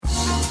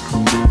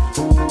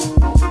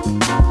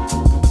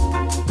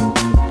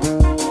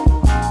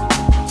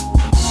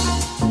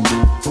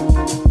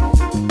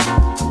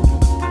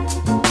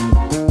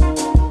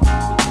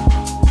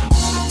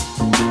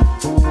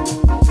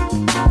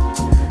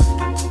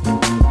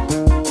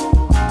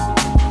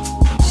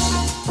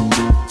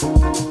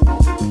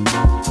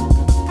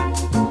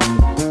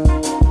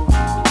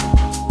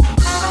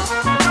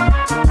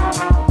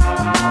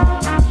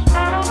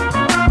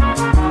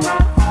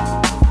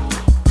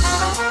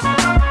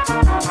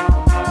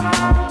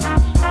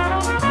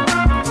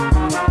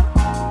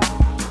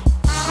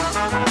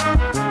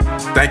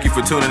Thank you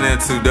for tuning in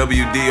to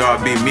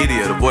WDRB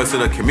Media, the voice of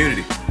the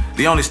community.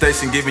 The only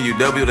station giving you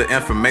W the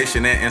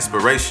information and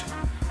inspiration.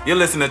 You're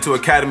listening to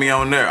Academy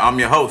on Air. I'm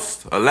your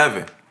host,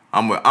 11.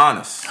 I'm with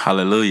Honest.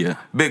 Hallelujah.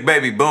 Big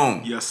Baby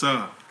Boom. Yes,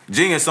 sir.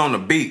 Genius on the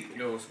beat.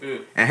 Yo, what's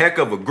good? And heck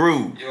of a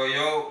groove.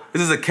 Yo.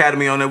 This is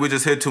Academy on Air. We're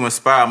just here to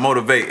inspire,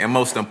 motivate, and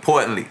most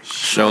importantly,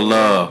 show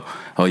love.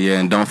 Oh, yeah,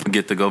 and don't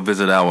forget to go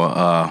visit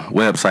our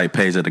website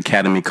page at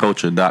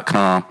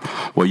academyculture.com,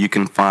 where you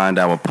can find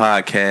our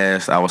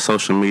podcast, our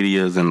social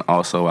medias, and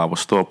also our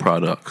store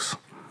products.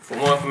 For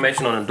more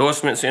information on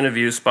endorsements,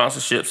 interviews,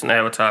 sponsorships, and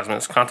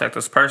advertisements, contact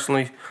us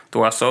personally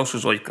through our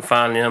socials, or you can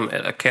find them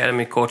at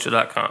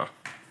academyculture.com.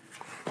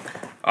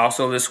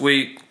 Also, this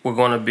week, we're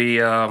going to be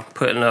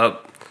putting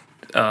up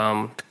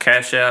the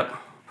Cash App.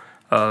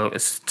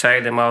 It's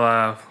tagged in my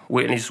live,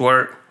 Whitney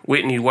Work,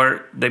 WHITTNEY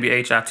WORK.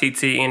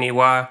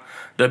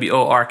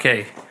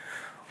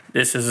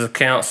 This is an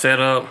account set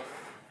up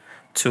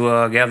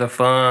to gather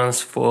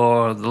funds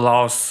for the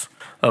loss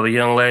of a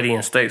young lady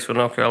in Statesville,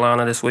 North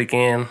Carolina this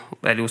weekend.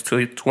 Lady was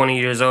 20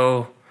 years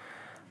old,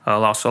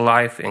 lost her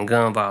life in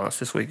gun violence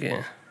this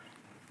weekend.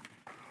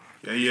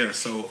 Yeah.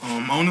 So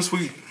on this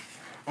week,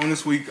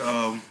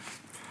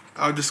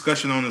 our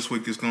discussion on this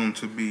week is going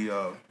to be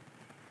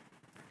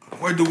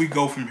where do we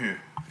go from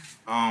here?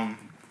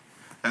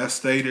 As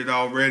stated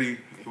already,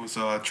 it was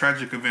a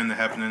tragic event that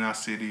happened in our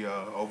city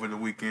over the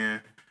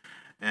weekend,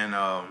 and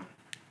a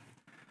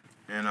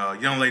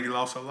young lady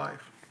lost her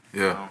life.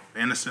 Yeah.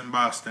 Innocent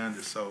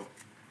bystander. So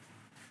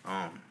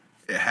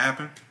it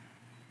happened.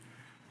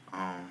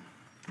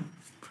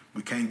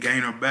 We can't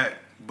gain her back,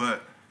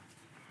 but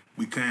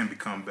we can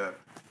become better.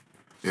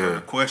 So Yeah.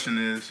 the question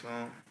is,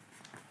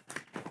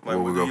 where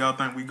do y'all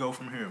think we go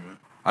from here, man?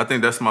 I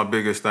think that's my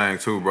biggest thing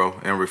too, bro.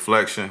 In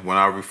reflection, when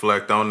I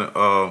reflect on it,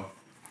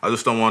 I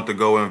just don't want it to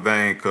go in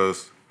vain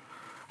because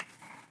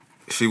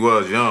she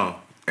was young,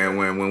 and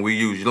when we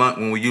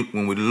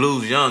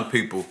lose young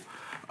people,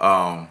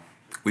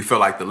 we feel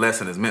like the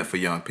lesson is meant for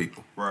young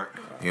people. Right.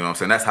 You know what I'm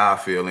saying? That's how I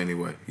feel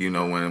anyway. You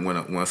know,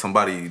 when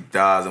somebody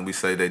dies and we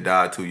say they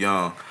died too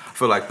young, I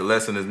feel like the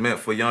lesson is meant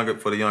for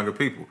the younger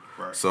people.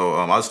 Right. So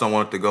I just don't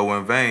want it to go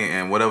in vain,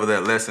 and whatever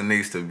that lesson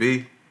needs to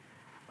be,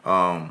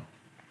 I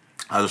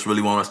just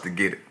really want us to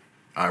get it.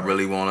 I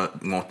really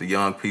want the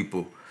young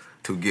people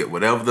to get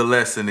whatever the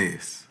lesson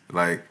is.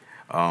 Like,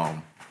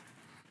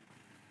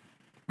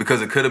 because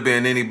it could have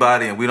been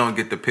anybody, and we don't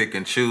get to pick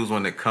and choose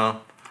when it comes.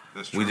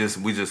 That's true.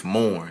 We just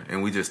mourn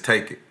and we just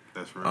take it.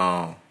 That's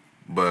right.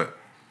 But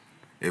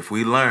if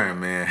we learn,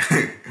 man,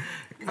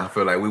 I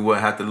feel like we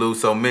wouldn't have to lose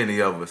so many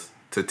of us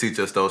to teach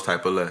us those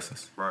type of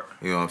lessons. Right.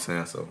 You know what I'm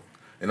saying? So,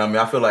 and I mean,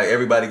 I feel like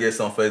everybody gets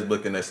on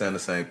Facebook and they're saying the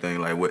same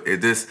thing. Like, is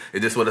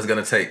this what it's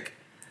gonna take?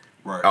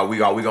 Right. Are we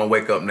gonna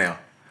wake up now?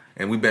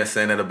 And we've been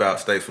saying that about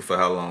Statesville for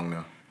how long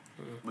now?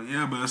 But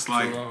it's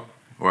like,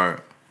 Right.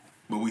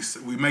 but we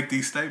make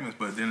these statements,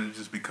 but then it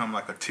just become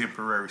like a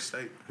temporary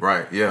statement.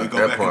 Right. Yeah. We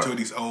go back into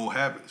these old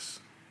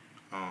habits.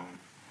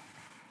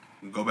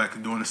 We go back to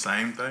doing the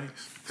same things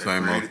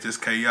that created this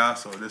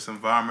chaos or this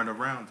environment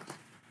around us.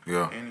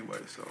 Yeah.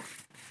 Anyway, so.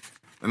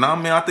 And I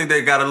mean, I think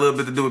they got a little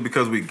bit to do with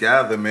because we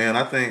gather, man.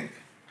 I think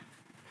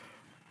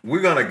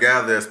we're gonna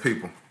gather as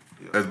people,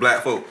 as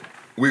black folk.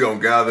 We're gonna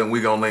gather and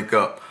we're gonna link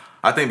up.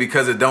 I think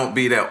because it don't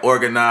be that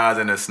organized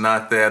and it's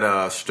not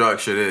that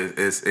structured,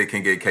 it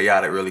can get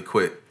chaotic really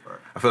quick. Right.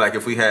 I feel like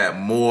if we had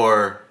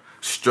more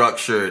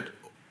structured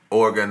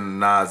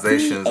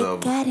organizations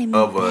of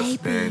us,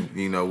 then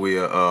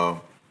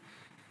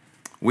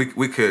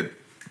we could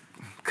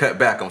cut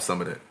back on some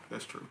of that.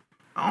 That's true.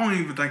 I don't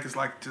even think it's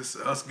like just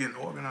us getting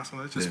organized.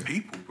 It's just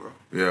people, bro.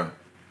 Yeah.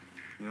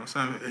 You know what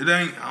I'm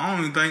saying?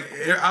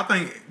 I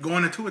think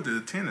going into it to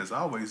the 10 is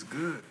always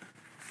good.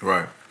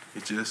 Right.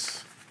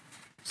 It's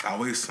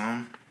always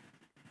some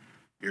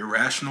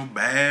irrational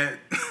bad.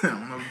 I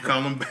don't know if you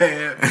call them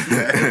bad.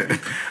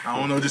 I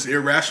don't know, just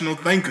irrational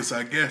thinkers,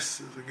 I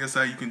guess. I guess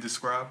how you can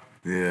describe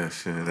them. Yeah,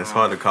 shit. That's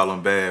hard to call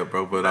them bad,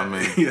 bro, but I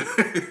mean.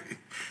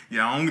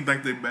 Yeah, I don't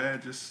think they're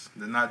bad, just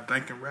they're not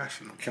thinking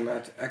rational.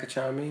 I could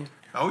chime in?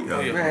 Oh,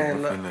 yeah.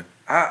 Man, look,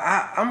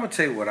 I'm going to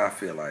tell you what I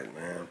feel like,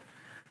 man.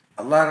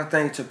 A lot of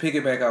things to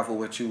piggyback off of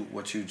what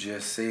you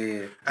just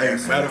said. Hey,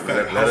 matter of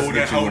fact, let us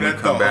get you when we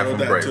come back from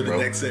break, bro.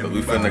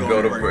 We finna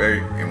go to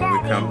break, and when we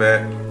come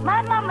back,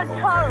 my mama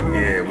told me.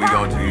 yeah, we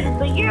gonna take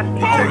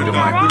the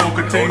mic. We're gonna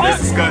continue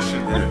this discussion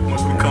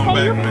once we come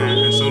back, man.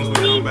 As soon as we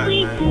come back,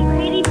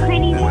 man.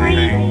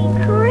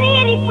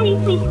 Pretty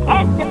please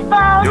at the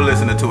phone. You're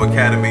listening to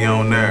Academy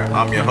on Air.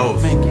 I'm your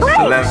host,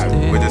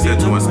 11. We're just here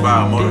to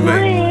inspire,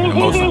 motivate, and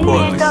most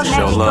importantly,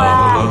 show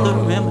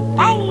love.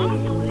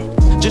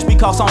 Just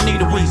because I don't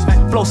need a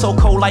reason. Flow so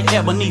cold like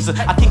Ebenezer.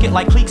 I kick it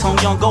like cleats on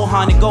young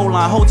Gohan and goal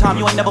line. Whole time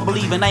you ain't never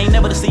believing. I ain't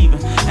never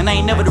deceiving. And I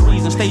ain't never the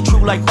reason. Stay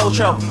true like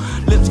Ocho.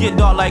 Lips get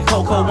dark like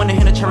cocoa. When they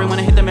hit a cherry, when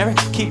they hit the Mary.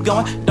 Keep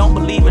going. Don't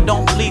believe it,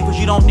 cause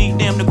you don't need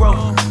them to grow.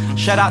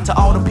 Shout out to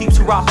all the peeps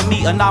who rock for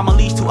me.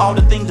 Anomalies to all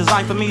the things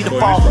designed for me to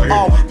fall.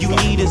 All you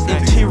need is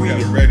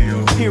interior.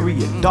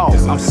 Period. Dog,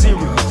 I'm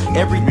serious.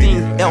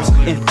 everything else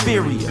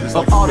inferior.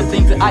 Of all the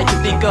things that I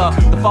can think of,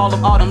 the fall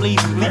of autumn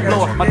leaves, leaf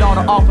blower. My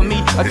daughter offered me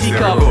a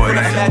teacup with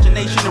an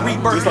imagination to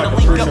rebirth and a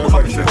link up with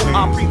my people.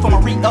 I'm free from a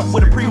re-up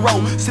with a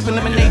pre-roll. Sipping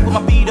lemonade with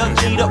my feet up,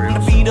 G'd up from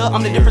the feet up.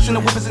 I'm the difference in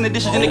the whippers and the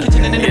dishes in the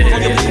kitchen and the nipples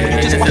on your feet.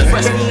 You just want to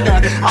press me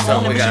done. I'm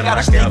on a mission, got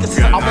a sneak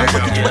assist. I won't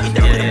forget you, but eat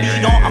that with a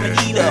beat on. I'm a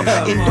eat up.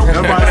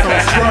 Everybody's so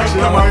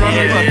structured.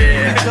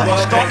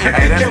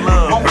 Hey, that's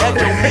love.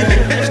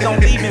 Don't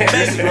leave me,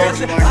 baby. I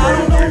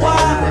don't know why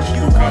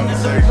you wanna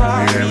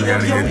surprise me. We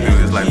gotta get through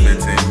this like 15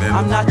 minutes.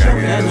 I'm not your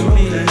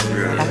enemy.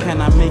 How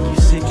can I make you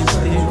sick and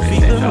still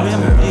feel the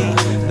remedy?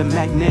 The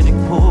magnetic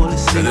pull is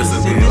So sick this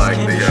would in be this like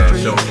the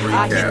chemistry. show I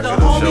recap get the to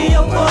the homie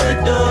show up for the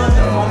done.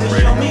 Homie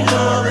show me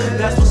love,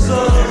 that's what's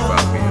up.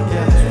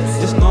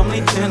 It's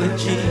normally 10 to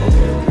G.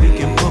 We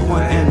can put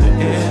one in the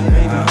air,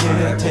 maybe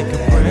yeah. Take a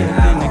breath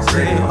and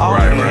exhale. All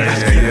Right,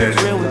 just yeah, keep yeah. it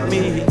real with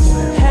me.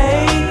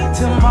 Hey,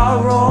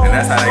 tomorrow. And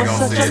that's how they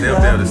gonna see it. They'll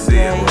be able to see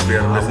it. We'll be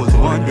able to listen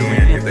to it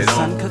again. If they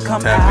don't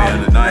tap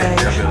in tonight,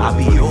 they'll be I'll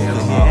able be to over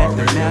listen here at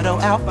the to meadow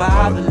out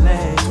by the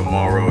lake.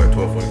 tomorrow at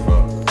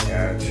 12:45.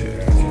 Gotcha.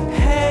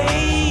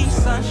 Hey,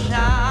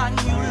 sunshine,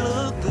 you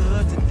look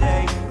good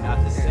today. Not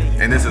to say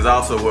you And this is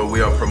also where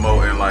we are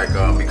promoting, like,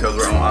 because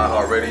we're on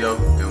iHeartRadio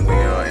and we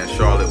in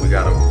Charlotte, we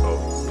got a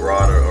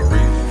broader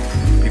arena.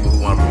 People who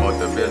want to promote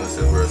their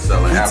businesses, we're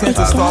selling We tend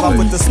to advertising. start off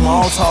with the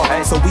small talk,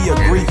 so we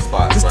agree.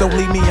 Just don't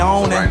leave me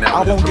on it.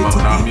 I won't get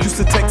too deep. Used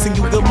to texting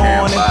you good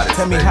morning.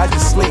 Tell me how you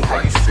sleep.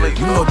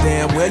 You know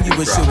damn well you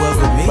wish it was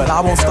with me. But I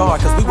won't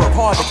start, cause we work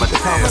hard to keep the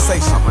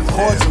conversation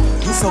cordial.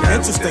 You so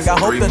interesting, I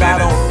hope that I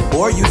don't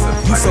bore you.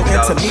 You so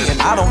into me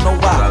and I don't know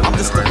why. I'm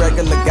just a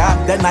regular guy.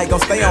 That night gon'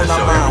 stay on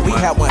our mind. We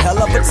had one hell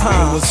of a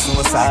time. With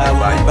suicide, we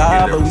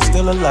vibe, but we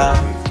still alive.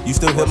 You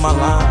still hit my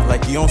line,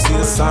 like you don't see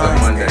the signs.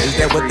 Is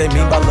that what they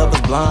mean by love is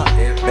blind?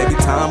 Baby,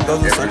 time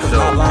goes in circles,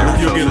 my line.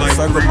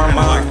 Circle my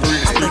mind.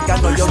 I think I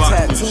know your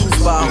tattoos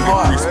by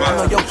heart. I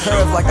know your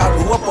curves like I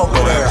grew up over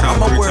there. I'm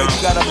aware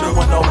you got a new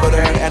one over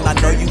there, and I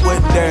know you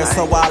wouldn't dare,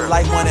 so I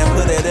light one and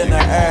put it in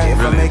the air. If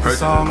I make a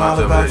song all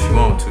about you,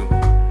 want to.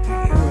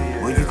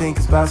 what you think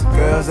is about some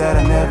girls that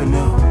I never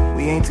knew?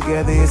 We ain't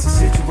together, it's a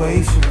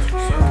situation.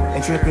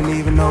 Ain't tripping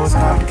even though it's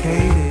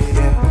complicated,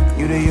 yeah.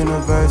 You the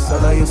universe,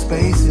 I love your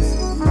spaces.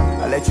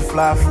 I let you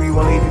fly free,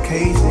 won't leave your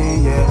cage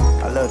in,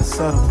 yeah. I love the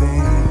subtle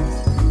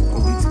things.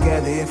 When we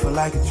together, it feel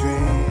like a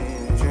dream.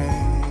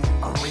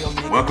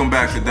 Welcome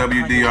back to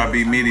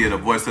WDRB Media, the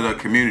voice of the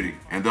community.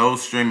 And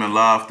those streaming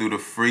live through the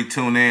free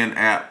TuneIn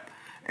app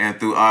and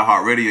through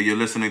iHeartRadio, you're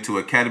listening to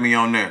Academy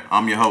on There.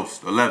 I'm your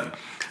host, 11.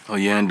 Oh,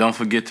 yeah, and don't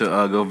forget to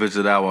go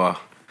visit our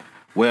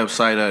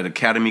website at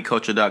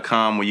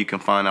academyculture.com where you can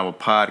find our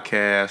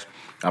podcast,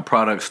 our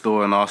product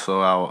store, and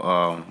also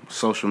our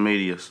social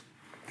medias.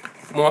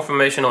 For more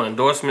information on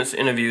endorsements,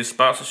 interviews,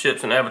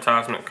 sponsorships, and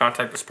advertisement,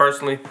 contact us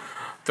personally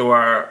through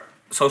our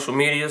social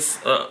medias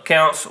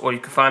accounts, or you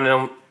can find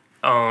them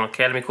on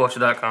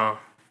academyculture.com.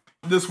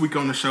 This week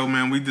on the show,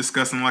 man, we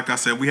discussing, like I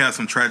said, we had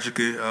some tragic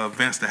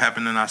events that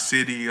happened in our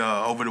city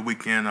over the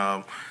weekend.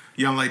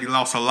 Young lady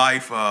lost her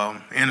life,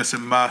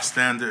 innocent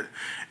bystander,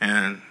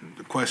 and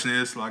the question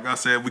is, like I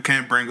said, we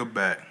can't bring her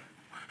back.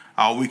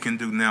 All we can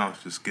do now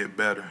is just get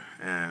better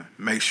and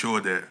make sure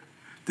that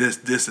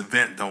this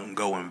event don't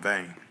go in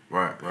vain.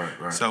 Right.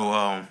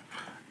 So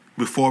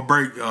before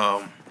break,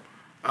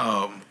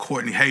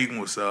 Courtney Hayden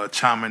was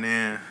chiming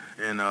in,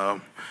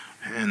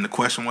 and the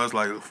question was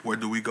like, where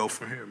do we go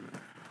from here, man?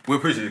 We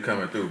appreciate you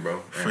coming through, bro.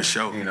 For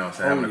sure. You know what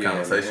I'm saying? Having a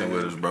conversation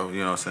with us, bro. You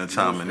know what I'm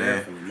saying? Chiming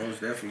in.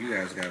 Most definitely. You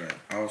guys got an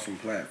awesome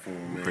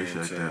platform, man.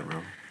 Appreciate that, bro.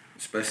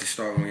 Especially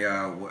starting when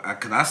y'all,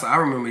 cause I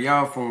remember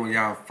y'all from when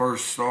y'all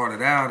first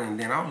started out, and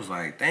then I was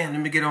like, damn,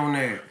 let me get on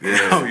there.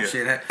 Yeah.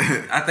 Shit,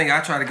 I think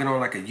I tried to get on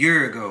like a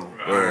year ago.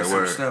 Word.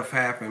 Some stuff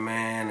happened,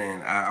 man,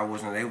 and I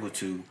wasn't able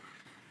to.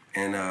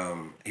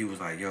 And he was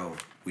like, yo,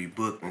 we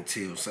booked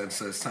until such and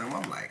such time.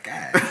 I'm like,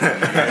 God.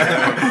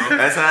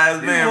 That's how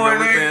it's been, bro.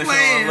 We've been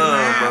showing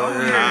love,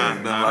 bro. Yeah,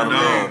 it's been a lot of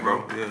love,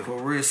 bro. Yeah.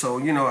 For real. So,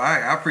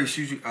 I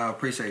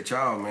appreciate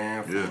y'all,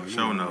 man, for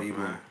showing up,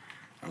 even man.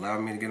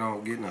 allowing me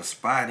to getting a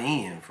spot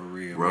in, for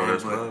real, Bro, man.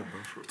 that's But love,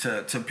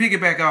 bro. to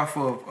piggyback off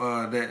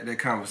of that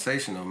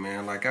conversation, though,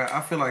 man, like I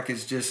feel like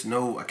it's just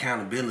no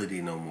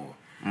accountability no more.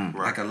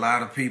 Like a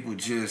lot of people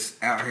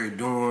just out here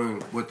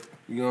doing what,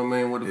 you know what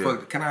I mean? What the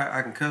fuck? Can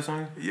I can cuss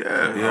on you?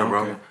 Yeah,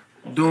 bro.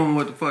 Doing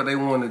what the fuck they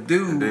want to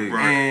do, Indeed.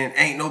 and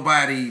ain't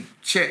nobody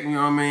check, you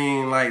know what I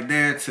mean, like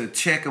there to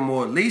check them,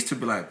 or at least to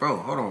be like, bro,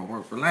 hold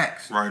on,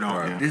 relax. Right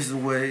on. Yeah. This is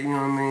what, you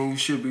know what I mean, you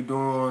should be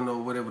doing,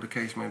 or whatever the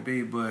case may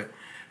be. But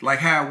like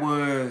how it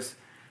was,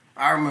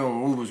 I remember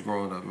when we was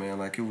growing up, man,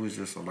 like it was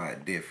just a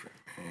lot different,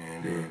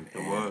 and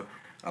it was.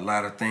 A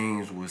lot of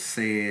things was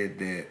said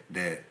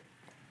that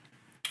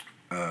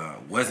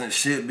wasn't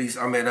should be.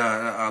 I mean,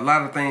 a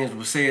lot of things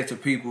was said to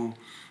people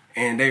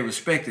And they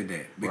respected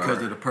that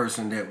because of the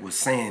person that was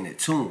saying it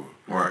to them.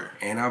 Right.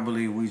 And I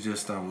believe we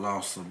just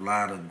lost a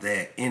lot of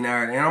that in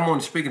our. And I'm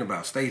only speaking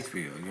about Statesville.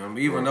 You know what I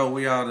mean? Even though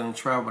we all done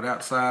traveled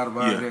outside of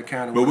that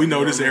kind of. But we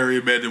know this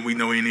area better than we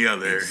know any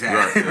other area.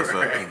 Exactly.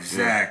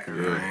 Exactly,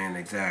 man.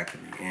 Exactly.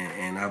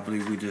 And I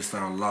believe we just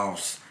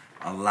lost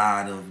a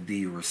lot of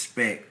the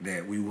respect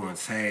that we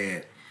once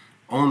had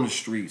on the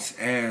streets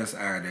as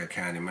Iredell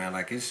County, man.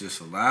 Like, it's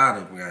just a lot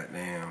of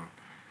goddamn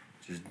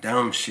just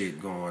dumb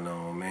shit going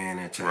on, man.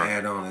 And to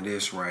add on to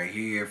this right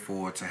here,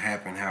 for it to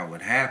happen how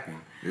it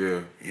happened,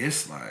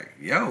 it's like,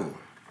 yo, you know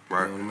what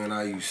I mean?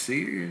 Are you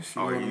serious?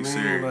 You know what I mean?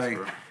 Serious, like,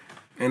 bro?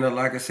 and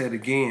like I said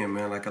again,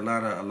 man, like a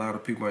lot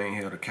of people ain't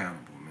held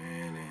accountable,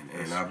 man.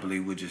 And I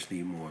believe we just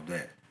need more of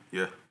that.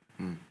 Yeah.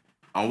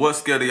 On what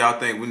scale do y'all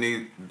think we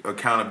need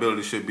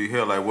accountability should be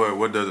held? Like,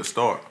 where does it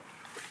start?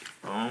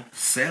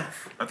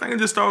 Self. I think it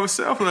just starts with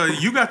self.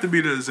 Like, you got to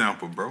be the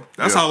example, bro.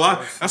 That's how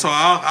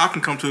I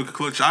can come to a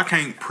conclusion. I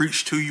can't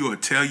preach to you or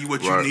tell you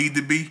what you need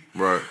to be.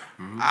 Right.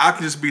 I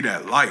can just be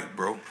that light,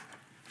 bro.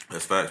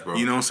 That's facts, bro.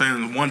 You know what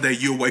I'm saying? One day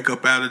you'll wake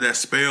up out of that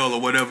spell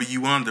or whatever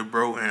you under,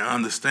 bro, and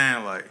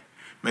understand, like,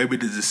 maybe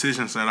the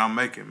decisions that I'm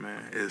making,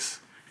 man, is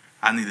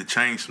I need to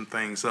change some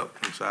things up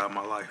inside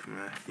my life,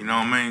 man. You know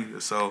what I mean?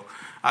 So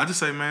I just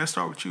say, man,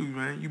 start with you,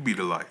 man. You be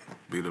the light.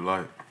 Be the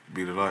light.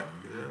 Be the light.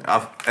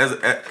 Yeah.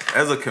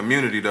 As a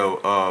community,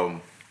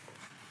 though,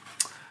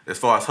 as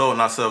far as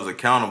holding ourselves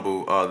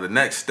accountable, the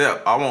next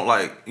step, I won't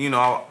I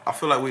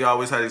feel like we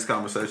always have these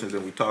conversations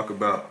and we talk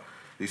about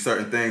these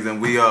certain things,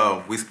 and we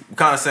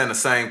kind of saying the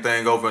same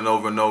thing over and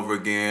over and over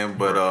again,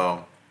 but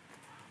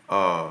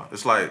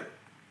it's like,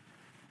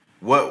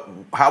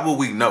 how will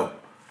we know?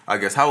 I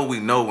guess, how will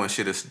we know when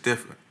shit is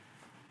different?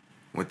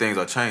 When things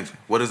are changing?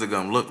 What is it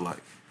going to look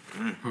like?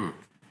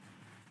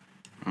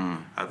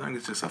 I think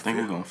it's just. I think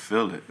we're gonna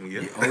feel it.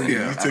 Yeah. Oh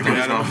yeah, You took it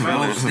out of my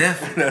mouth.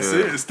 That's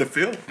it. It's the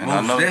feeling. And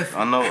I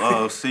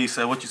know. C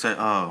said what you said.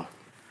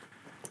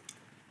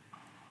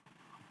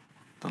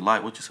 The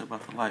light. What you said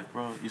about the light,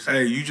 bro? You said,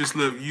 Hey, you just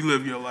live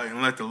your light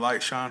and let the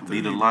light shine through.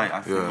 Be the you. light.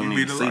 I think we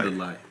need to see light. the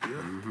light.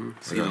 Yeah.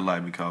 See the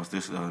light, because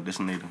this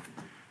need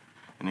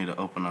to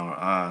open our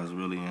eyes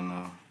really,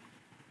 and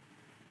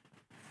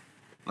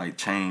like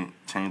change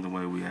the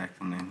way we act,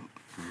 and then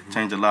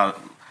change a lot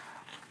of.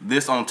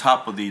 This on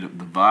top of the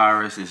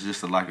virus is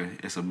just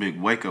it's a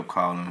big wake up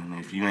call, and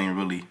if you ain't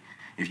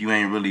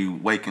really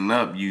waking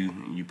up,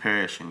 you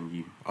perish, and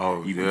you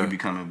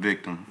become a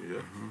victim.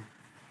 Yeah.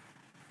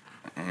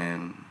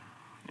 And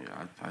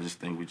I just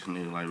think we just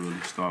need to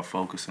really start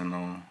focusing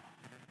on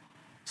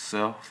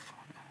self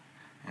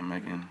and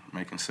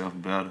making self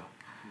better,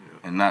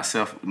 and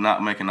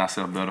not making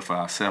ourselves better for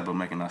ourselves, but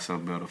making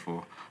ourselves better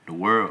for the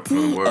world.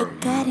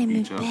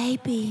 Academy,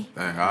 baby.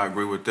 Dang, I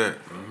agree with that.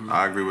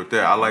 I agree with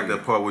that. I like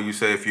that part where you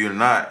say if you're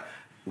not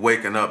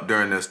waking up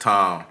during this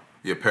time,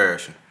 you're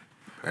perishing.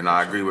 And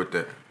I agree with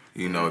that.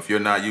 You know, if you're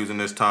not using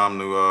this time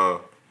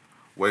to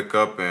wake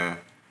up and,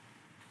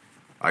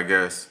 I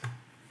guess,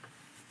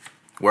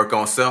 work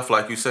on self,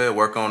 like you said,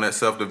 work on that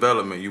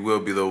self-development, you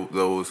will be one of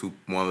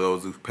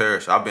those who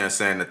perish. I've been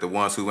saying that the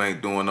ones who ain't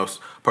doing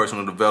those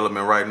personal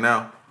development right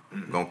now,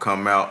 gonna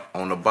come out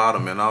on the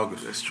bottom in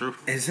August. That's true.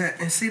 And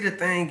see, the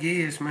thing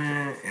is,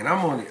 man, and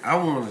I want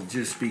to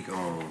just speak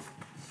on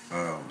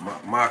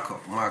my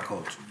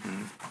culture.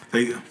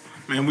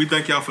 Man, we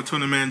thank y'all for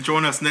tuning in. Man,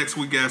 join us next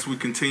week as we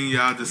continue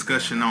our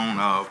discussion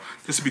on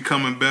just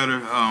becoming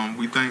better.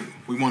 We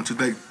want to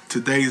thank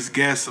today's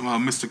guest,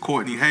 Mr.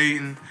 Courtney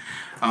Hayden.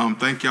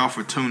 Thank y'all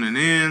for tuning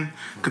in.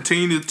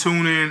 Continue to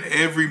tune in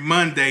every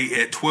Monday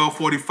at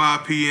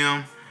 12:45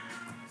 p.m.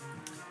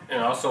 And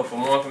also, for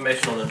more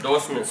information on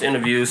endorsements,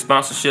 interviews,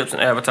 sponsorships,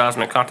 and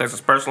advertisement, contact us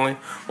personally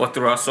or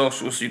through our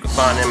socials. You can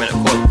find them at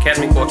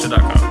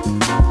academyculture.com.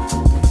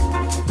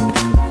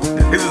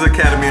 This is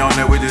Academy on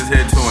there. We're just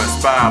here to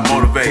inspire,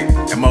 motivate,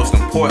 and most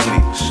importantly,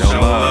 show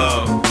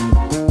love.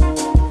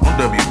 On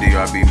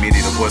WDRB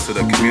Media, the voice of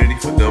the community,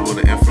 for double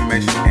the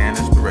information and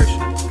inspiration.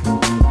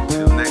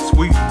 Till next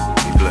week.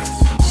 Be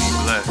blessed. Be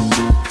blessed.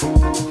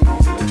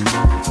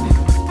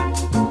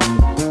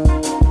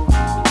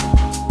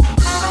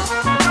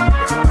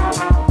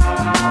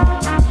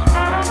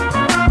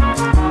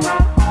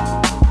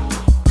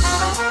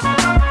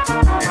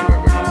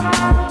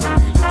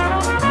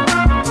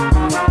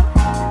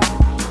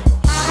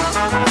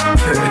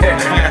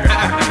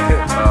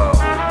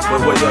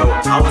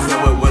 I would say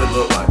what it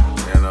look like,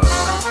 and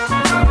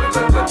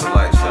let the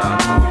light shine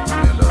through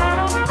you.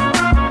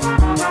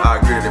 And I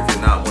agree that if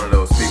you're not one of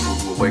those people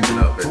who are waking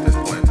up at this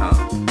point in time,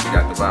 you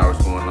got the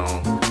virus going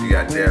on, you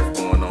got death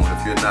going on.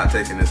 If you're not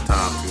taking this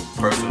time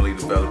to personally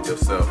develop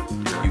yourself,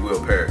 you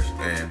will perish.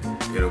 And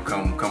it'll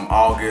come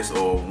August,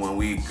 or when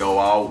we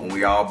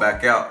all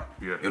back out,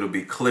 it'll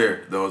be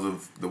clear those are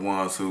the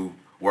ones who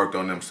worked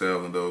on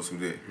themselves and those who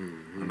did,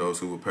 and those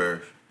who will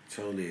perish.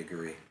 Totally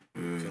agree.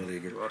 Totally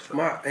agree.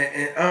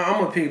 And I'm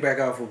gonna piggyback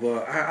off of.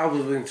 I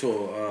was listening to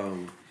a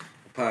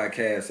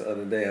podcast the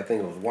other day. I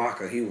think it was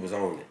Walker. He was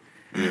on it,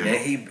 and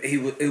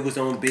it was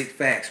on Big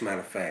Facts, matter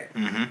of fact,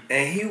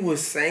 and he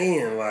was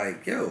saying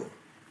like, yo,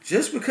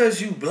 just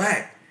because you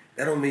black,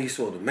 that don't mean you're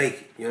supposed to make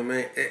it. You know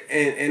what I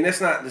mean? And that's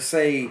not to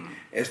say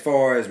as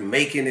far as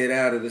making it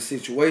out of the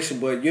situation,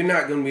 but you're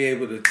not gonna be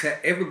able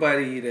to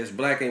everybody that's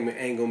black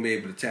ain't gonna be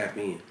able to tap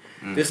in.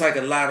 Just like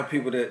a lot of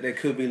people that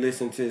could be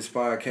listening to this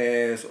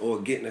podcast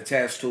or getting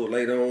attached to it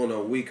later on,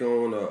 or a week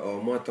on, or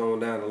a month on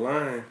down the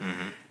line,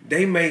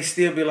 they may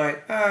still be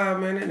like,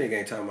 man, that nigga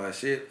ain't talking about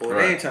shit, or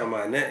they ain't talking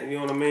about nothing. You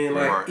know what I mean?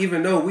 Like,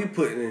 even though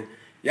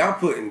y'all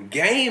putting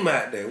game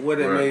out there,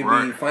 whether it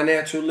may be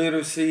financial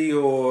literacy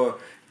or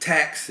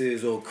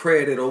taxes or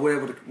credit or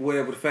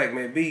whatever the fact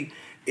may be,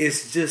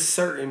 it's just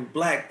certain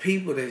black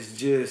people that's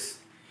just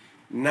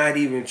not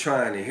even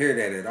trying to hear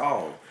that at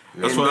all.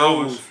 That's what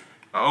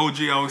OG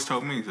always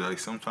told me, like,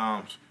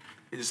 sometimes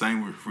it just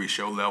ain't reach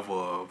your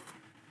level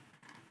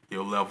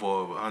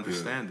of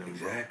understanding.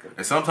 Exactly.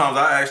 And sometimes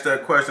I ask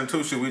that question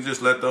too, should we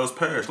just let those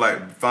perish?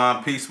 Like,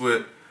 find peace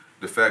with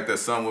the fact that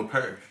some will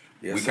perish.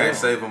 Yes, we can't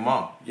save them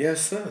all. Yes,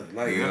 sir.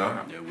 Like, you know?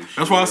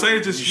 That's why I say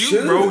it's just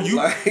you, bro.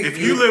 If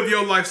you live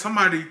your life,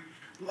 somebody,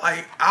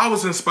 like, I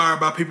was inspired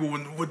by people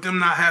with them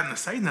not having to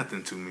say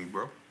nothing to me,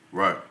 bro.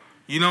 Right.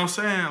 You know what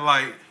I'm saying?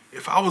 Like,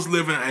 if I was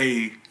living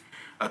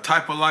a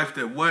type of life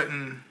that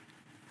wasn't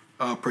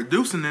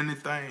producing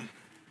anything,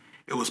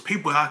 it was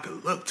people I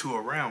could look to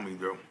around me,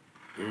 bro.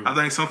 I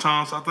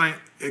think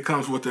it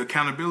comes with the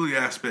accountability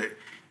aspect.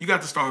 You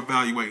got to start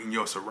evaluating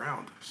your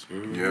surroundings.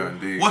 Yeah,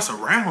 indeed. What's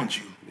around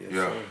you? Yes,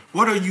 Yeah. sir.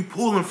 What are you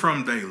pulling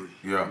from daily?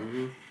 Yeah.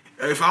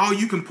 If all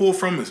you can pull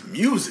from is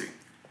music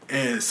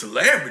and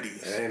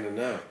celebrities, That ain't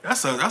enough.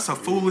 that's a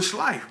foolish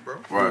life, bro.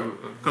 Right.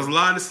 Because a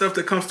lot of the stuff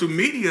that comes through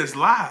media is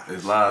lies.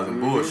 It's lies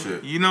and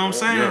bullshit. You know what I'm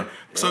saying? Yeah.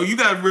 So you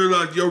got to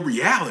realize your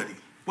reality.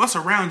 What's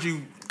around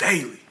you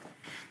daily?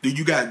 Do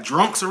you got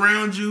drunks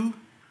around you?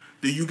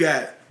 Do you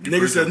got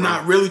niggas that's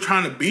not really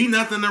trying to be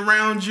nothing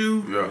around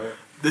you? Yeah.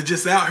 They're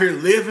just out here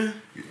living?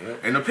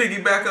 And to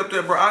piggyback up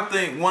there, bro, I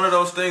think one of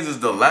those things is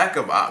the lack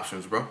of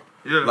options, bro.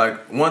 Yeah.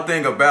 Like, one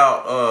thing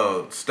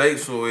about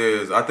Statesville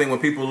is, I think when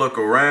people look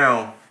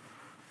around,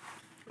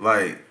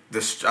 like,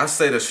 I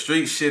say the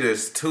street shit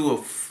is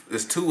too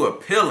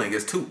appealing.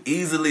 It's too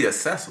easily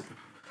accessible.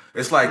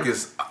 It's like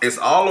it's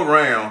all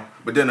around,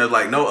 but then there's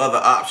like no other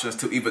options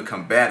to even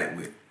combat it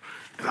with.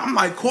 And I'm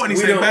like Courtney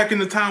said, back in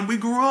the time we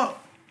grew up,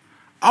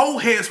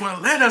 old heads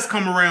wouldn't let us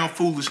come around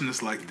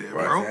foolishness like that,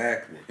 bro.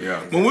 Exactly.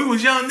 Yeah. When we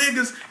was young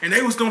niggas and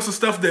they was doing some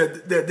stuff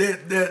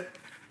that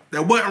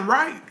wasn't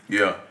right,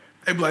 Yeah.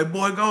 they be like,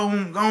 boy, go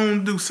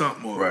on do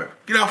something more. Right.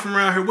 Get off from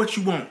around here. What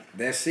you want?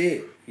 That's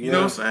it. You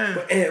know what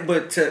I'm saying?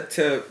 But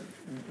to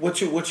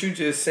what you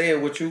just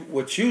said, what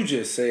you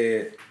just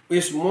said,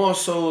 it's more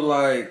so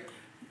like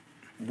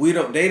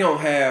they don't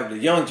have the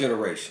young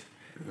generation.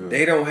 Yeah.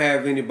 They don't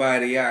have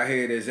anybody out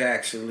here that's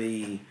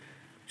actually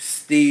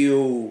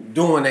still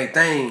doing their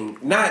thing.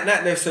 Not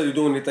necessarily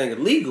doing anything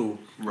illegal,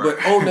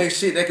 but on their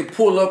shit, they can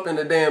pull up in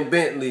the damn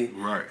Bentley,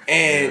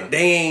 and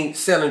they ain't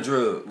selling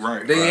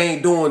drugs. They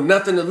ain't doing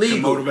nothing illegal.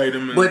 To motivate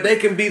them, but they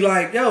can be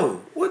like,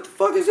 yo, what the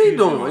fuck is he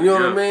doing? You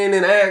know what I mean?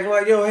 And act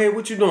like, yo, hey,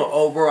 what you doing?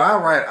 Oh, bro,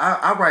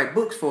 I write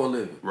books for a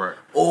living. Right.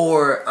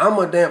 Or I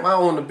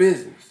own a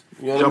business.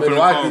 You know what I mean?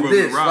 I do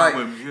this. Like,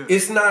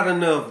 it's not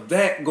enough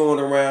that going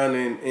around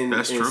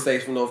in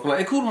states from North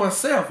Carolina, including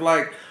myself.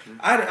 Like,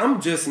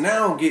 I'm just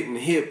now getting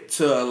hip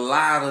to a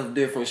lot of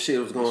different shit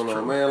that's going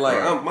on, man.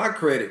 Like, my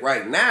credit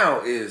right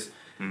now is,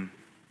 you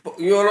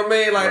know what I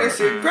mean? Like, that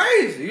shit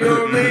crazy. You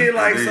know what I mean?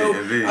 Like, so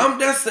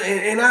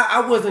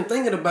I wasn't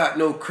thinking about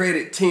no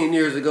credit 10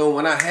 years ago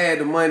when I had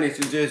the money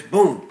to just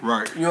boom.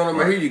 Right. You know what I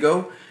mean? Here you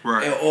go.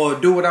 Right. Or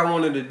do what I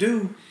wanted to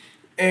do.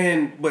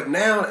 But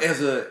now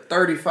as a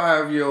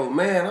 35-year-old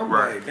man, I'm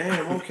like,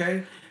 damn,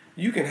 okay.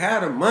 You can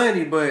have the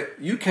money, but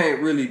you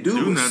can't really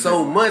do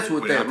so much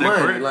with that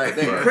money. Credit. Like,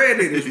 that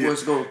credit is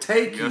what's going to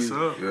take you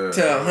to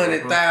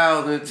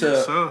 $100,000 to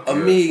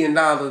 $1 million,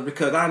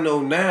 because I know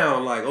now,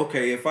 like,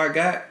 okay, if I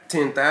got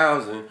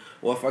 $10,000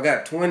 or if I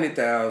got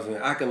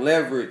 $20,000, I can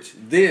leverage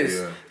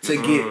this to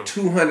get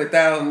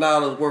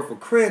 $200,000 worth of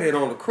credit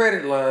on the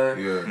credit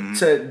line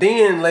to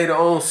then later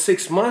on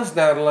 6 months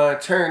down the line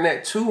turn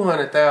that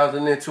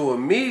 $200,000 into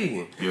 $1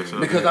 million.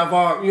 Because I've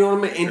already, you know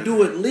what I mean, and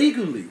do it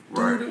legally.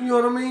 You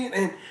know what I mean?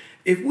 And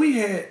if we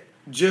had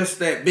just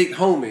that big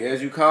homie,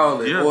 as you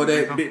call it, or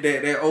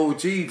that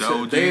OG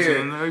to there,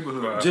 in the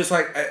neighborhood, just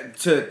like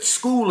to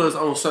school us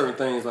on certain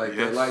things like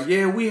that. Like,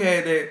 we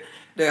had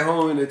that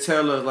homie to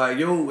tell us, like,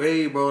 yo,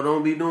 hey, bro,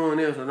 don't be doing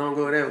this or don't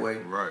go that way.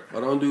 Right.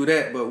 Or don't do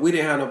that. But we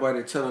didn't have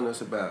nobody telling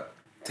us about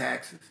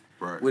taxes.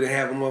 Right. We didn't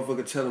have a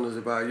motherfucker telling us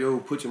about, yo,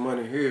 put your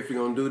money here if you're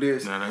going to do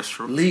this. No, that's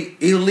true.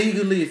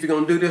 Illegally, if you're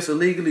going to do this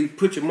illegally,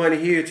 put your money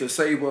here to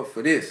save up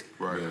for this.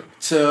 Right.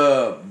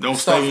 To don't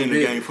stay in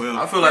the game forever.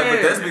 I feel like,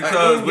 but that's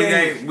because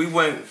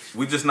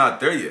we just not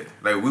there yet.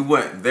 Like, we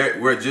went there.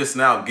 We're just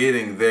now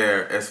getting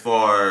there as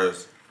far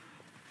as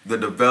the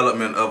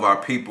development of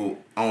our people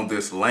on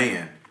this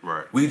land.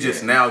 Right. We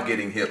just now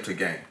getting hip to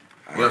game.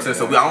 You know what I'm saying?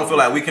 So I don't feel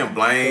like we can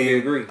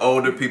blame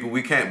older people.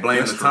 We can't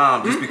blame the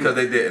time just because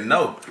they didn't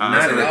know. You know what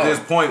I'm saying? At this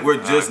point,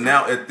 we're just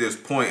now at this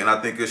point, and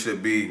I think it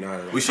should be,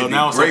 we should be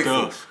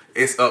grateful.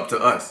 It's up to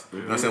us. You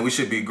know what I'm saying? We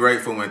should be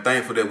grateful and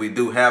thankful that we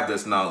do have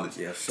this knowledge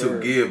to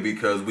give,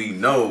 because we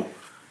know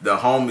the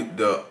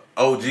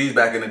OGs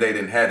back in the day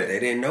didn't have it. They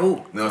didn't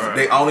know. You know,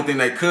 the only thing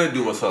they could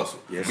do was hustle.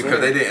 Because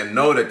they didn't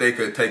know that they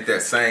could take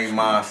that same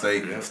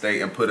mindset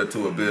state and put it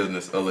to a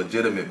business, a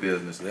legitimate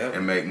business,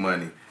 and make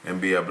money and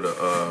be able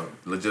to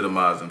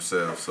legitimize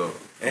themselves. So,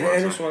 and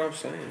that's what I'm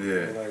saying.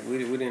 Yeah. Like we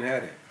didn't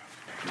have it.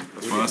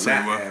 That's what I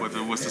say.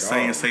 What's the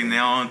saying? Say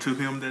now unto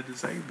him that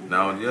disabled.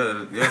 Now,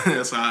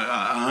 yeah. So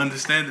I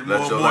understand it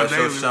Let more your and more light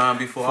daily. shine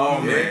before all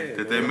men.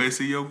 That they may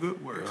see your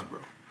good works, bro.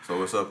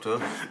 So it's up to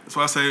us. That's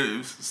why I say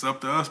it's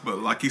up to us. But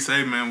like you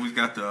say, man, we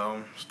got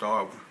to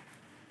start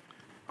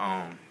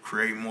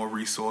create more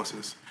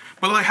resources.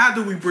 But like, how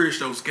do we bridge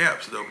those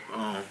gaps though?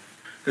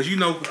 Because you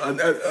know,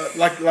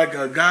 like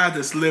a guy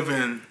that's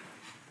living.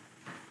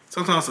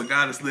 Sometimes a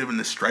guy that's living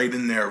the straight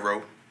and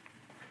narrow.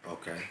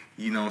 Okay.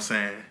 You know what I'm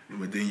saying?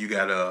 But then you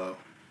got I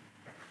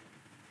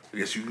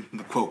guess you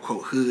the quote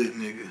hood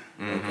nigga.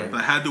 Okay.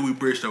 Like, how do we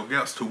bridge those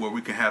gaps to where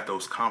we can have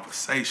those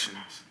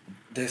conversations?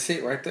 That's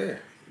it right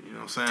there. You know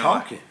what I'm saying?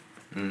 Talking.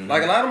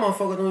 Like a lot of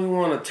motherfuckers don't even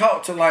want to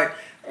talk to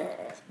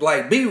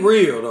like be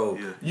real though.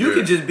 Yeah. You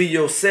can just be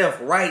yourself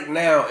right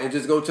now and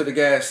just go to the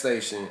gas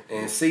station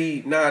and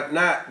see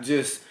not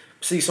just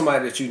see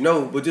somebody that you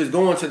know, but just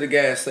going to the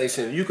gas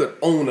station, you could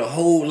own a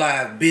whole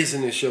live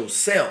business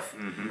yourself.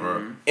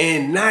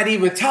 And not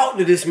even talk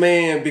to this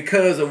man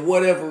because of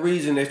whatever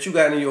reason that you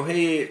got in your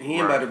head. He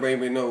ain't about to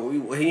bring me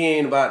he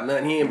ain't about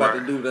nothing. He ain't about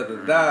to do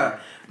da.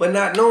 But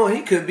not knowing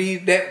he could be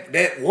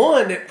that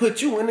one that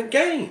put you in the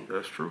game.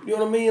 That's true. You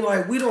know what I mean?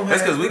 Like we don't have.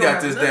 That's because we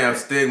got this damn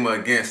stigma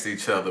against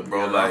each other,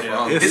 bro. Like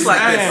It's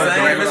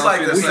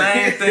like the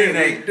same thing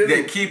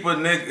that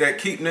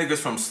keep niggas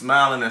from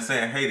smiling and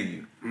saying hey to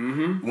you.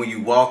 When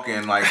you walk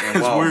in, like in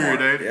Walmart.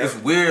 Weird, ain't it? It's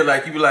weird.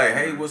 Like you be like,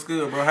 "Hey, what's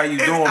good, bro? How you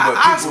doing?" But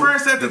I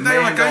experienced that today.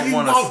 Like don't you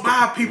wanna walk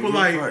by people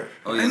like, right.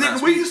 and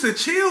nigga, we used to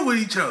chill with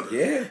each other.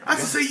 Yeah. I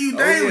used to see you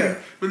daily, yeah.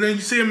 but then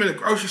you see them in the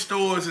grocery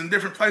stores and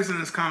different places,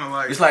 and it's kind of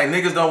like It's like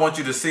niggas don't want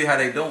you to see how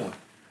they doing.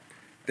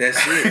 That's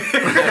it.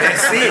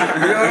 That's it.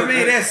 You know what I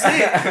mean? That's it.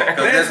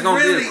 That's gonna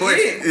be really the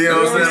question. it. You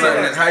know what I'm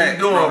saying? Like, how you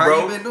doing, bro?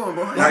 How you been doing,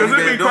 bro? How because you it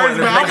been be crazy. doing?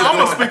 Man. Niggas I'm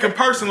a doing- speaking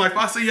person. Like if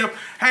I see you,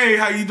 hey,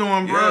 how you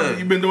doing, bro? Yeah.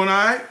 You been doing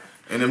all right?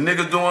 And them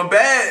niggas doing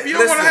bad. You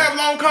don't want to listen, have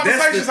long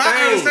conversations. the I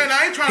thing. understand.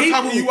 I ain't trying to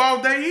talk to People- you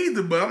all day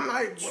either, but I'm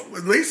like, well,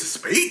 at least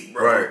speak,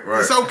 bro.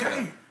 Right. It's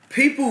okay.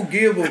 People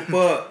give a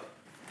fuck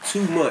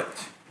too much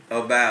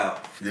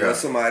about what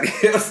somebody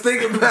else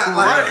think about.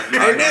 Like,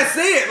 and that's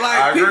it. I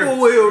Like agree. people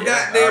will Yeah,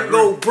 I goddamn agree.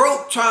 go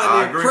broke trying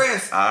I to agree.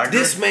 impress I agree.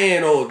 this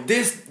man or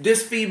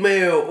this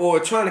female or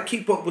trying to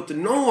keep up with the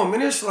norm.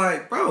 And it's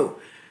like, bro,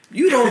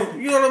 you don't,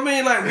 you know what I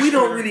mean? Like we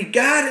don't really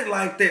got it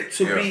like that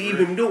to be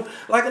even doing.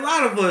 Like a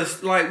lot of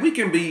us, like we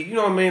can be, you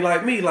know what I mean?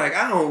 Like me, like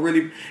I don't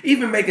really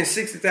even making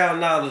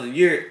 $60,000 a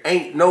year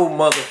ain't no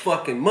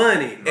motherfucking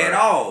money at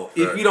all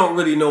if you don't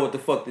really know what the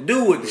fuck to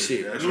do with the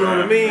shit. You know what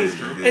I mean?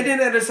 And then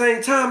at the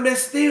same time,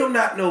 that's still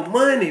not no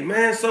money,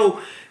 man.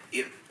 So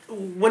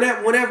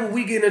whenever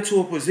we get into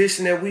a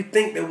position that we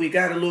think that we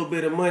got a little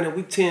bit of money,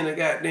 we tend to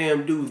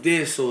goddamn do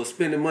this or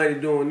spend the money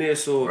doing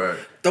this or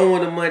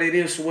throwing the money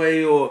this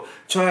way or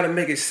trying to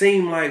make it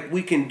seem like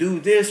we can do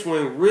this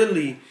when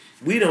really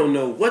we don't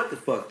know what the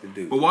fuck to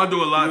do. But why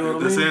do a lot You know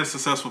what I that's mean? in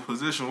successful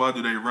positions? Why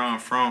do they run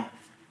from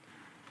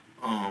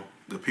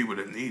the people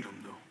that need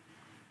them though?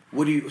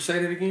 What do you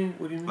say that again?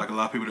 What do you mean? Like a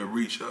lot of people that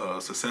reach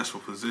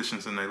successful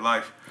positions in their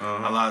life, a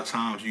lot of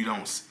times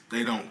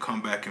they don't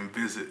come back and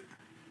visit.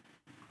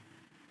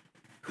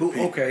 Who?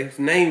 Okay,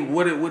 name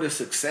what is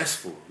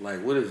successful?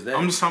 Like what is that?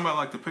 I'm just talking about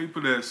like the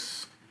people that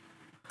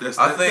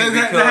I think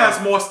that because-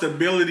 has more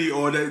stability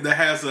or that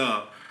has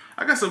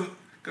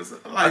because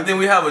I think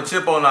we have a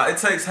chip on our. It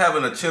takes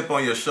having a chip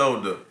on your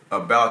shoulder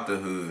about the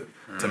hood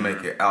to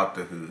make it out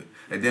the hood.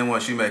 And then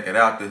once you make it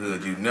out the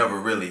hood, you never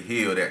really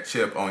heal that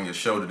chip on your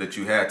shoulder that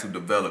you had to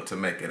develop to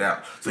make it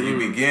out. So you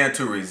begin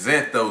to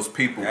resent those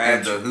people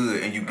in the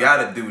hood, and you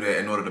gotta do that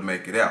in order to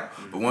make it out.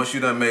 But once you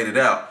done made it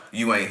out,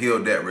 you ain't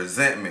healed that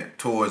resentment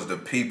towards the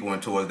people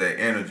and towards that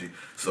energy.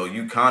 So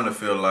you kind of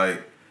feel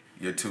like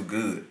you're too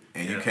good,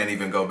 and you can't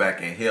even go back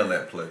and heal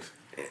that place.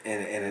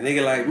 And a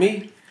nigga like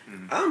me,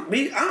 I'm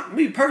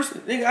me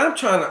personally,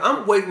 nigga,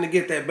 I'm waiting to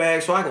get that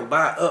bag so I can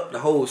buy up the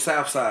whole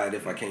South Side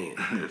if I can. You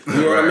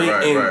know what I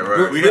mean?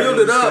 And We had build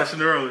a it up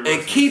discussion earlier.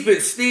 and keep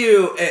it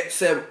still at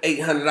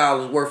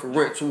 $700-800 worth of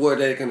rent to where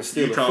they can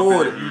still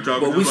afford it.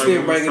 But we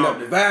still bringing up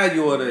the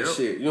value of that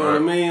shit. You know what I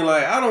mean?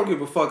 Like I don't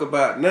give a fuck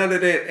about none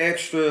of that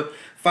extra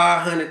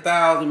 $500,000,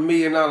 $1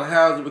 million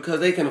houses because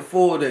they can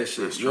afford that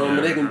shit. You know what I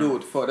mean? They can do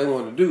what the fuck they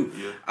want to do.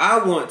 Yeah.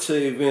 I want to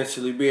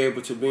eventually be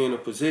able to be in a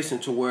position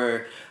to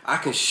where I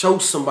can show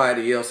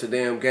somebody else a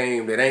damn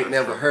game that ain't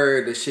never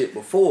heard the shit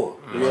before.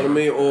 You know what I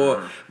mean?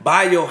 Or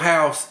buy your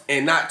house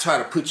and not try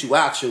to put you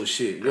out your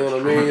shit. You know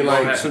what I mean?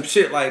 Like some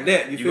shit like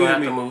that. You feel me? You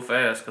have to move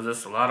fast because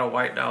there's a lot of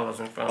white dollars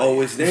in front of you.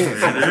 Oh, it's there.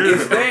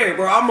 It's there,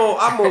 bro. I'm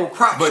on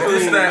prop. But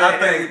this thing, I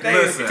think,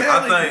 listen, I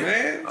think,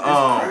 man,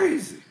 it's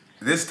crazy.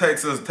 This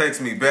takes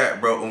me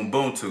back, bro,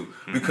 Ubuntu.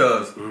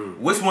 Because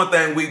what's one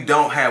thing we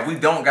don't have? We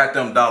don't got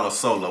them dollar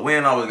solo. We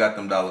ain't always got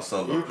them dollar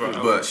solo.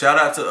 But shout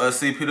out to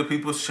CP the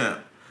People's Champ.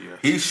 Yeah.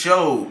 He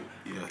showed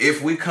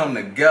if we come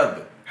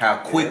together, how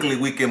quickly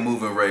we can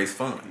move and raise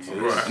funds. Right.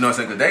 You know what I'm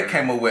saying? Because they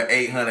came up with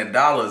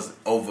 $800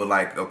 over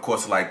like a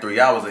course of like 3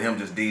 hours of him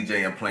just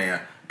DJing playing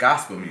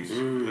gospel music.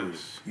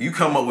 You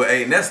come up with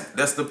 $8, and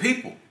that's the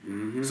people.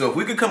 So if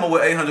we could come up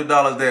with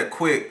 $800 that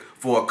quick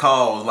for a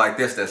cause like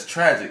this that's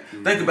tragic,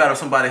 think about if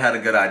somebody had a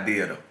good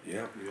idea though.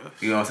 Yeah.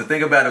 You know what I'm saying?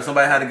 Think about if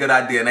somebody had a good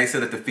idea and they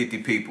said it to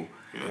 50 people.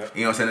 You know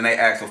what I'm saying? And they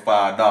asked for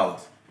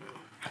 $5.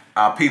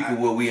 Our people,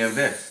 will we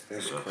invest?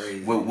 That's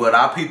crazy. Would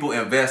our people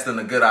invest in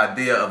a good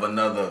idea of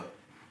another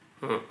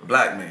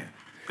black man?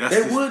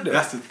 They would though.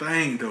 That's the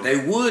thing though. They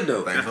would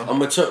though. Think so? I'm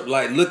gonna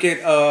like look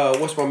at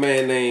what's my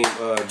man name?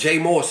 Jay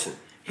Morrison.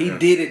 He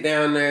did it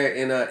down there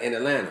in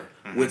Atlanta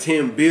with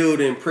him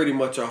building pretty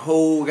much a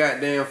whole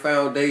goddamn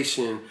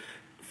foundation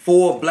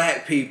for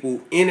black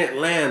people in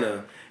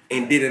Atlanta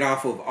and did it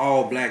off of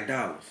all black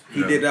dollars.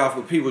 He did it off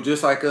of people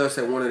just like us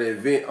that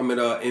wanted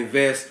to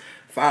invest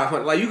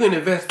 $500. Like you can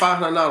invest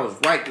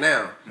 $500 right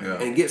now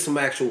and get some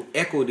actual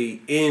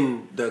equity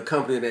in the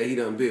company that he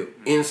done built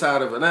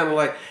inside of Atlanta.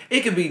 Like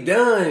it could be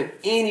done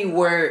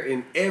anywhere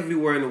and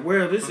everywhere in the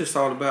world. It's just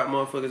all about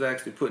motherfuckers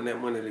actually putting that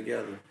money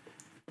together.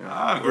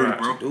 I agree,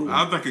 bro. Dude.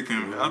 I think it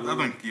can. I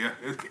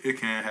think it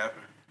can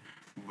happen.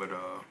 But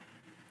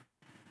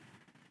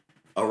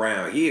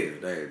Around here,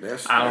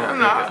 that's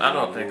I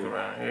don't think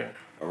around here.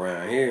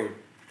 around here.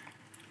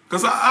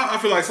 Because I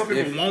feel like some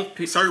people want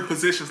certain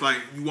positions. Like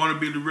you want to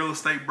be the real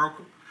estate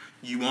broker,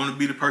 you want to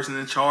be the person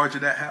in charge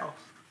of that house.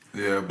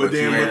 Yeah, But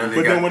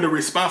then when the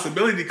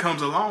responsibility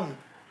comes along,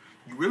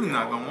 you really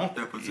not gonna want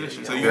that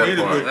position. So you need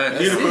to put that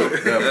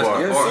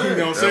part. You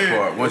know what I'm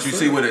saying? Once you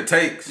see what it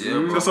takes.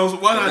 So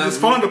why not just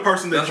fund the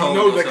person that you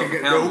know that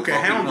who can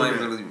handle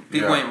it?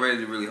 People ain't ready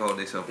to really hold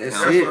themselves That's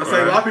accountable. it. I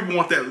say a lot of people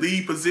want that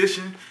lead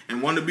position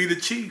and want to be the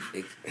chief,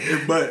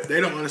 but they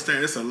don't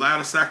understand it's a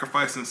lot of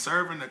sacrifice and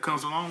serving that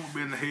comes along with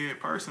being the head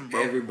person,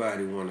 bro.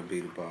 Everybody want to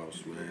be the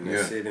boss, man.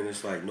 That's it, and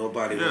it's like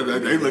nobody. Yeah, wanna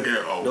they be look the-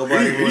 at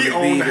nobody wanna he be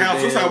owned the the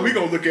house. That's damn- how we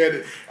gonna look at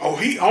it. Oh,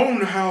 he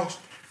owned the house.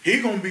 He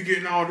gonna be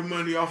getting all the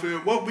money off of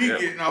it. What we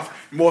getting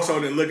off more so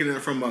than looking at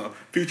it from a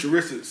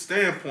futuristic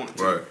standpoint.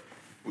 Too. Right.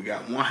 We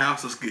got one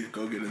house. Let's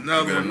go get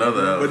another. Get one.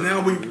 another house. But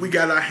now we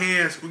got our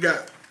hands. We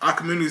got our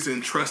communities in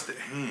trusted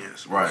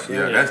hands. Bro. Right.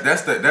 Yeah.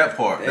 That's that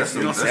part. That's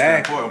the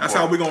important part. That's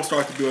how we gonna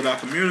start to build our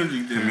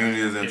community. Then. Community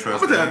is I'm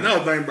interesting. gonna tell you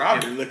another thing, bro.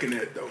 I've been looking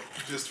at though,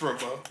 just from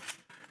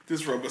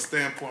a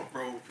standpoint,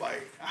 bro.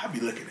 Like I be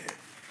looking at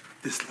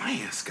this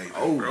landscape,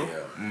 bro.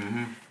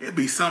 Yeah. It'd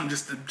be something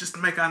just to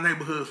make our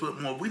neighborhoods look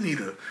more. We need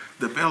to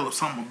develop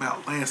something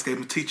about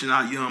landscaping, teaching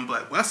our young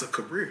black. Well, that's a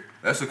career.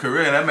 That's a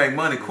career and that make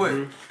money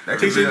quick. That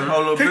could be a whole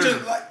little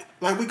business.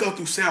 Like we go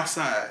through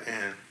Southside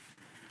and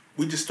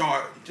we just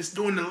start just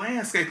doing the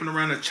landscaping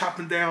around it,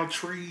 chopping down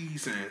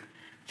trees and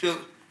just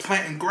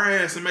planting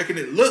grass and making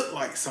it look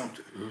like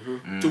something.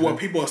 To where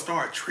people will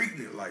start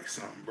treating it like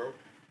something, bro.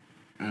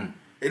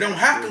 It don't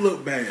have to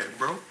look bad,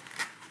 bro.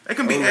 They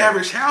can be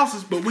average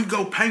houses, but we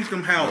go paint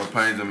them houses.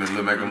 Paint them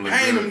and make them look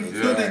Paint good. them,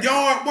 do the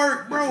yard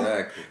work, bro.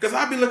 Exactly. Because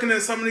I be looking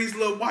at some of these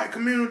little white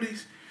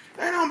communities.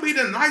 They don't be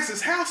the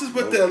nicest houses,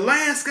 but the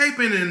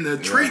landscaping and the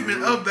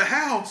treatment of the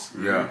house,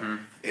 Yeah.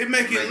 it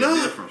make it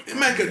look, it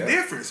make a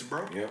difference,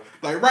 bro. Yeah.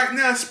 Like right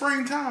now,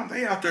 springtime,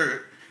 they out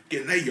there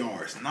getting their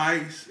yards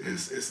nice.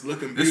 It's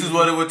looking. This is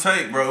what it would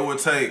take, bro. It would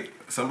take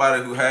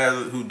somebody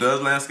who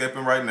does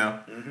landscaping right now,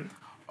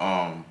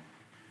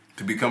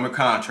 to become a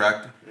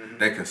contractor.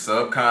 They can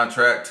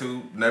subcontract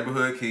to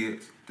neighborhood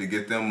kids to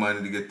get them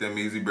money, to get them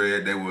easy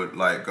bread. They would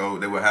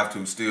they would have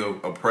to still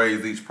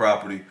appraise each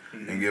property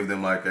and give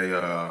them like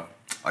a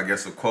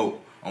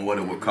quote on what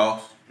it would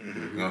cost. You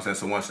know what I'm saying?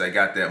 So once they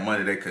got that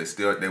money,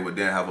 they would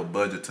then have a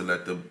budget to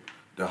let the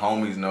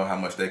homies know how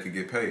much they could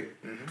get paid.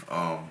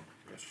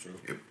 That's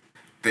true.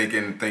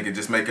 Thinking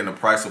just making the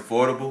price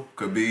affordable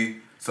could be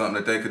something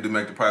that they could do,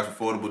 make the price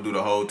affordable, do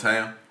the whole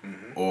town,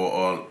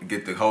 or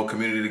get the whole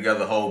community together,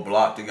 the whole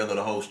block together,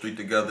 the whole street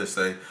together,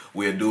 say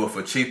we'll do it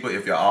for cheaper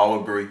if y'all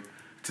all agree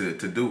to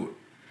do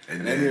it.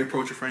 And then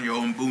approach it from your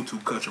own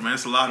Ubuntu culture, man.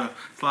 It's a lot of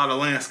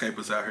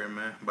landscapers out here,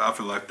 man. But I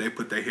feel like they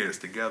put their heads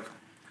together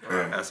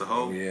as a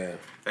whole. Yeah.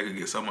 They could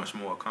get so much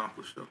more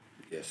accomplished, though.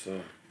 Yes,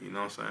 sir. You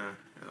know what I'm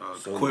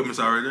saying? Equipment's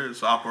already there,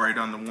 so operate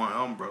under one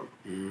umbrella.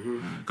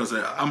 Because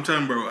I'm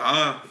telling you, bro,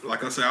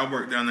 like I said, I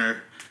worked down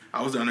there.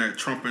 I was down there at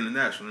Trump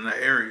International in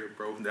that area,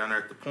 bro, down there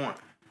at the Point.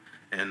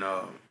 And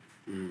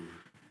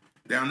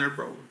down there,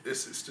 bro.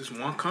 It's just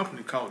one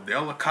company called De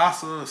La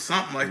Casa or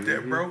something like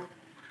that, bro.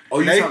 Oh,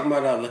 you talking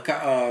about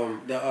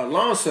the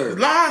lawn service?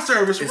 Lawn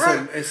service,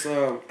 right?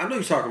 I know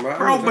you're talking about,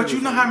 bro. But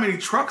you know how many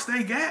trucks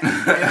they got and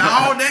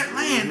all that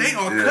land they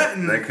are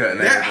cutting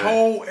that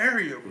whole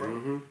area, bro.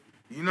 Mm-hmm.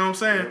 You know what I'm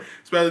saying? Yeah.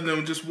 It's better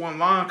than just one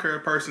lawn care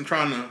person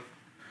trying to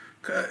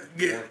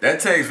get. That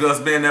takes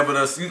us being able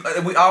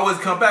to. We always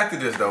come back to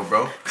this though,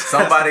 bro.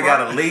 Somebody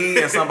got to lead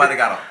and somebody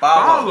got to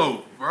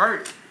follow.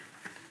 Right.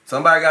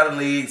 Somebody got to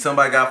lead,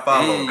 somebody got to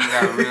follow. And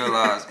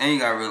you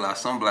gotta realize,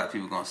 some black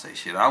people gonna say,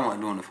 shit, I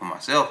wasn't doing it for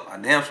myself. I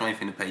damn sure ain't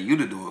finna pay you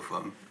to do it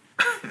for me.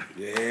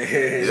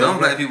 Yeah. Some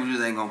black people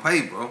just ain't gonna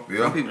pay, bro. Yeah.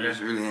 Some people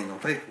just really ain't gonna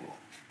pay for it.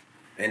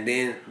 And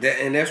then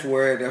that's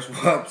what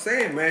I'm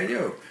saying, man.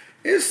 Yo,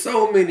 there's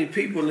so many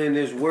people in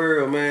this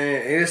world,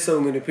 man, and there's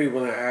so many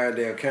people in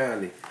Iredell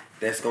County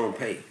that's gonna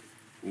pay.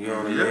 You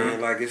know what I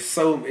mean? Like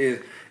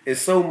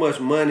it's so much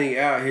money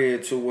out here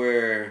to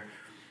where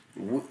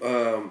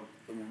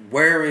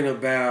worrying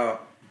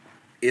about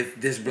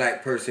if this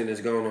black person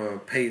is gonna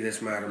pay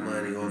this amount of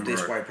money or if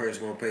this white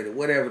person gonna pay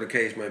whatever the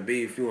case may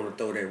be. If you want to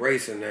throw that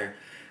race in there,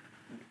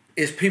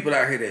 it's people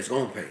out here that's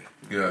gonna pay.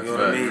 Yeah, you know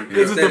what I mean?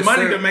 Because it's the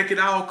money to make it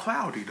all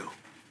cloudy, though.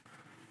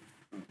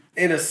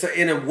 In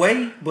a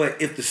way,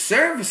 but if the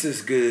service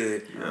is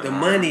good, the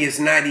money is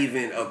not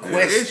even a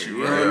question.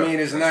 You know what I mean?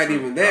 It's not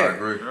even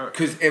there.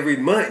 Because every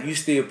month you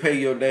still pay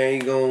your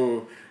dang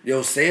on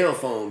your cell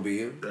phone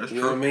bill. That's you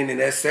know what I mean? And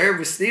that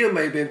service still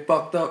may have been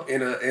fucked up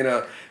in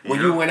a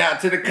when you went out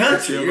to the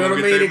country. You know what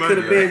I mean? It could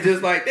have been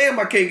just like, damn,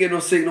 I can't get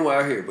no signal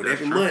out here. But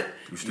every month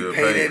you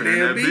pay that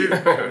damn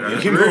bill.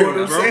 You know what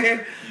I'm saying?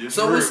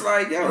 So it's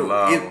like,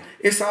 yo,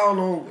 it's all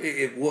on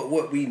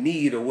what we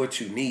need or what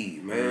you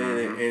need,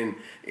 man.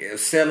 And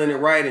selling it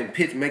right and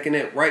making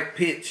that right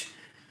pitch.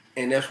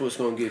 And that's what's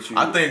going to get you.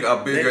 I think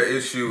a bigger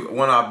issue,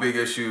 one of our big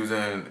issues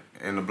in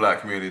the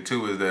black community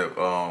too is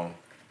that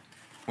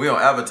we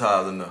don't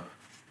advertise enough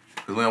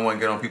because we don't want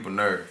to get on people's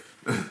nerves.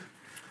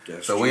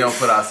 So we don't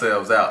put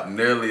ourselves out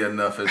nearly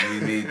enough as we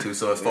need to.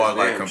 So as far as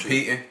like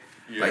competing,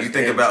 like you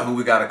think about who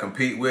we got to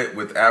compete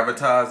with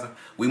advertising.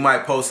 We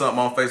might post something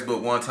on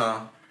Facebook one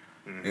time.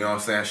 You know what I'm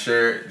saying?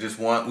 Share it just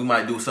one. We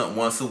might do something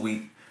once a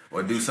week.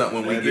 Or do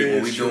something when we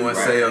doing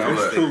sales.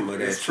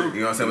 That's true.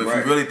 You know what I'm saying? If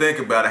you really think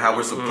about it, how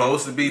we're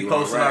supposed to be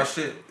posting our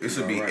shit, it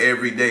should be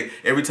every day.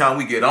 Every time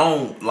we get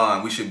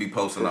online, we should be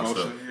posting our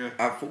stuff.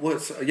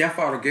 Y'all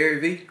follow Gary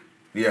Vee?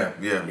 Yeah.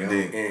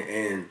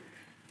 And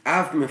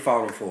I've been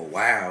following for a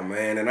while,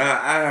 man. And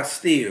I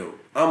still,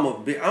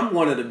 I'm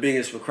one of the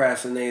biggest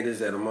procrastinators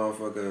that a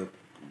motherfucker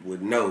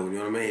would know. You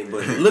know what I mean?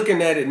 But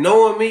looking at it,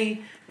 knowing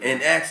me,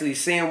 and actually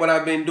seeing what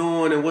I've been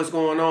doing and what's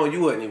going on,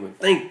 you wouldn't even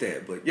think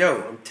that. But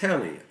yo, I'm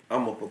telling you,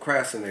 I'm a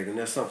procrastinator, and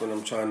that's something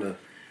I'm trying to,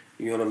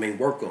 you know what I mean,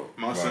 work on.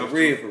 Myself, for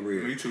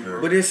real. Me too,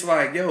 bro. But it's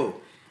like, yo,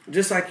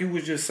 just like you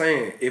was just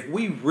saying, if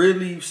we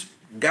really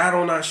got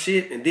on our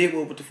shit and did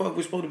what the fuck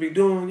we're supposed to be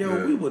doing,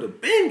 we would have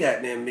been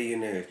goddamn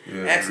millionaires.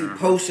 Actually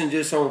posting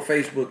just on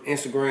Facebook,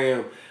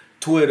 Instagram,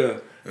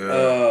 Twitter,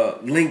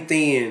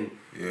 LinkedIn,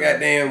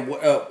 goddamn,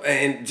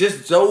 and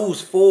just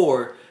those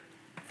 4,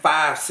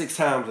 5, 6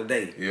 times a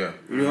day. Yeah.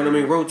 You know what I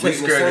mean?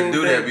 Rotating we scared to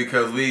do that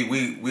because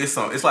we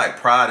it's like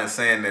pride in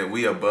saying that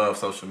we above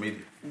social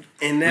media.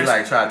 And that's we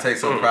like try to take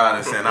some pride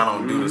in saying I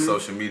don't do the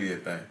social media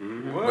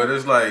thing. But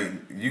it's like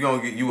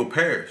you will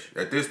perish.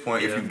 At this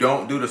point, if you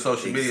don't do the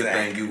social media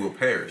thing, you will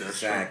perish.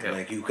 Exactly.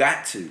 Like you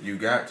got to.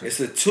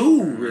 It's a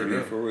tool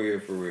really for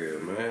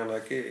real, man.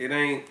 Like it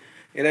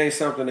ain't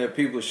something that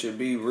people should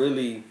be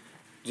really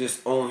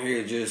just on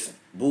here just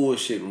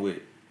bullshitting with.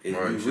 You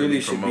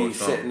really should be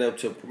setting up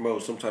to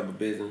promote some type of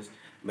business,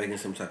 making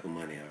some type of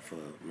money out of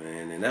it,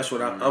 man. And that's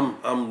what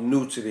I'm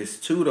new to this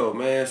too, though,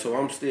 man. So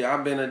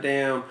I've been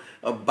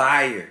a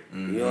buyer. You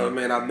know what I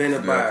mean? I've been a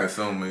buyer,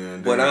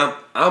 but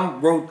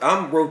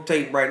I'm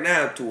rotating right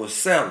now to a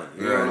seller.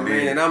 You know what I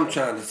mean? And I'm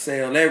trying to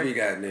sell every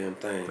goddamn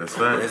thing. That's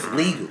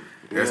legal.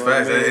 That's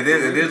facts. I mean?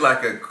 It is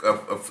like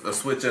a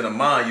switch in the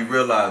mind. You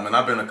realize, man,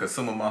 I've been a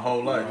consumer my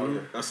whole life.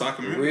 That's our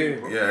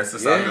community. Yeah, it's a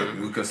cycle.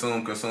 We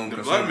consume.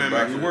 The black man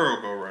makes the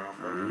world go round,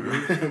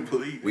 bro.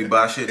 Believe we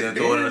buy shit and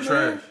throw it in the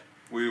trash.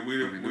 We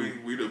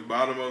the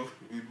bottom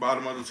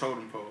of the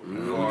totem pole.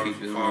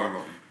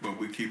 But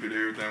we keep it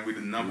everything. We the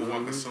number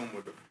one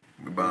consumer.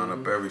 We buying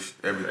up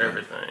everything.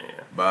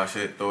 Buy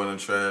shit, throw it in the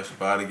trash,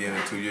 buy it again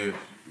in 2 years.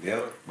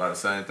 Buy the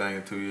same thing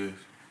in 2 years.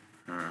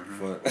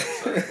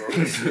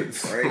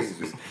 It's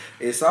crazy.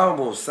 It's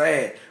almost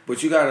sad,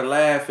 but you gotta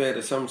laugh at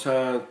it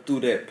sometimes through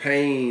that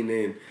pain,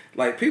 and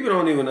like people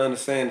don't even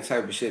understand the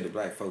type of shit that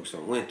black folks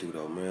don't went through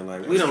though, man.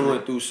 Like we done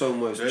went through so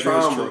much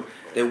trauma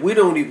that we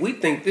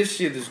think this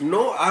shit is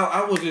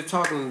I was just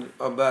talking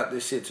about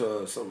this shit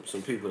to some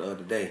people the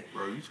other day.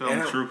 Bro, you tell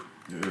the truth.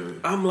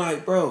 I'm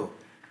like, bro,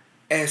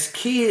 as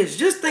kids,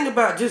 just think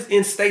about just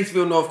in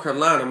Statesville, North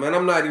Carolina, man.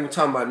 I'm not even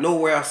talking about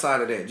nowhere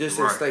outside of that. Just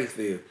in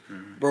Statesville.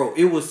 Bro,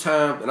 it was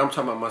time, and I'm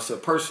talking about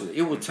myself personally,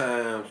 it was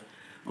times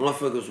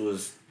motherfuckers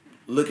was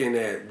looking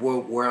at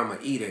where I'm going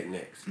to eat at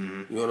next.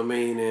 You know what I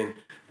mean? And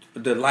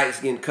the lights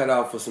getting cut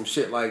off for some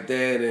shit like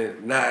that,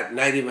 and not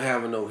even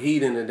having no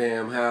heat in the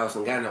damn house,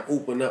 and gotta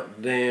open up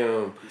the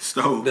damn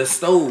stove.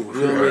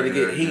 You know what I mean,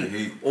 to get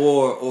heat.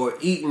 Or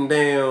eating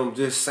damn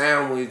just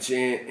sandwich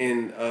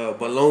and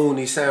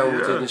bologna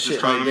sandwiches and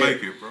shit like that. Just trying to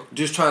make it, bro.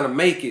 Just trying to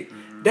make it.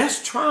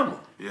 That's trauma.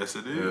 Yes,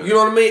 it is. You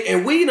know what I mean?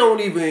 And we don't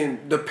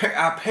even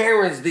our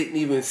parents didn't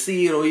even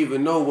see it or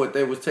even know what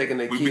they was taking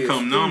their kids. We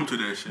become numb to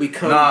that shit.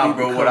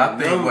 Bro. What I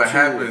think what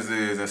happens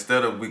is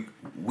instead of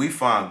we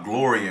find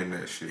glory in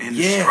that shit. In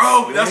the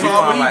struggle. That's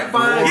what we find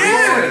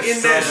glory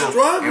in that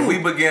struggle. And we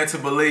begin to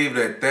believe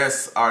that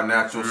that's our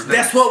natural state.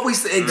 That's what we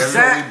say.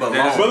 Exactly.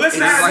 That's where we belong. But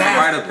listen,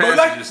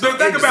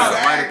 think about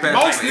it.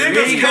 Most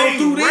niggas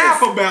can't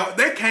rap about.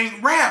 They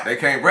can't rap. They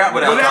can't rap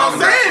without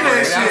saying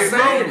that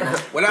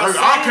shit, bro.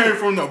 I came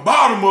from the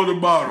bottom of the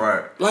bottom.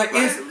 Right. Like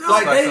it's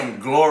like they some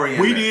glory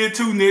in we that. Did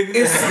too, nigga.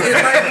 It's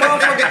like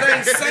motherfuckers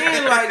ain't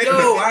saying like,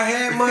 yo, I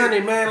had money,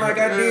 man. Like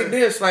I did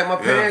this. Like my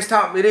parents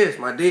taught me this.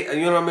 My dad,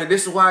 you know what I mean?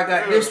 This is why I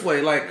got this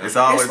way. Like it's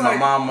always my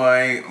mama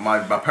ain't, my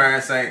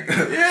parents ain't, my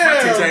teacher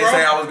ain't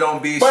say I was gonna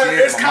be but shit.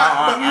 It's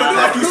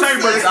like you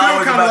say, but it's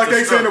still kind of like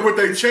they saying it with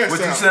their chest out.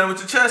 What you saying with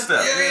your chest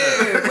out?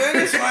 Yeah,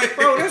 man. It's like,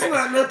 bro, that's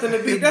not nothing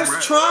to be.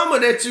 That's trauma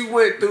that you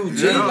went through,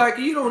 G. Like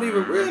you don't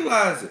even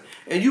realize it,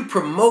 and you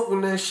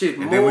promoting that shit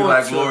more. And then we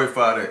like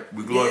glorify that.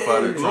 We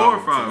glorify that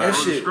trauma. That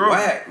shit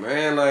whack,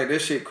 man. Like that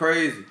shit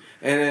crazy.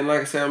 And then,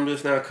 like I said, I'm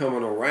just now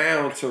coming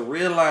around to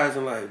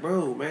realizing, like,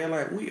 bro, man,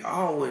 like we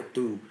all went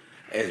through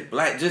as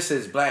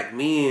black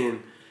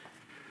men,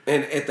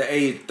 and at the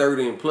age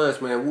 30 and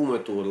plus, man, we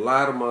went through a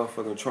lot of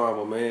motherfucking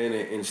trauma, man,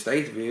 in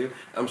Statesville.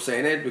 I'm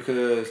saying that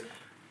because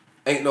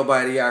ain't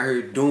nobody out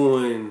here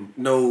doing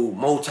no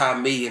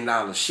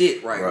multi-million-dollar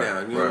shit right now.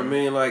 You know what I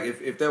mean? Like,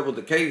 if that was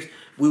the case,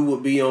 we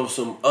would be on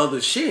some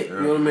other shit.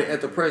 You know what I mean? At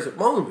the present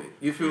moment.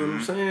 You feel what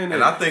I'm saying?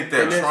 And I think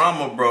that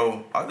trauma,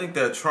 bro,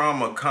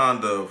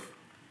 kind of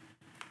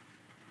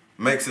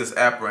makes us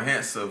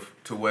apprehensive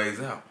to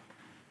ways out.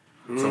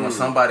 So when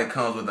somebody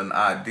comes with an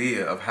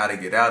idea of how to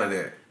get out of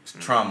that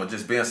trauma,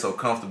 just being so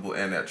comfortable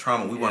in that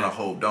trauma, we want to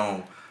hold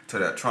on to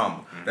that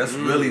trauma. That's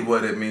really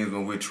what it means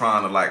when we're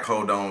trying to like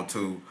hold on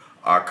to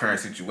our current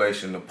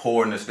situation, the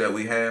poorness that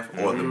we have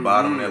or the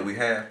bottom that we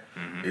have.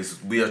 Is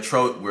we're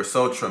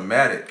so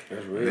traumatic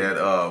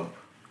that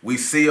we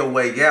see a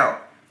way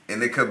out,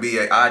 and it could be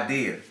an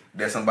idea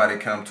that somebody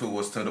come to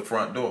us to the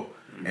front door,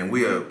 and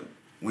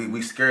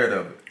we scared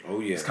of it. Oh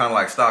yeah, it's kind of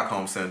like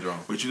Stockholm syndrome.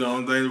 But you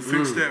know, they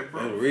fix that,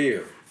 bro. That's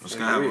real. It's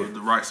gotta have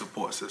the right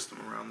support system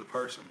around the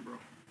person, bro.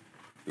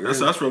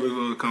 That's really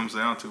what it comes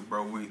down to,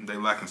 bro. They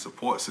lacking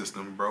support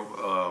system,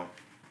 bro.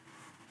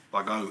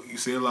 You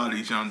see a lot of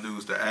these young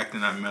dudes that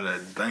acting that matter,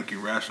 that think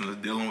irrational,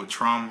 dealing with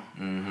trauma.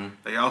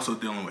 They also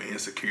dealing with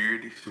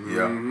insecurities.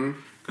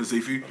 Because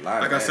if you,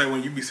 like I say,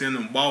 when you be seeing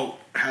them walk,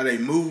 how they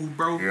move,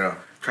 bro.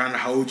 Trying to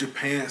hold your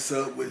pants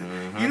up with,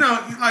 you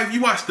know, like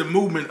you watch the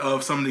movement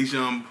of some of these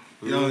young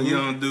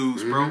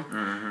dudes, bro.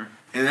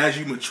 And as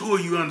you mature,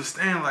 you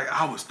understand, like,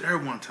 I was there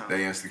one time.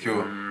 They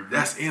insecure.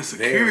 That's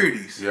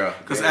insecurities.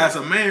 Because as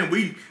a man,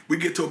 we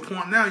get to a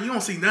point now, you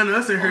don't see none of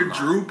us in here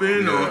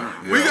drooping or,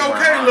 we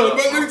okay, look,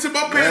 but look to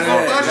my pants,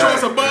 my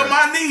shorts above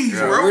my knees,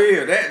 bro.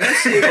 Real.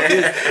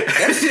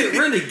 That shit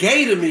really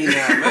gay to me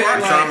now,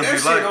 man. Like,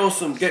 that shit on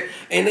some gay.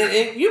 And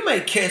then you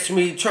may catch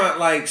me trying,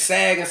 like,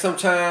 sagging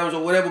sometimes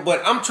or whatever,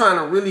 but I'm trying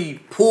to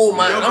really pull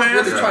I'm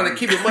really trying to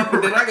keep it up,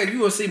 and then you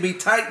will see me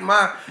tighten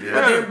my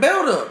damn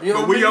belt up. You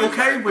know but we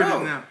okay with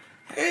it now.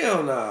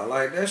 Hell no,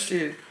 like that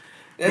shit.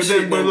 That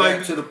shit went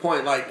back to the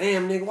point, like,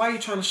 damn nigga, why you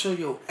trying to show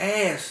your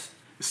ass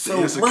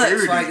so much?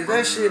 Like, is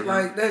that shit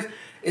like that?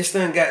 It's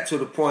done got to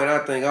the point. I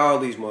think all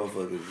these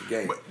motherfuckers is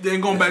gay. But then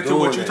going back to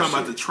what you're talking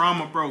about, the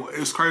trauma, bro. It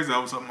was crazy. I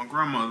was at my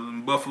grandmother's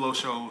in Buffalo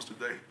shows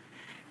today.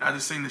 I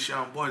just seen this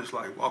young boy just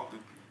like walk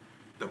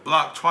the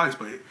block twice,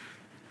 but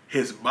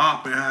his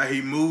bop and how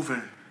he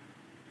moving,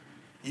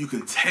 you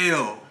can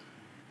tell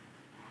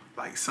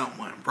like something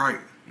went right.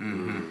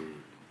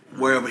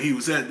 Wherever he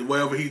was at,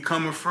 wherever he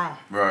coming from.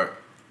 Right.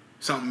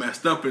 Something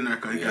messed up in there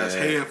because he got his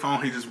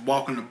headphone, he just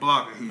walking the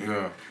block and he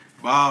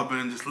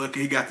bobbing, just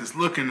looking. He got this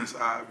look in his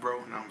eye,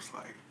 bro. And I was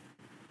like,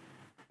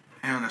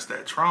 damn, that's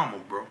that trauma,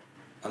 bro.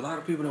 A lot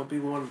of people don't be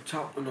wanting to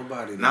talk to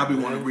nobody. Now be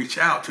wanting to reach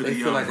out to the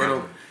young like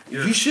brother.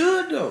 You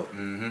should, though.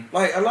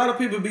 Like, a lot of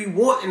people be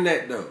wanting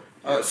that, though.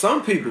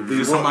 Some people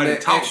be wanting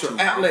that extra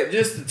outlet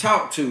just to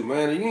talk to,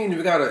 man. You ain't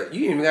even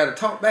gotta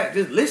talk back.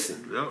 Just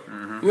listen. You know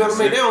what I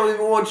mean? They don't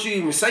even want you to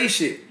even say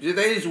shit.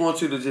 They just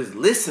want you to just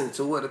listen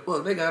to what the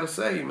fuck they gotta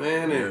say,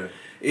 man. And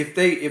if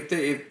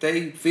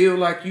they feel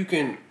like you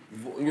can,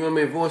 you know what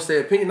I mean, voice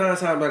their opinion, 9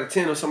 times out of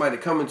 10 of somebody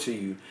coming to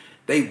you,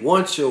 they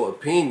want your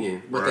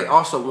opinion, but they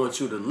also want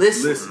you to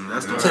listen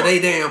to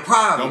their damn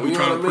problem. Don't be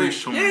trying to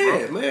preach to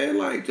them, man.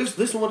 Like, just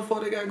listen what the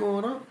fuck they got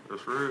going on.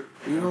 That's right.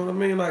 You know what I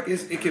mean? Like,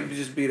 it can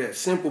just be that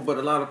simple, but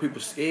a lot of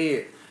people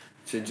scared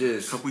to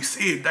just. Cause we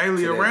see it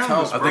daily around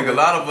us, bro. I think a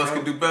lot of us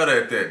could do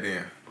better at that.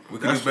 Then we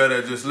can do better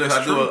at just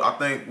listen. I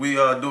think we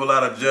do a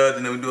lot of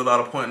judging, and we do a lot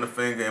of pointing the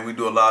finger, and we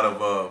do a lot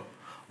of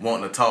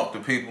wanting to talk to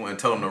people and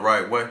tell them the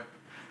right way.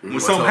 When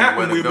something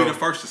happens, we'll be the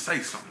first to say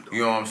something. Though.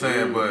 You know what I'm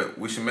saying? But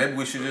we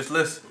should just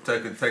listen.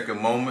 Take a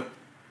moment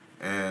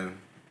and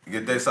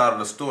get their side of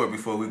the story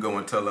before we go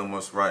and tell them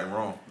what's right and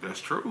wrong. That's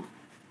true.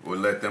 We'll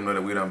let them know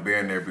that we done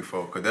been there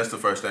before, because that's the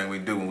first thing we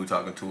do when we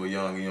talking to a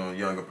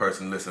younger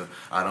person. Listen,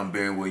 I done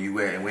been where you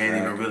at, and we ain't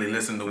even really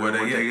listening to where they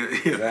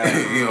at.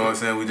 You know what I'm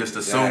saying? We just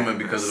assuming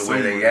because of the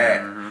way they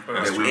act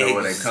that we know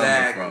where they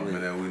coming from,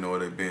 and then we know what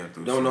they been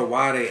through. Don't know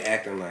why they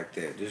acting like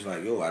that. Just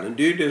like, yo, I done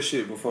did this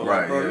shit before. Right,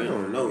 like, bro, you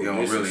don't know. You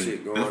don't really.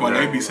 Shit going that's why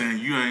they be saying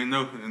you ain't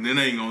know, and then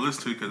they ain't gonna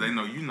listen to you because they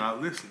know you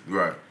not listening.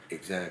 Right.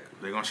 Exactly.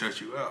 They gonna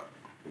shut you out.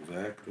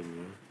 Exactly,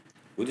 man.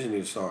 We just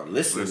need to start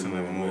listening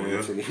more,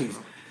 man,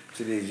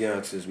 to these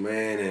youngsters,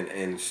 man,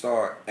 and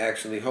start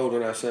actually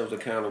holding ourselves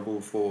accountable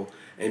for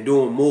and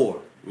doing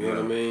more. You know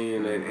what I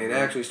mean? And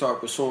actually start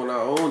pursuing our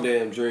own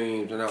damn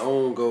dreams and our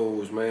own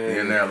goals, man.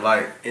 Being that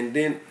light. And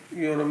then,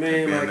 you know what I mean?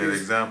 Being like that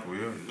example,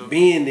 yeah.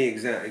 Being the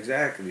example,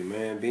 exactly,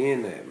 man.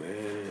 Being that,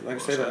 man. Like I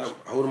said, I'm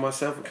holding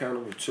myself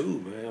accountable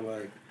too, man.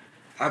 Like,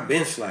 I've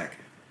been slacking.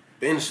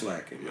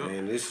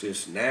 Man. It's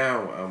just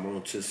now I'm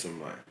on to some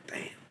like,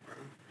 damn,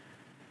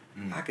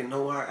 bro. I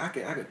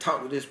can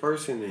talk to this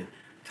person and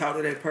talk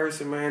to that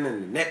person, man,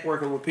 and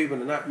networking with people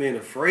and not being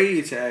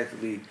afraid to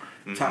actually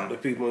talk to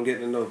people and get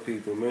to know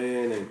people,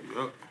 man, and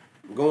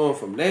going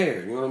from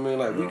there. You know what I mean?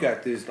 Like, we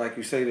got this, like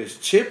you say, this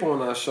chip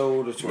on our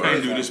shoulders. You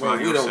can't do this by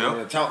yourself. We don't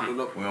want to talk to we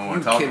don't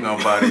want to talk to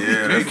nobody.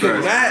 Yeah, you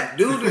cannot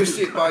do this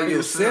shit by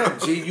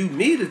yourself, G. You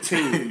need a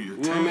team. You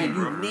know what I mean?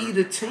 You need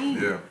a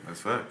team. Yeah,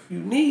 that's facts. You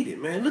need it,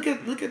 man. Look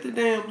at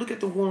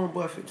the Warren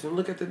Buffetts and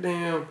look at the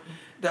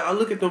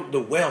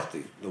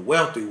wealthy.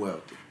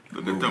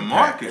 Look at the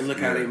market. And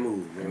look how they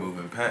move. They move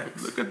in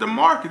packs. Look at the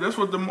market. That's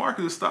what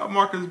the stock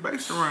market is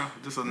based around.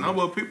 Just a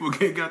number of people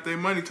got their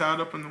money tied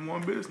up in the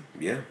one business.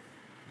 Yeah.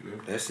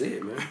 That's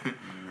it, man.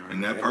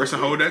 And that person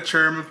hold that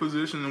chairman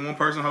position, and one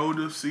person hold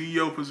the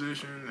CEO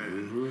position.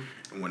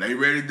 And when they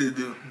ready to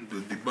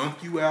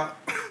debunk you out,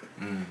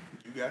 you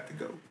got to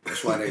go.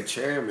 That's why that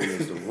chairman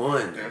is the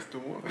one. That's the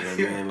one. You know what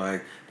I mean?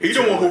 Like, he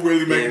the one who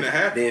really making it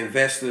happen. The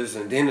investors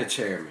and then the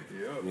chairman.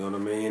 Yep. You know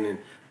what I mean? And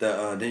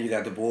then you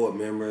got the board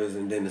members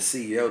and then the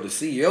CEO. The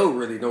CEO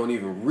really don't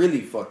even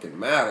really fucking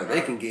matter. They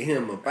can get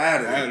him up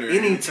out of there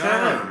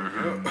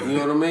anytime. You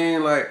know what I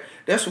mean? Like,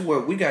 that's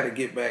what we got to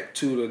get back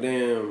to the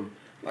damn,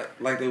 I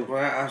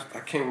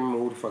can't remember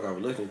who the fuck I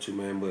was listening to,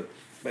 man, but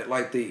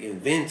like the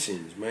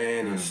inventions,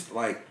 man, and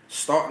like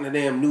starting the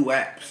damn new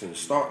apps and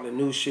starting the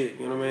new shit,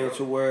 you know what I mean,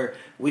 to where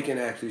we can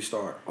actually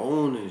start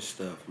owning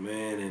stuff,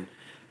 man, and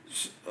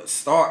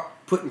start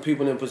putting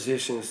people in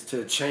positions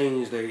to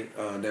change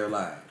their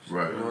lives.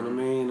 Right. You know what I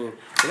mean? And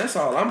that's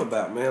all I'm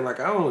about, man. Like,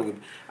 I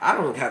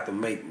don't have to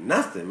make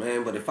nothing,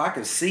 man. But if I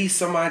can see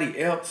somebody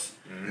else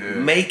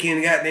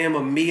making goddamn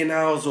 $1 million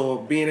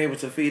or being able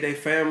to feed their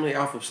family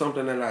off of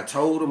something that I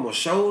told them or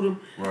showed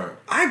them,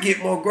 I get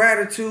more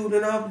gratitude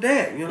than off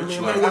that. You know what I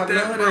mean? Like, with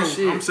that, bro, I'm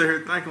sitting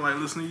here thinking, like,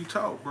 listening to you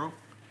talk, bro.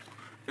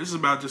 This is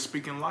about just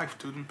speaking life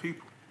to them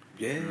people.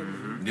 Yeah.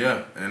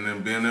 Yeah, and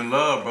then being in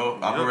love, bro.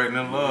 Operating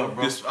in love,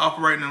 bro. Just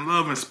operating in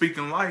love and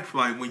speaking life.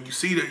 Like, when you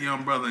see that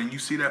young brother and you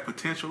see that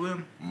potential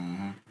in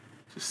him,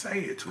 just say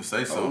it to him. Just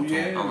say something to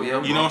him. Oh,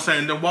 yeah, you know what I'm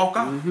saying? Then walk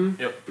out.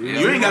 Yep.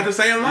 You ain't got to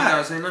say a lot. You got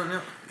to say nothing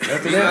else.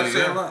 You got to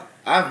say a lot.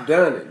 I've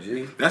done it,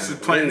 G. That's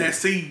just planting that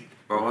seed.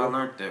 Bro, I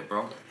learned that,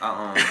 bro.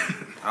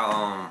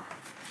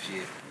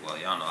 Shit. Well,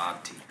 y'all know I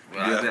teach.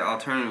 When I was at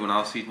alternative, when I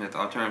was teaching at the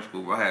alternative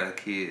school, bro, I had a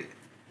kid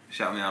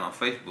shout me out on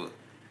Facebook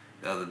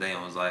the other day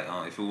and was like,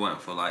 if it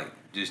wasn't for like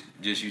just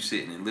you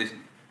sitting and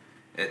listening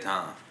at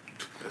times,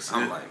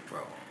 I'm like, bro.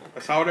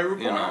 That's all they require.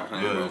 You know what I'm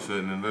saying, Yeah, bro?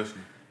 sitting and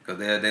listening. Cause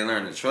they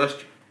learn to trust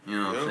you. You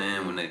know what I'm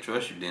saying? When they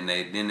trust you, then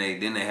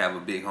they have a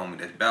big homie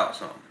that's about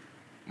something.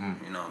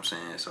 You know what I'm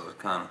saying? So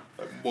it's kind of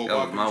like boy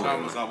walking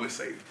Thomas always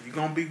say, "You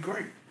gonna be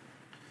great."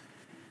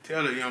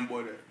 Tell the young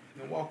boy that,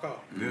 then walk off.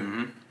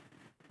 Yeah.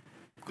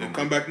 Then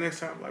come back next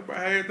time, like, bro,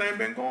 how everything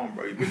been going,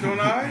 bro? You been doing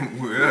all right?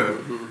 Yeah,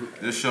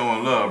 just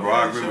showing love, bro.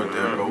 I agree with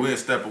that, bro. We'll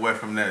step away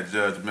from that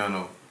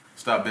judgmental.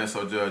 Stop being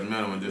so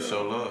judgmental and just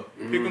show love.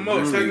 Pick them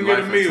up, take them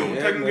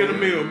get a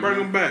meal, bring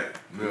them back.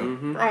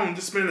 Bro, I'm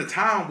just spending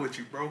time with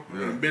you, bro.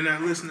 And been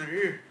that listener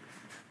here.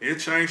 It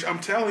changed. I'm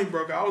telling you,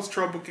 bro, I was a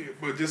trouble kid,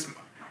 but just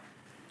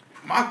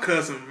my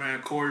cousin,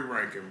 man, Corey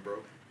Rankin, bro.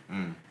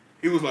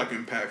 He was like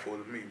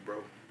impactful to me,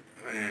 bro.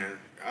 And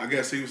I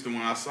guess he was the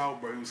one I saw,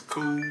 bro. He was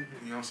cool, you know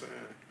what I'm saying?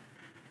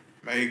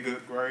 Made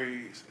good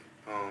grades.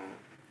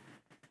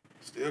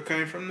 Still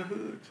came from the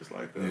hood, just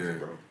like us,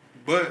 bro.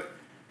 But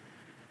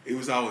it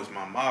was always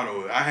my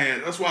motto.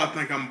 That's why I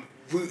think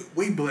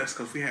we blessed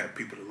because we had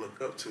people to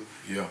look up to.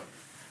 Yeah.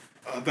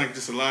 I think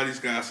just a lot of these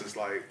guys is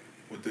like,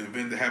 with the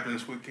event that happened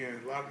this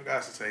weekend, a lot of them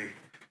guys say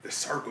the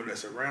circle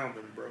that's around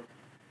them, bro.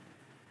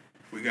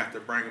 We got to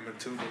bring them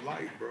into the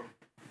light, bro.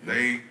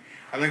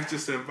 I think it's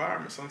just the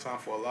environment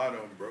sometimes for a lot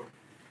of them, bro.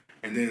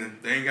 And then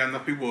they ain't got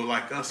enough people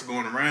like us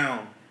going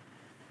around.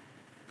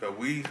 Cause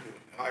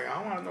I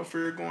don't have no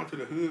fear of going to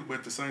the hood, but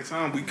at the same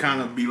time, we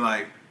kind of be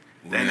like,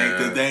 They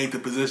ain't the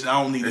position.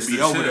 I don't need to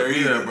be over there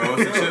either, bro.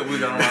 It's the shit we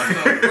don't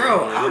want.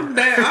 Bro,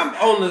 I'm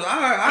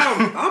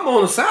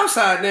on the south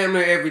side damn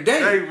near every day.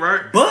 Hey,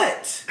 right.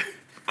 But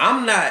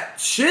I'm not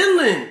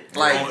chilling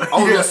like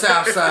on the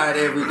south side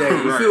every day.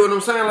 You feel what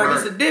I'm saying? Like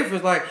it's a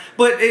difference. Like,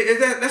 but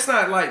that's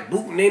not like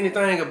booting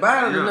anything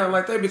about it or nothing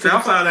like that. Because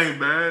south side ain't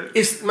bad.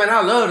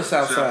 I love the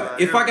south side.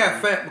 If I got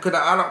because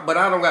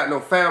I don't got no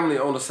family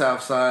on the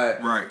south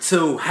side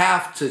to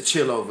have to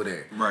chill over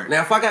there. Right.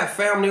 Now, if I got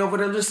family over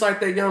there, just like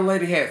that young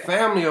lady had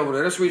family over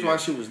there, that's the reason why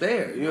she was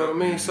there. You know what I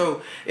mean?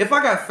 So if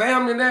I got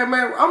family there,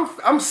 man,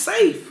 I'm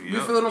safe. You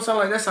feel what I'm saying?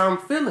 Like that's how I'm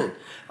feeling.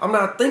 I'm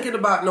not thinking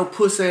about no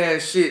pussy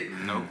ass shit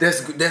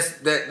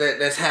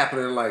that's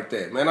happening like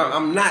that, man.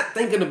 I'm not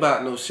thinking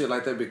about no shit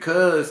like that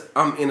because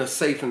I'm in a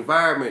safe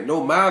environment.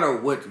 No matter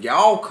what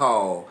y'all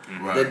call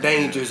the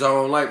danger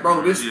zone, like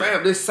bro, this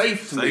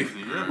safe to me.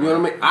 You know what I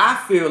mean?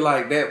 I feel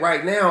like that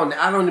right now, and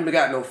I don't even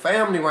got no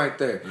family right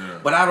there. Yeah.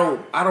 But I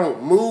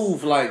don't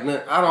move like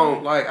I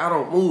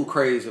don't move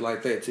crazy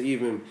like that to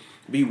even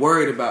be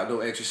worried about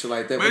no extra shit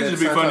like that. But it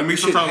just be funny to me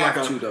sometimes like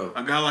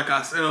a guy like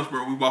ourselves,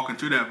 bro. We walk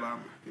into that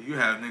environment. You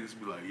have niggas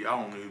be like,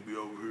 y'all don't need to be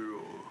over here,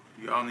 or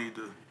y'all need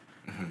to.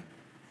 Mm-hmm.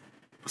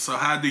 So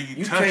how do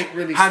you touch? Can't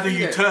really how do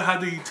you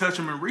touch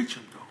them and reach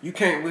them though? You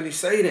can't really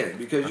say that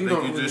because you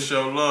don't. Just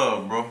show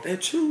love, bro.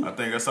 That's true. I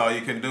think that's all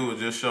you can do is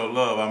just show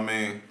love. I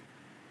mean,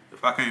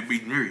 if I can't be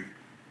near you,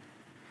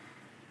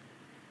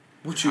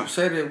 what you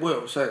say that?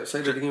 What say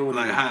that again? What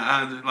like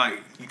how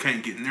like you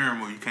can't get near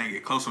them or you can't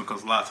get close to them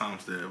because a lot of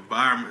times the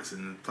environments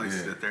and the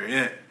places that they're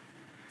at.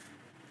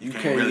 You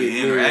can't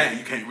really interact.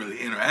 You can't really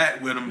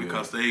interact with them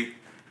because they,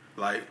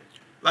 like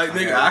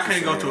nigga, I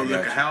can't go to a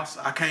liquor house.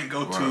 I can't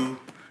go to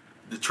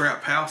the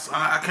trap house.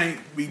 I can't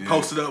be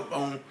posted up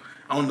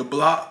on the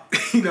block.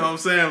 You know what I'm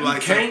saying?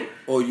 Like you can't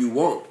or you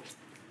won't.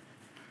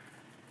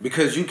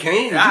 Because you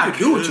can. You can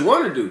do what you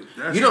want to do.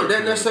 That's you don't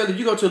necessarily.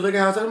 You go to a liquor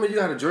house. I mean, you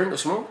got to drink or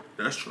smoke.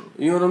 That's true.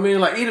 You know what I mean?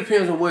 Like it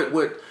depends on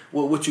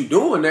what you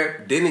doing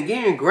there. Then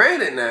again,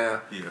 granted,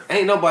 now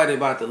ain't nobody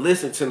about to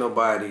listen to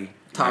nobody.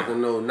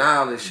 Talking no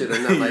knowledge shit or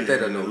nothing like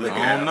that or no liquor.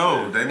 I don't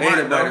know. They might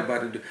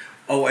about to do.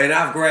 Oh, and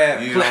I've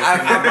grabbed. I've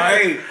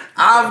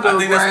I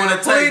think that's what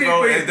it takes,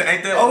 bro. Ain't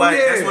that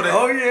that's what it?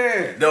 Oh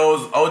yeah.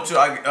 Those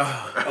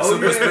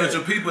super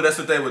spiritual people. That's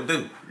what they would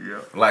do.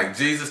 Yeah. Like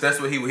Jesus, that's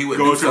what he would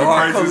go do. To the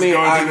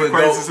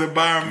craziest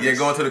environments. Yeah,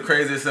 going to the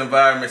craziest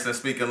environments and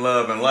speaking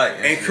love and light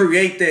and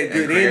create that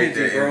good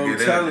energy, bro. I'm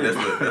telling you.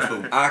 That's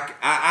what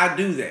I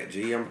do that,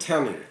 G. I'm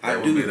telling you.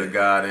 That would be the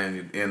God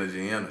and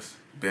energy in us,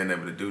 being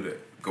able to do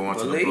that. Going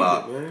to the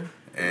block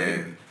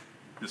and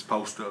just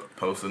posting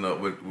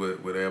up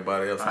with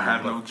everybody else. I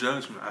have no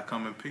judgment. I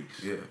come in peace.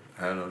 Yeah,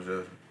 I have no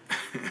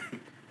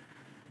judgment.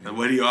 And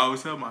what do you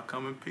always tell me? I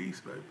come in peace,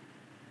 baby.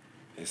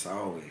 It's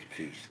always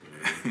peace,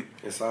 man.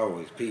 It's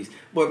always peace.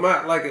 But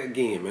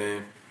again,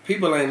 man,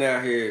 people ain't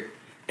out here,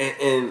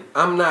 and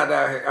I'm not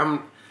out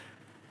here.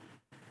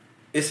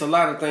 It's a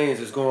lot of things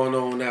that's going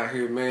on out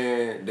here,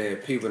 man,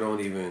 that people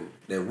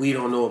that we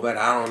don't know about,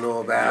 I don't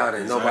know about,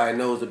 and nobody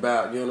knows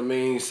about, you know what I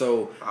mean?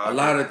 So a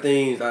lot of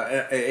things,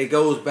 it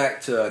goes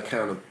back to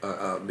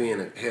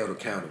being held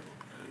accountable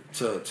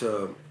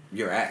to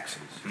your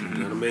actions, you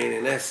know what I mean?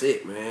 And that's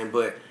it, man.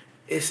 But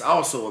it's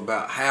also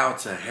about how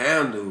to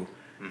handle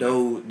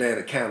that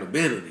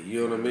accountability,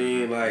 you know what I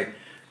mean? Like,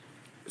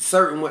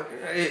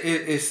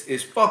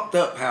 it's fucked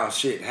up how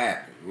shit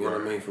happens. You know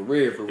what I mean? For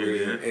real.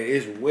 Yeah.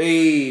 It's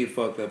way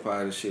fucked up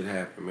how this shit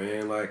happened,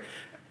 man. Like,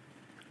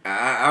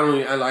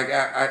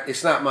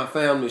 it's not my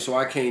family, so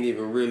I can't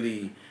even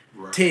really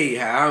tell you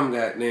how I'm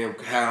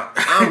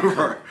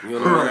coming. You know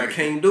what I mean? I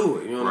can't do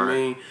it. You know what I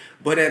mean?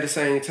 But at the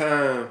same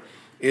time,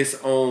 it's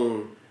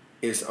on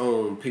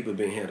people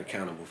being held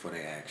accountable for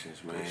their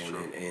actions, man.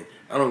 And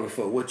I don't give a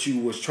fuck what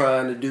you was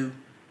trying to do.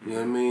 You know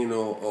what I mean?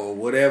 Or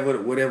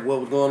whatever what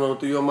was going on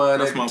through your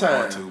mind at the time. That's my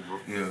part too, bro.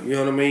 Yeah. You know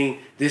what I mean?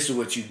 This is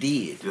what you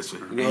did. You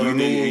know what I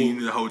mean? You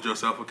need to hold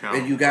yourself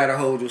accountable. And you gotta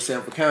hold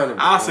yourself accountable.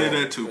 I'll say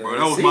that too, bro.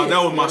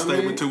 That was my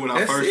statement too when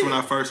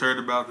I first heard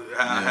about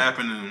how it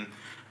happened and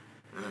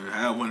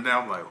how it went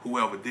down. Like,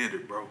 whoever did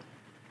it, bro.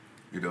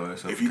 You know,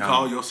 if you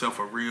call yourself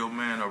a real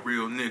man, a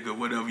real nigga,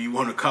 whatever you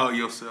want to call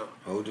yourself,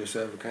 hold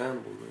yourself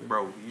accountable, man.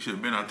 Bro, you should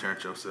have been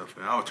unturned yourself,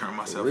 man. I would turn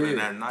myself in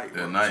that night.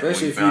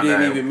 Especially if you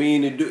didn't even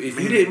mean to do. If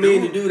you didn't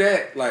mean to do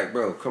that, like,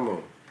 bro, come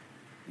on.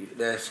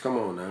 Come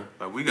on now.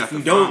 Like, if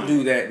you don't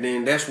do that,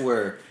 then that's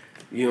where,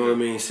 you know what I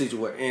mean,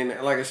 situation.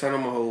 And like I said,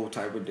 I'm a whole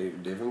type of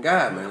different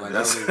guy, man. Like,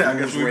 I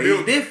was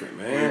raised different,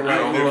 man.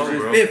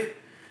 Like, different.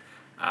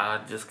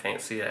 I just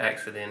can't see an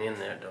accident in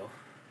there though.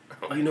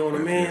 You know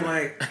what I mean?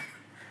 Like.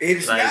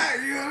 It's like, not,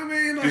 you know what I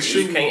mean? Like,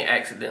 you can't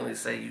accidentally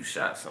say you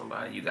shot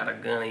somebody. You got a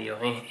gun in your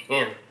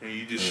hand. And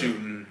you just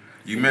shooting.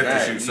 You meant to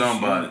shoot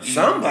somebody.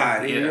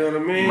 Somebody, you know what I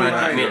mean? You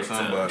might kill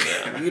somebody.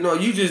 You know,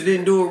 you just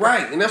didn't do it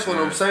right. And that's what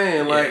I'm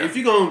saying. Like, if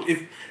you going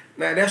to,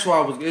 now that's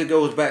why it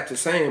goes back to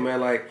saying,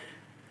 man, like,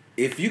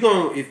 if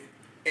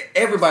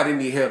everybody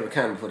need held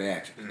accountable for their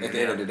actions at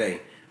the end of the day.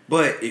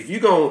 But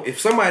if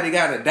somebody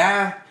got to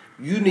die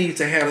you need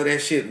to handle that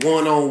shit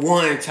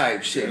 1-on-1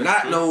 type shit.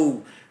 Not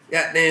no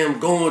goddamn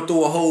going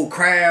through a whole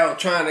crowd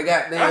trying to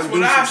goddamn that's do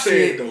what some I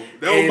shit. said, though.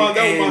 That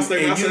was my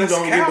statement. And you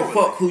don't give a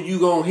fuck who you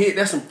gonna hit.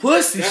 That's some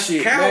pussy That's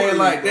shit, cowardly, man.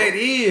 Like bro. that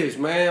is,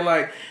 man.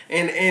 Like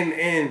and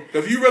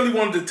if you really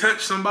wanted to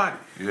touch somebody,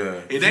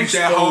 it ain't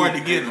that hard to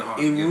get them.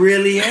 It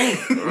really ain't.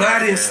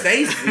 Not in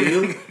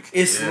Statesville.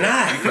 It's not,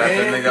 You clap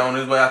that man. nigga on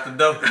his way out the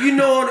door. You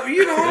know,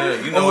 you know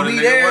or what be the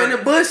nigga there in work.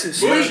 the bushes,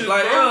 sleep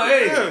like, bro. oh,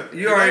 hey, Yeah.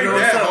 you already It know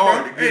ain't what's that up,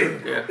 hard bro. to get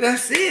Hey, them.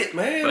 that's it,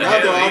 man. But Like,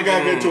 I thought I even-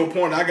 gotta get to a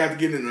point. I got to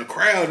get in the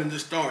crowd and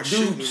just start do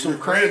shooting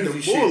some random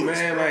crazy shit, bullets,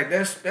 man. bro. Like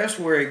that's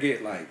where it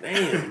get like,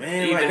 damn,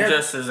 man. Even like that,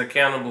 just as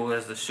accountable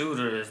as the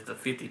shooter is the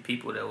 50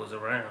 people that was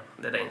around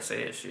that ain't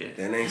said shit.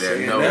 that ain't That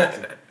saying know.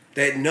 nothing.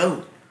 That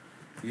no,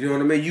 you know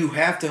what I mean. You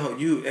have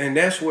to and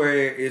that's where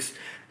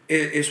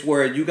it's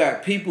where you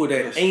got people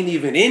that ain't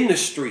even in the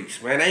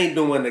streets, man. They ain't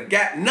doing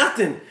got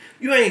nothing.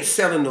 You ain't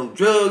selling no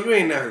drugs. You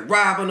ain't out here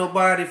robbing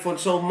nobody for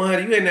some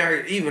money. You ain't out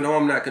here, even though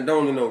I'm not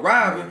condoning no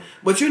robbing,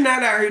 but you're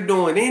not out here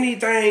doing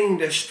anything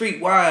that's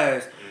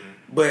streetwise.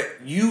 But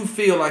you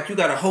feel like you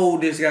gotta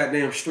hold this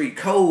goddamn street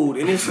code,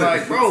 and it's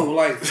like, bro,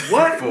 like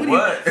what? For What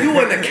what? You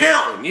an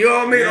accountant? You know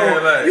what I mean? Yeah,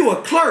 Or like- you a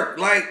clerk?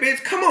 Like,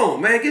 bitch, come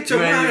on, man, get You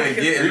your ain't mind even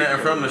together. getting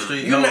nothing from the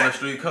street, You holding not- the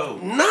street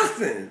code.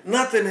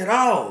 Nothing at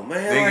all,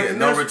 man. They Like, get and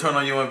no that's- return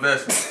on your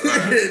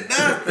investment.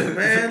 nothing,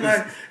 man.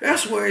 Like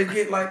that's where it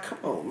get like, come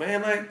on,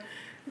 man. Like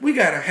we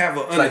gotta have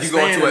a It's like you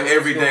going to an understanding of what's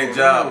everyday going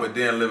job, on. but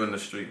then live in the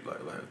street.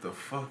 Like the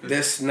fuck is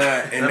That's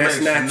not, and That that's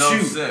makes not no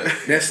you.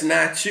 sense. That's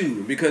not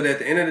you. Because at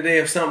the end of the day,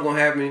 if something gonna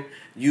happen,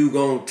 you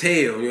gonna tell.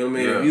 You know what I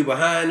mean? Yeah. If you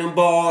behind them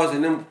bars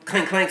and them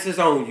clanks is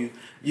on you,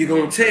 you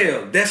gonna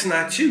tell. That's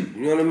not you.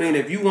 You know what I mean?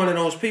 If you one of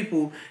those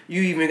people,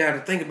 you even got to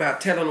think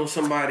about telling on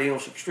somebody on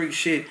some street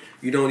shit.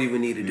 You don't even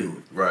need to do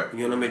it. Right. You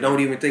know what I mean? Don't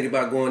even think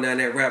about going down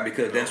that route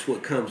because that's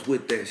what comes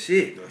with that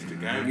shit. That's the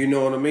game. You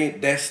know what I mean?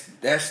 That's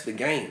the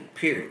game.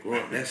 Period.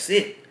 Well, that's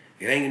it.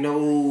 It ain't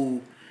no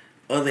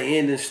other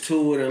endings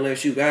to it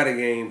unless you got a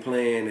game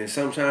plan, and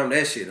sometimes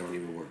that shit don't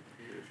even work.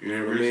 If You know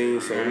ain't what I mean?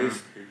 risk- So it's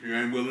if you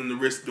ain't willing to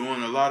risk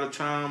doing a lot of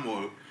time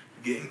or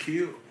getting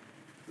killed,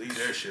 leave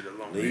that shit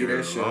alone. leave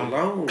that shit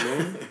alone,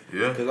 man.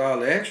 Yeah. Because all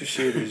the extra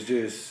shit is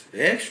just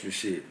extra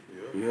shit.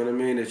 You know what I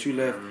mean? That you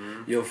left,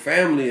 your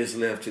family is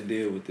left to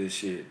deal with this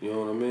shit. You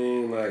know what I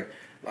mean? Like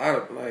a lot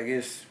of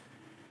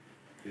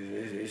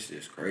it's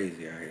just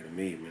crazy out here to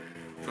me, man.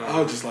 I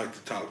would just like to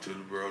talk to the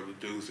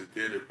dudes that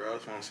did it, bro. I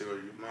just want to see where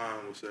your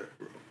mind was at,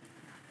 bro.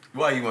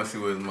 Why you want to see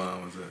where his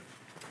mom was at?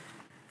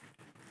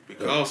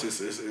 Because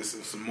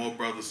it's some more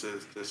brothers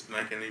that's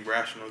thinking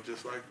irrational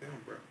just like them,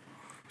 bro.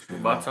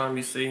 By the time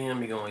you see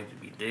him, he gonna either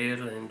be dead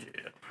or in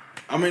jail.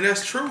 I mean,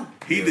 that's true.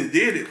 He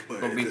did it,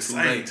 but Gonna at be the too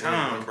same late,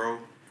 time, man. bro,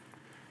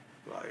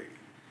 like,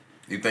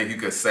 You think you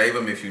could save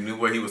him if you knew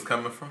where he was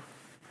coming from?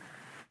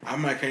 I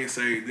might can't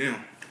save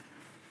them,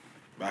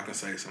 but I can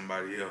save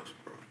somebody else,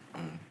 bro.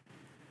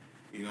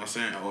 You know what I'm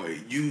saying? Or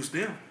use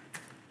them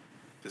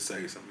to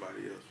save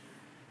somebody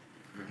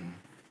else.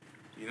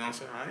 You know what I'm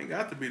saying? I ain't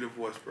got to be the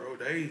voice, bro.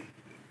 They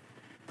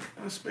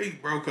don't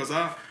speak, bro. Because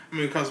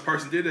because a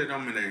person did it,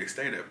 don't mean they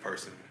stay that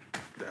person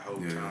that whole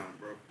time,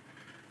 bro.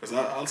 Because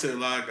I'll tell a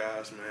lot of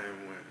guys,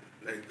 man,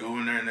 when they go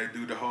in there and they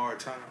do the hard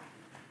time,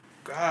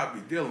 God be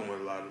dealing with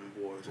a lot of them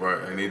boys.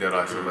 Right, they need that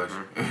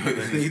isolation.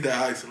 They need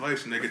that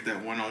isolation. They get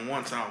that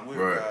one-on-one time with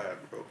Right. God,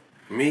 bro.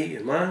 Me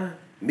and mine?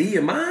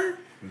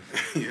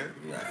 Yeah.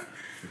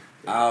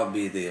 I'll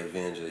be the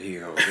Avenger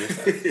here on this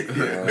side. You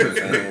know what I'm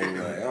saying?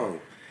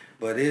 Like,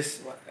 but it's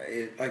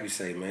like you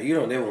say, man, you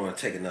don't never want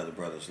to take another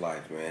brother's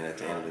life, man. At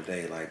the end of the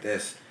day, like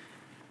that's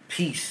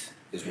peace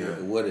is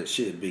what it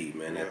should be,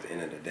 man. At the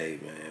end of the day,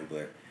 man.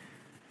 But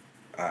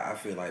I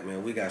feel like,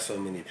 man, we got so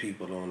many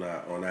people on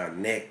our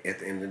neck at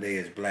the end of the day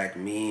as black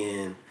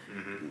men.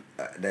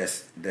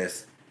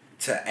 That's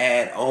to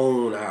add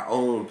on our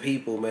own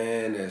people,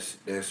 man.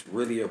 That's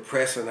really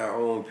oppressing our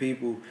own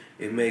people.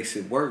 It makes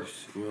it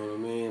worse. You know what I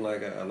mean?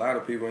 Like a lot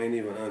of people ain't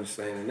even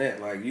understanding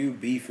that. Like you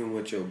beefing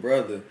with your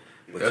brother,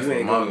 but That's you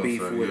ain't what gonna Mama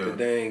beef said, with yeah. the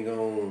dang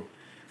on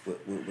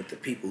with the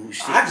people who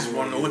shit. I just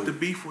want to know what the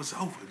beef was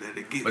over that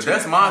it get. But to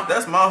that's that my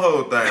point.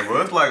 whole thing,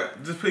 bro. It's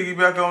like just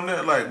piggyback on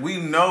that. Like we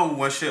know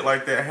when shit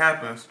like that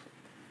happens,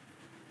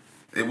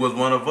 it was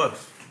one of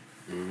us.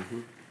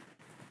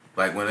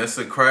 Like when it's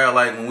a crowd,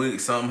 like when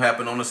something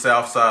happened on the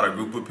south side, a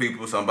group of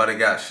people, somebody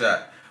got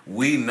shot.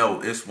 We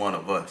know it's one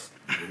of us.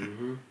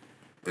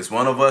 It's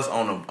one of us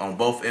on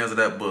both ends of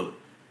that bullet.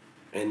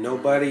 And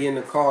nobody in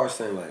the car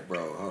saying like, bro,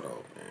 hold on,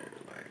 man.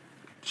 Like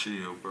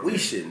Chill, bro. we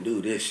shouldn't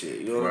do this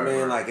shit. You know what I Right,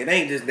 mean? right. Like it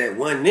ain't just that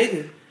one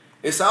nigga.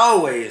 It's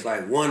always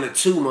like one or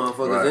two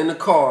motherfuckers Right. in the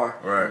car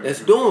Right.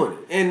 that's doing it.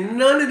 And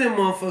none of them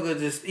motherfuckers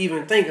just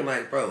even thinking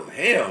like, bro,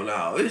 hell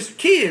no. It's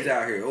kids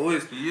out here. Or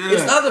it's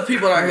other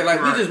people out here.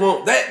 Like, we just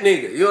want that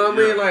nigga. You know what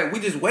I mean? Like, we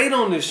just wait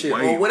on this shit.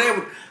 Wait.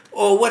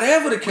 Or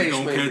whatever the We case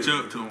gonna may catch be.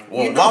 up to him.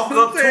 Or You know walk what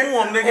up I'm to saying?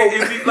 him,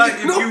 nigga.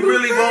 If you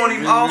really want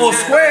him off, Or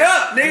square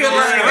up, nigga.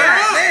 Like,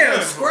 Yeah.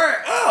 goddamn,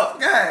 square up.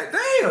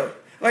 Goddamn.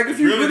 Like, if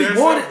you really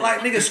want it, like,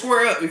 nigga,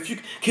 square up.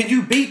 Can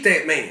you beat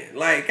that man?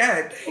 Like,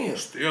 god damn.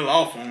 Still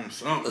off on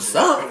something.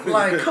 Something.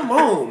 Like, come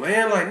on,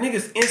 man. Like,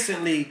 niggas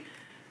instantly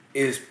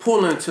is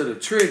pulling to the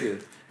trigger,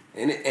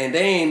 and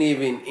they ain't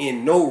even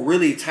in no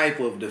really type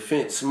of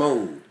defense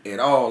mode at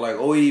all. Like,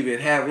 or even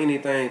have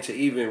anything to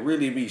even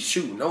really be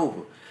shooting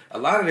over. A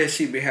lot of that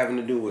shit be having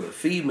to do with a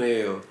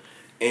female.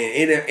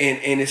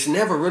 And it's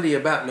never really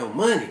about no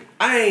money.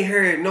 I ain't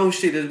heard no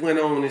shit that went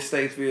on in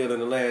Statesville in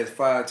the last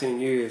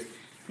 5-10 years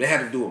that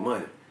had to do with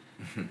money.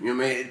 You know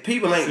what I mean?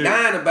 People ain't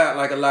dying about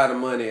like a lot of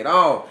money at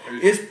all.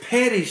 It's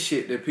petty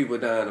shit that people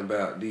dying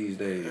about these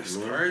days. That's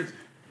man. crazy.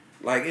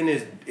 Like, and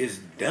it's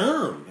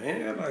dumb,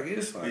 man. Like,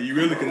 it's like, you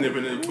really can nip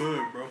it in the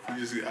bud, bro.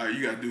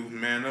 You gotta do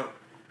man up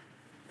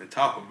and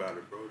talk about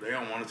it, bro. They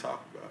don't want to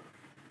talk about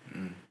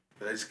it.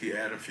 They just keep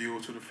adding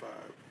fuel to the fire.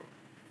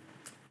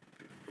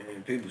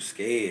 Man, people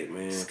scared,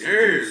 man.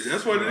 Scared.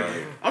 That's what it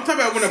is. I'm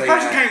talking about when a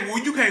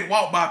person you can't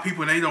walk by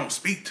people and they don't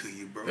speak to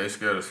you, bro. They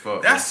scared as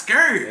fuck. That's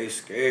scary. They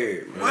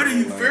scared, man. What are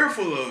you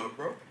fearful of,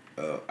 bro?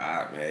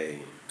 Man.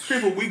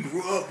 People we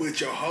grew up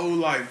with your whole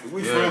life.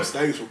 We from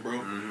Statesville, bro.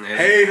 Mm-hmm.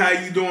 Hey, how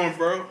you doing,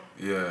 bro?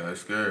 Yeah, they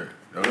scared.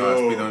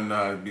 Don't even know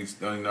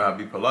how to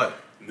be polite.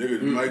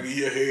 Nigga, you might get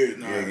your head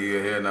now. Yeah, get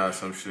your head now,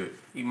 some shit.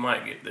 You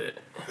might get that.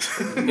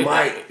 You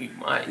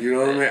might. You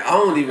know what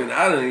I mean?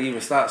 I didn't even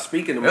stop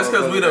speaking to That's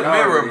because we the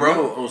mirror,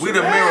 bro. We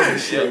the mirror.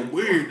 Shit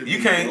weird.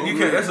 You can't.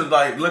 That's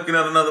like looking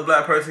at another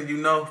black person you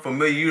know,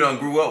 familiar you done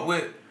grew up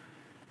with.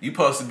 You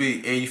supposed to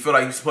be, and you feel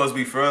like you're supposed to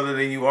be further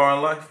than you are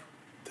in life.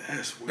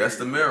 That's weird. That's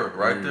the mirror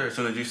right there. As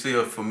soon as you see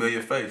a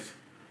familiar face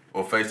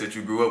or face that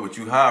you grew up with,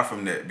 you hide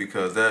from that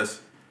because that's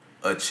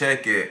a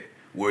check at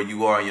where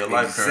you are in your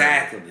life.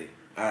 Exactly.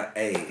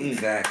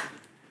 Exactly.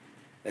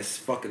 That's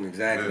fucking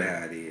exactly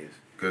how it is.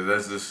 Because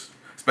that's just,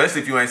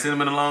 especially if you ain't seen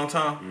them in a long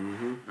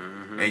time,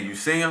 and you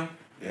see them,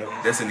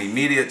 that's an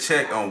immediate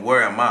check on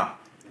where am I.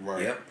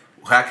 Right. Yep.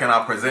 How can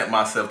I present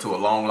myself to a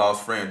long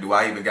lost friend? Do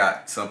I even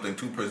got something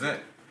to present?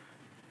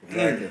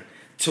 Exactly.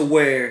 To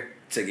where,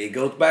 it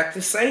goes back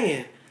to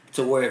saying,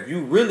 to where if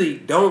you really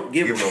don't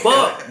give a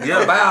fuck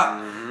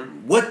about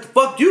what the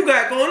fuck you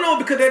got going on,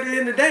 because at the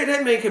end of the day,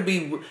 that man could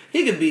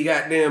be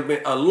goddamn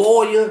a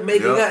lawyer,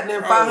 making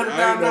goddamn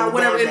 $500,000,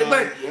 whatever in the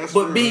bank,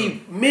 but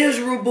be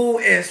miserable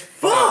as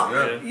fuck.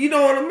 Yeah. You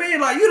know what I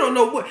mean? Like, you don't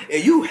know what,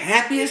 and you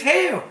happy as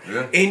hell.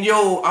 Yeah. And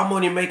I'm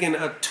only making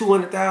a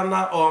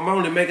 $200,000, or I'm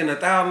only making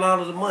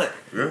 $1,000 a month.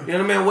 Yeah. You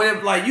know what I mean?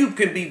 Whatever. Like, you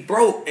can be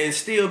broke and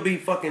still be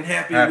fucking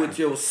happy with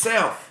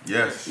yourself.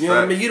 Yes. You know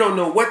what I mean? You don't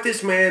know what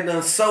this man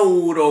done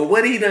sold or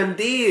what he done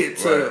did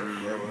to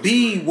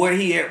be where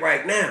he at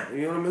right now.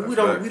 You know what I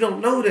mean? We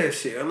don't know that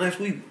shit unless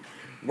we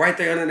right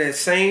there under that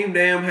same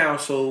damn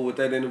household with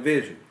that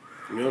individual.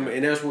 You know what I mean?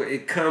 And that's where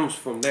it comes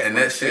from. That and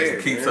that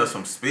shit keeps us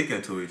from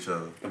speaking to each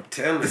other. I'm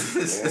telling you,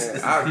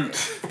 man.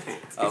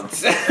 I'm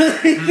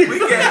telling you. We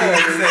can't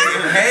even say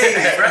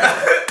hey, bro.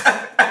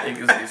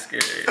 Niggas be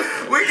scared.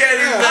 We can't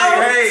even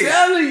say hey. I'm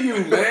telling you,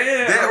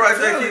 man. That right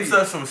there keeps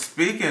us from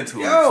speaking to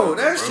each other. Yo,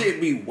 that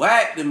shit be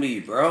whack to me,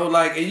 bro.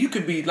 Like, and you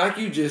could be, like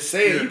you just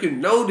said, you can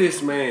know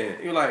this man.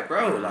 You're like,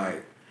 bro,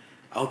 like,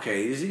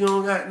 okay, is he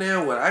gonna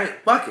goddamn what?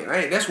 Fuck it.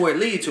 That's where it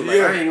leads to. Like,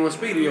 I ain't even want to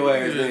speak to your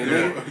ass then,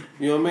 nigga.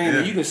 You know what I mean?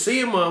 And you can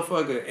see a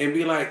motherfucker and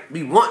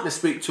be wanting to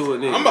speak to a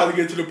nigga. I'm about to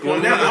get to the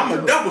point now. I'm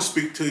gonna double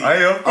speak to you. I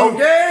am. Oh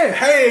yeah.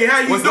 Hey, how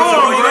you doing, bro?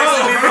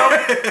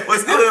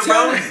 What's good,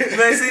 bro?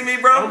 You ain't see me,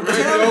 bro? I'm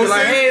telling you,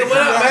 like, hey, what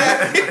up,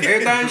 man?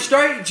 Everything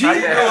straight, G? How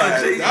you doing,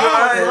 G?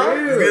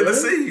 Bro. Good to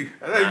see you.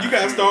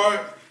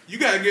 You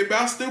gotta get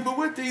about stupid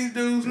with these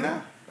dudes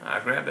now. I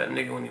grab that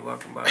nigga when he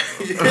walking by.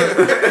 Grab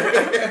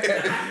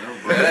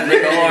that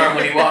nigga arm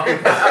when he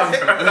walking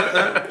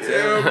by.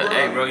 Bro.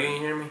 Hey, bro, you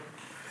ain't hear me?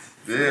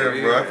 Yeah,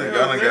 bro. I think I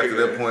done got to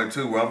that point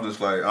too where I'm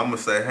just like, I'm gonna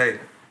say hey,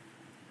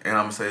 and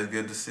I'm gonna say it's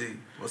good to see you.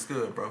 What's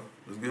good, bro?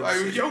 It's good Like, to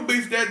see if you. your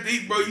beef's that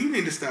deep, bro, you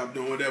need to stop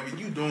doing whatever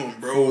you doing,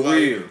 bro. For like,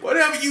 real.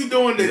 Whatever you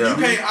doing that Yeah.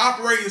 you can't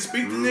operate and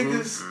speak to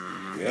niggas,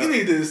 you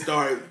need to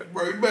start,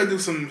 bro. You better do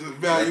some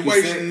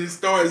evaluation and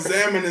start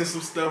examining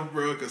some stuff,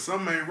 bro, because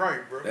something ain't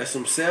right, bro. That's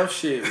some self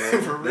shit,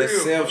 man. For That's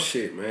real, self bro.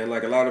 shit, man.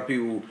 Like, a lot of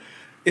people,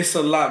 it's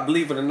a lot,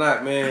 believe it or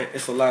not, man,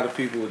 it's a lot of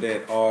people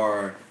that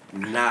are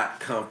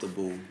not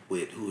comfortable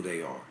with who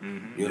they are. You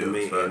know what I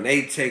mean? Right. And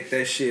they take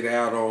that shit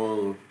out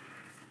on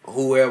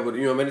whoever,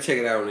 you know what I mean? They take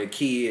it out on their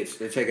kids,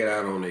 they take it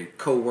out on their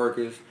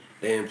co-workers,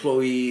 their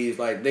employees.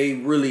 Like, they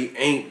really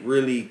ain't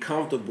really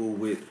comfortable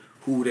with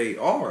who they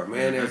are,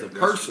 man, as a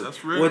person.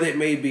 That's real. Whether it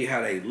may be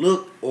how they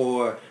look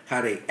or how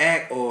they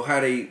act or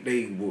how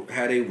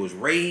they was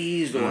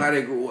raised or how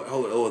they grew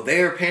or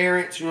their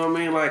parents, you know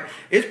what I mean? Like,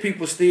 it's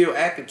people still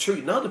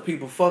treating other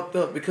people fucked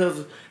up because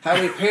of how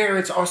their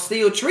parents are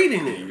still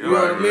treating them. You know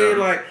what I mean?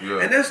 Like,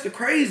 and that's the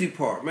crazy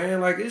part, man.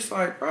 Like, it's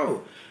like,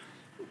 bro,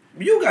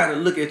 you gotta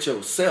look at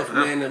yourself,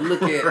 man, and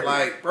look at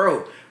like,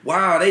 bro, why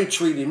are they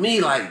treating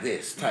me like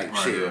this type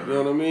shit? You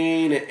know what I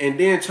mean? And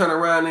then turn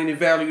around and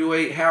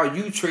evaluate how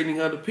you treating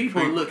other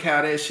people and look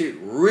how that shit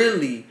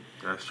really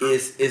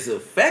is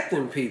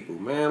affecting people,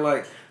 man.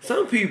 Like,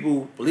 some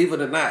people, believe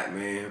it or not,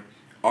 man,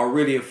 are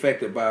really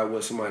affected by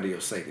what somebody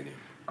else say to them.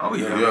 Oh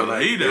You yeah, know what I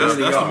mean? Like, they that's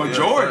really the are.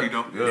 majority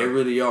though. Yeah. They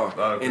really are.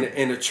 Okay.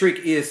 And the trick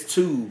is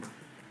to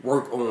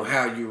work on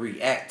how you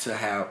react to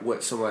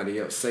what somebody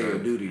else say or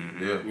do to you.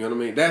 Yeah. You know what I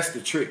mean? That's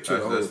the trick to the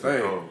whole That's the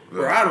thing. code. Yeah.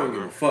 Bro, I don't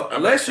give a fuck.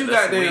 Unless you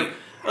that's goddamn, sweet.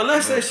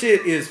 unless that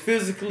shit is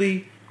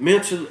physically,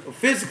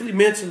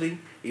 mentally,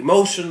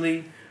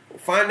 emotionally,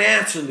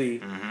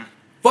 financially,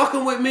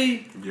 fucking with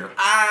me, Yeah.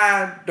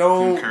 I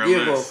don't Couldn't care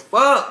give less. a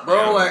fuck, bro.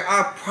 Yeah. Like,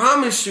 I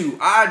promise you,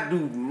 I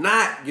do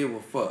not give a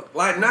fuck.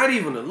 Like, not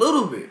even a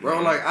little bit,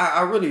 bro. Like,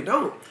 I really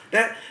don't.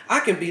 That I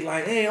can be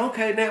like, hey,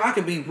 okay, now I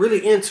can be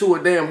really into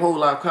a damn whole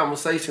lot of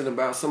conversation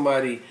about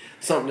something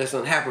that's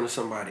gonna happen to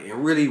somebody,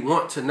 and really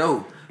want to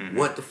know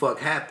what the fuck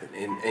happened,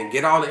 and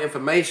get all the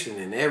information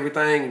and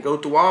everything, and go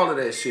through all of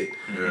that shit.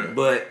 Yeah.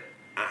 But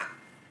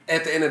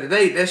at the end of the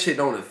day, that shit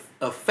don't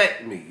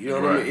affect me. You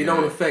know what I mean? It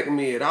don't affect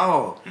me at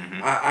all.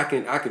 I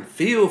can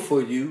feel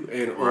for you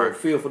or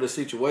feel for the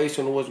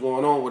situation or what's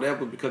going on,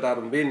 whatever, because I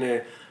done been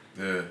there.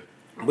 Yeah.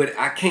 But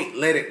I can't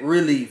let it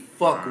really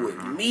fuck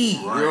with me.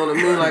 You know what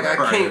I mean? Like,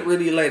 I can't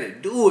really let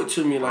it do it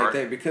to me like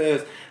that,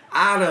 because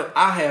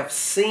I have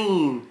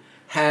seen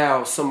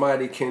how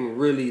somebody can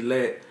really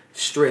let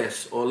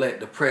stress or let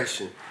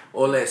depression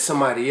or let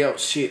somebody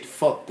else shit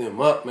fuck them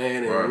up,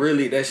 man, and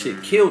really that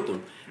shit killed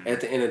them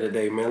at the end of the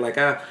day, man. Like,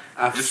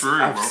 I've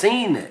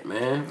seen that,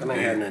 man. I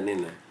ain't had nothing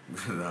in there.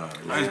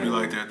 I used to be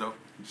like that though.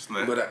 Just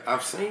let, But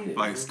I've seen it.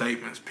 like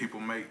statements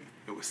people make.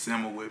 It would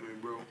simmer with me,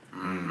 bro.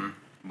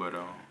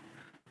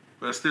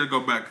 But I still go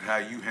back to how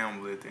you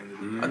handle it at the end of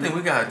the day. I think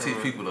we gotta teach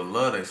people to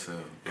love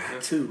themselves.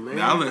 Got to, man.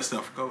 Now I let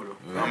stuff go though.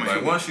 Yeah, I mean,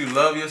 like once you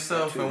love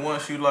yourself and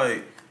once you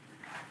like,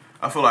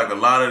 I feel like a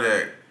lot of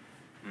that,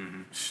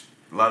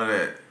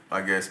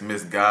 I guess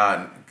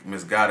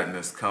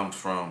misguidedness comes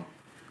from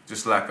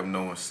just lack of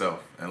knowing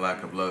self and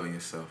lack of loving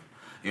yourself.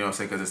 You know what I'm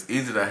saying? Because it's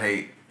easy to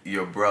hate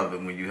your brother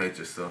when you hate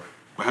yourself.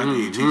 But how do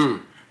you teach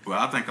them? Well,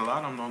 I think a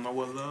lot of them don't know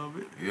what love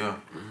is. Yeah,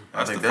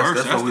 That's I think the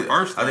first- that's the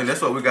first I think thing.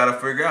 that's what we gotta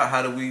figure out.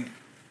 How do we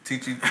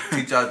teach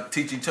each other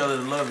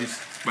to love each?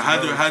 But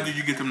how do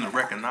you get them to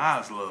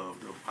recognize love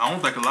though? I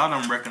don't think a lot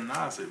of them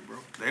recognize it, bro.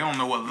 They don't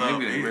know what love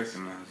Maybe they is.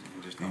 recognize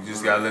it. You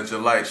just gotta let your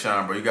light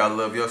shine, bro. You gotta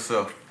love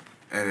yourself,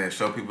 and then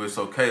show people it's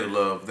okay to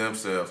love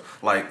themselves.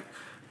 Like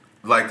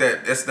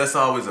that. That's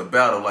always a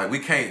battle. Like we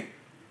can't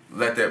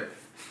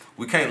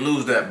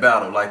lose that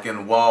battle. Like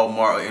in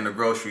Walmart or in the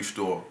grocery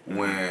store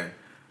when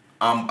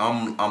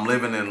I'm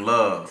living in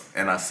love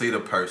and I see the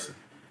person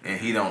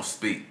and he don't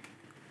speak.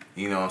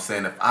 You know what I'm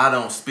saying? If I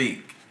don't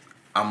speak,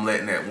 I'm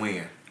letting that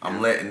win. I'm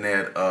letting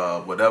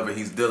that whatever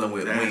he's dealing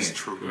with That's win.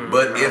 true.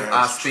 But if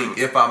I That's speak,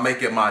 true. if I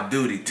make it my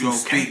duty to You okay.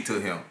 speak to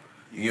him,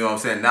 you know what I'm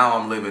saying? Now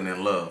I'm living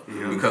in love.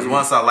 Because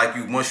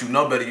once you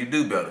know better, you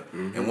do better.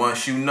 And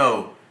once you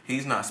know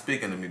he's not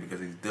speaking to me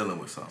because he's dealing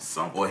with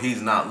something. Or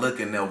he's not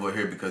looking over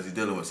here because he's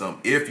dealing with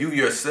something. If you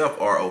yourself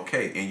are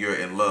okay and you're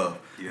in love,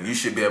 you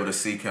should be able to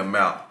seek him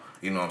out.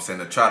 You know what I'm saying?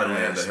 To try to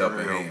lend a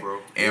helping hand. Bro.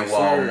 In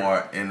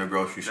Walmart, in the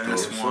grocery store.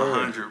 That's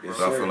 100, bro.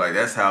 So I feel like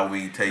that's how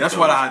we take That's those.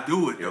 what I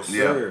do it though.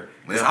 Yeah.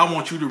 Because I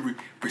want you to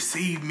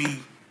receive me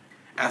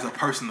as a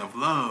person of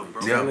love,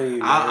 bro. Yeah.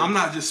 I'm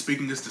not just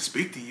speaking just to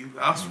speak to you.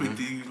 I'll speak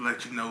to you to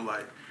let you know,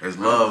 like, There's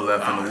love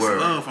left in the it's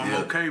world. love. I'm Yeah.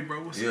 okay,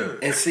 bro. What's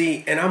up? And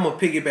see, and I'm gonna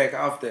piggyback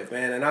off that,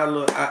 man. And I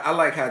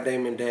like how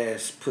Damon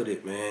Dash put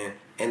it, man.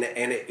 And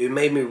it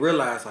made me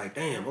realize, like,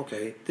 damn,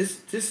 okay,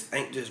 this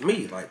ain't just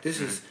me. Like, this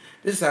is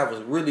how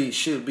it really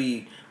should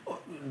be.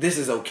 This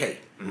is okay.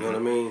 You know what I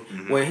mean?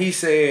 When he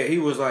said, he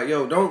was like,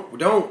 yo,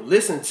 don't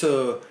listen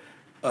to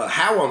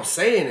how I'm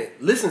saying it.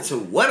 Listen to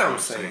what I'm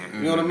saying.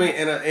 You know what I mean?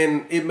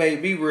 And it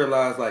made me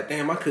realize, like,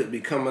 damn, I could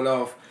be coming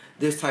off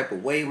this type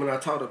of way when I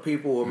talk to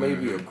people, or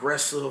maybe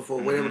aggressive,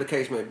 or whatever the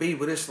case may be.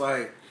 But it's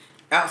like,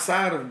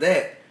 outside of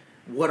that,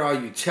 what are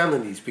you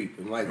telling these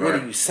people? Like, what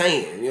are you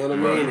saying? You know what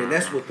I mean? And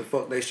that's what the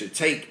fuck they should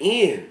take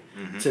in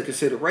to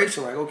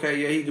consideration. Like,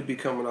 okay, yeah, he could be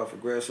coming off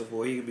aggressive,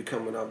 or he could be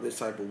coming off this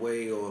type of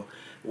way, or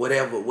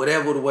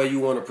whatever the way you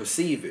want to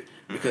perceive it,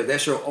 because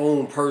that's your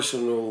own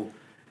personal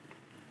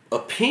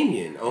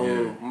opinion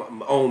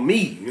on me.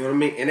 You know what I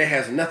mean? And it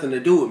has nothing to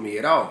do with me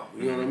at all.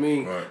 You know what I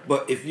mean? Right.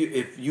 But if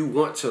you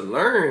want to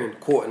learn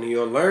Courtney,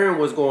 or learn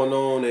what's going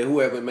on, and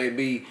whoever it may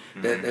be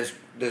that's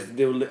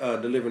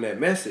delivering that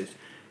message,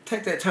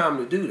 take that time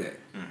to do that.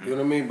 You know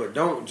what I mean? But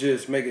don't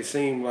just make it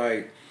seem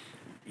like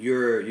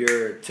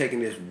you're taking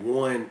this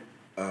one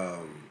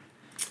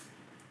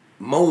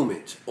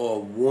moment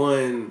or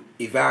one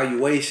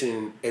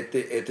evaluation at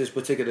this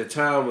particular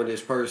time with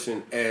this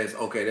person as,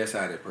 okay, that's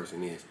how that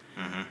person is.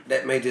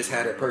 That may just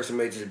how that person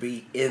may just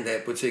be in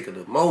that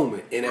particular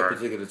moment, in that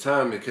particular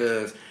time,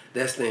 because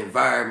that's the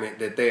environment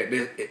that they're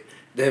in,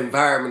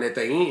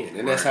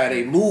 and that's how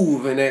they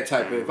move in that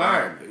type of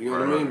environment. You know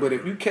what I mean? But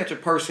if you catch a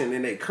person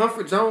in their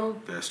comfort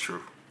zone, That's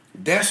true.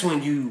 that's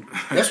when you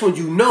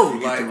know, You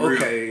get like, the real.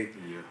 okay,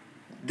 Yeah.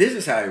 this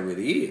is how it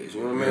really is.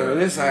 You know what I mean?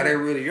 This is how they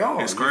really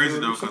are. It's You crazy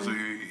know though, what I'm because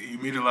saying? you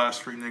meet a lot of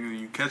street niggas and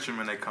you catch them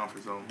in their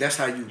comfort zone. That's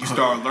how you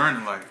start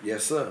learning. Like,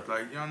 yes, sir.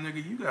 Like, young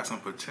nigga, you got some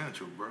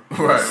potential, bro.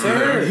 Right, yes,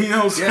 sir. You know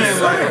what I'm saying?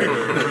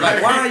 Yes,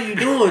 like, why are you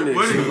doing this?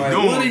 What are you like,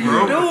 doing, what are you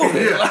bro?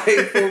 doing?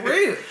 Like, for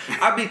real.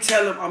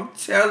 I'm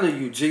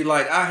telling you, G.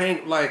 Like,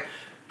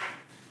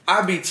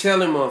 I be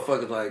telling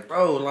motherfuckers, like,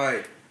 bro,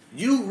 like,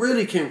 you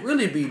really can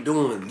really be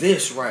doing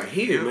this right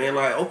here, man.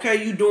 Like,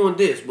 okay, you doing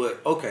this, but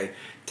okay,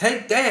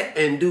 take that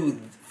and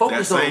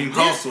focus on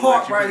this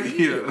part right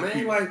here,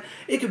 man. Like,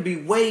 it could be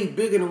way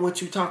bigger than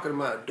what you talking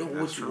about doing,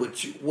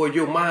 what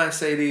your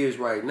mindset is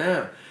right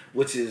now,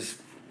 which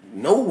is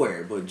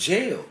nowhere but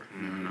jail.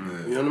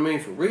 Mm-hmm. You know what I mean?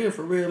 For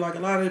real. Like, a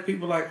lot of the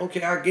people, like,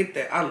 okay, I get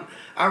that.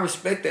 I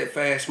respect that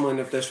fast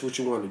money if that's what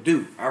you want to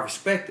do. I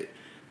respect it.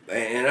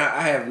 And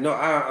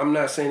I'm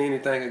not saying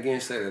anything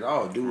against that at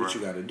all. Do what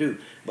you got to do,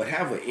 but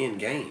have an end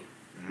game.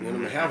 You know what I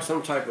mean? Have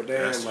some type of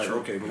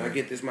okay, when I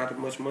get this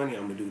much money,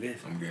 I'm gonna do this.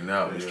 I'm getting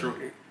out. That's true.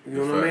 You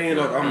know what I mean?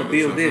 Like, I'm gonna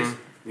build this.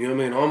 You know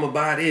what I mean? Or I'm gonna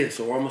buy this,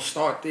 or I'm gonna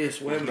start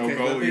this. Whatever. No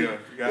goal, you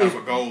gotta have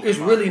a goal. It's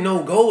really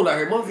no goal out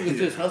here. Motherfuckers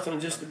just hustling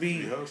just to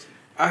be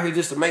out here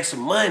just to make some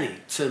money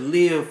to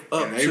live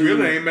up to. They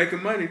really ain't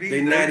making money.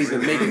 They not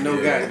even making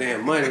no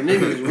goddamn money.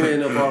 Niggas is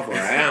running up off an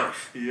ounce.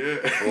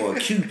 Or a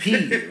QP.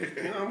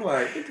 You know, I'm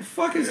like, what the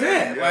fuck is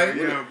that? Like,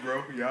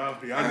 bro. Y'all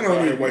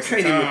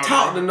can't even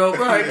talk to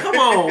nobody. Come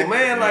on,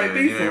 man. Like,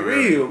 be for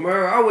real,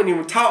 man. I wouldn't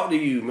even talk to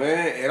you,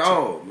 man, at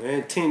all,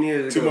 man. 10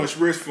 years ago. Too much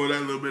risk for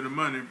that little bit of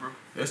money, bro.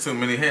 There's too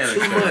many hand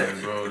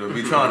exchanges, bro. To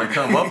be trying to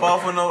come up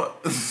off of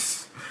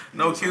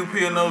no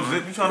QP or no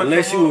zip. You trying to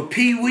unless you a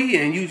pee-wee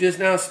and you just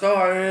now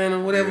starting or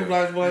whatever,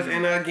 blah.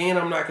 And again,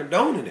 I'm not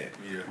condoning that.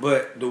 Yeah.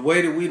 But the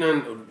way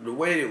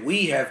that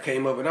we have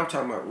came up, and I'm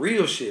talking about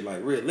real shit,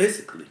 like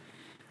realistically,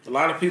 a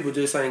lot of people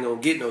just ain't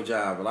gonna get no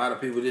job. A lot of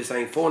people just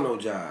ain't for no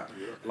job.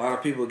 Yeah. A lot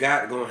of people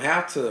gonna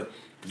have to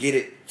get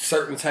it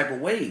certain type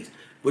of ways.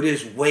 But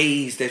it's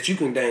ways that you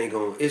can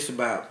it's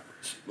about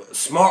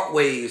smart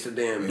ways to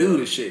do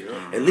the shit.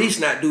 Yeah. At least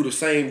not do the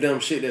same dumb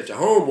shit that your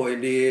homeboy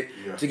did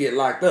to get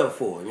locked up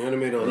for. You know what I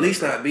mean? Or at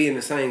least not be in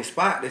the same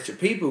spot that your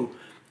people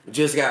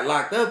just got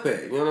locked up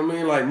at. You know what I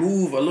mean? Like,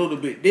 move a little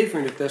bit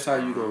different if that's how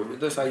you go. If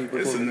that's how you go.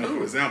 It's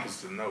enough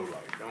examples to know.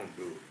 Like, don't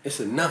do it. It's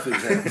enough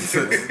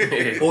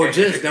examples, or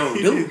just don't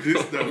do it. You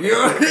know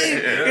what I mean?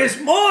 It's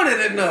more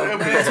than enough.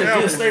 Man,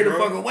 to just stay the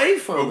fuck away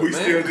from it. But we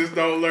still just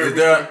don't learn.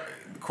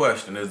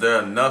 Is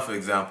there enough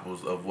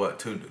examples of what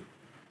to do?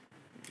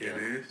 It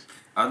is.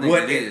 I think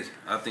it is.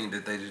 I think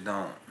that they just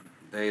don't.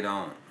 They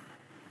don't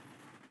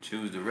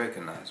choose to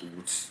recognize it.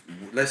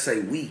 Let's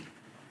say we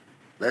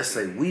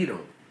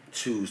don't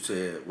choose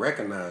to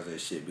recognize that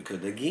shit,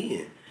 because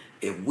again,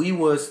 if we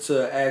was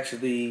to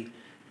actually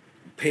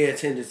pay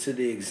attention to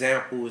the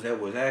examples that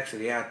was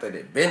actually out there,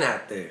 that been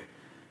out there,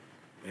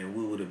 man,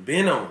 we would have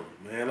been on,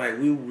 man. Like,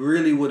 we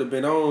really would have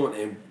been on,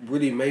 and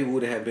really maybe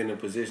would have been in a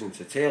position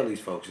to tell these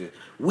folks that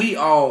we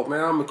all,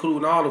 man, I'm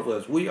including all of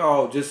us, we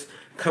all just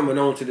coming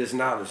on to this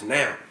knowledge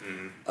now.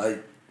 Mm-hmm.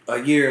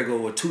 A year ago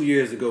or 2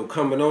 years ago,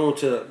 coming on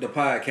to the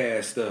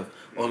podcast stuff,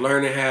 or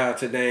learning how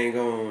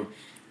to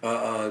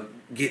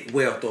get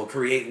wealth or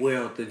create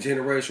wealth, the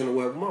generational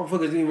wealth.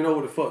 Motherfuckers didn't even know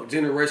what the fuck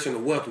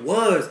generational wealth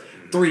was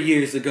 3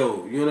 years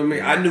ago. You know what I mean?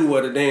 Mm-hmm. I knew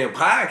what a damn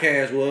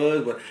podcast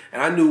was,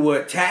 and I knew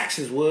what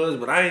taxes was,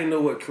 but I didn't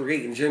know what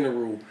creating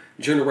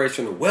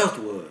generational wealth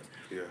was.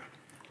 Yeah.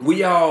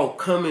 We all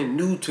coming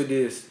new to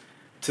this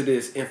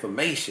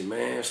information,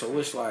 man. So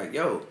it's like,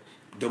 yo,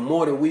 the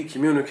more that we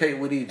communicate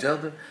with each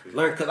other,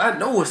 learn, because I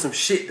know some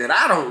shit that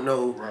I don't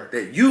know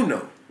that you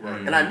know.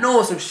 Right. And I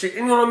know some shit,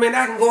 you know what I mean?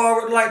 I can go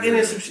all like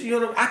in some shit, you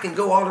know, I can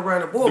go all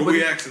around the board. Do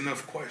we ask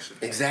enough questions?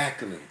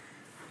 Exactly.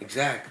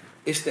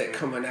 It's that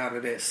coming out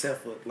of that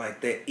self, like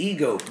that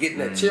ego, getting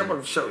that chip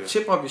off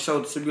your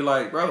shoulder to be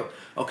like, bro,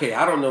 okay,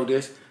 I don't know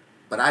this,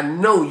 but I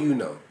know you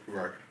know.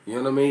 Right. You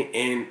know what I mean?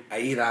 And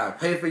either I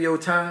pay for your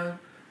time,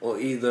 or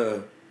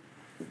either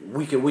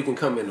we can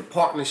come into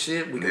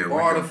partnership, we can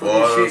barter for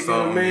this shit, you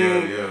know what I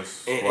mean?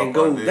 And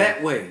go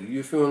that way.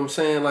 You feel what I'm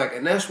saying? Like,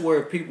 and that's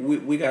where people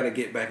we got to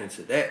get back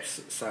into that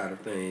side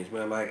of things,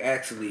 man. Like,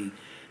 actually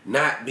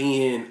not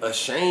being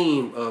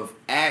ashamed of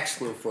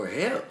asking for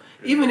help.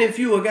 Even if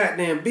you a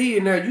goddamn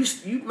billionaire,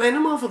 you man,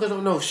 them motherfuckers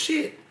don't know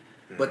shit.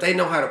 But they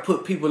know how to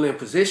put people in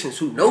positions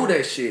who know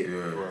that shit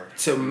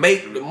to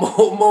make the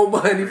more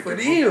money for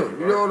them.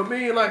 You know what I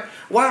mean? Like,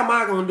 why am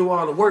I gonna do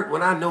all the work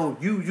when I know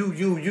you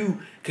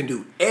can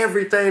do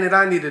everything that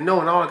I need to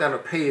know, and all I gotta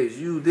pay is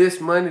you this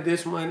money.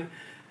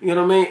 You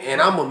know what I mean? And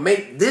I'm gonna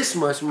make this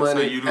much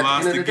money. So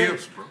utilize the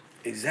gifts, bro.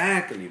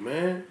 Exactly,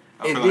 man.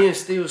 And then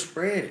still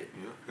spread it.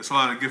 Yeah, it's a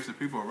lot of gifted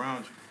people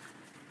around you,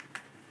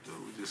 so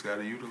we just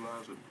gotta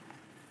utilize it.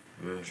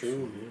 Yeah. True,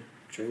 man.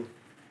 True.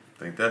 I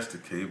think that's the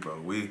key, bro.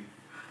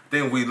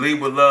 Then we lead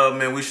with love,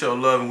 man. We show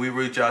love and we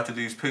reach out to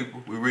these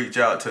people. We reach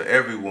out to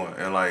everyone,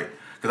 and like,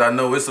 cause I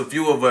know it's a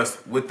few of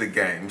us with the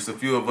game. It's a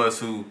few of us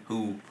who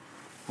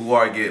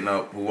are getting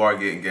up, who are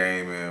getting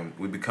game, and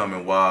we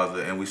becoming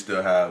wiser, and we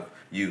still have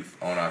youth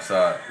on our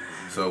side.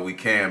 So we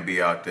can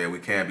be out there. We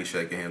can be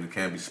shaking hands. We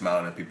can be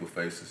smiling at people's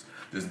faces.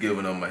 just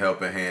giving them a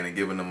helping hand and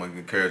giving them an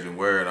encouraging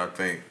word. I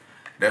think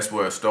that's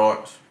where it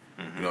starts.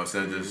 You know what I'm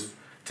saying? Just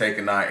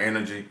taking our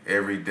energy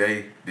every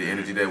day, the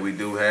energy that we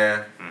do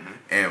have,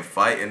 and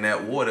fighting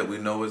that war that we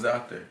know is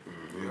out there.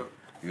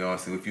 You know what I'm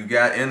saying? If you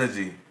got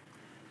energy,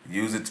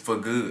 use it for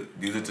good.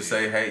 Use it to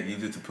say, hey,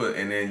 use it to put,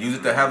 and then use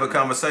it to have a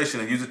conversation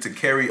and use it to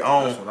carry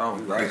on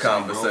the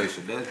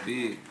conversation. Bro. That's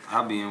big.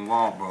 I be in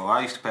Walmart, bro.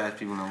 I used to pass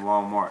people in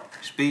Walmart.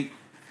 Speak.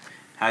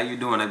 How you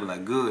doing? They be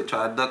like, good.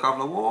 Try to duck off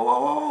like,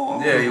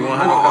 whoa. Yeah, you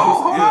want to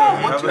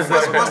have a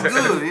conversation. What's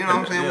good? You know what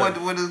I'm saying?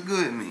 What does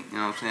good mean? You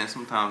know what I'm saying?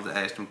 Sometimes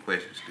I ask them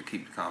questions to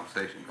keep the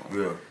conversation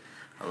going. Yeah.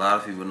 A lot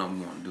of people don't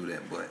want to do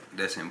that, but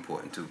that's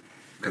important too.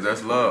 Because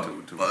that's love.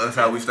 Well, that's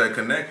how we stay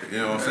connected. You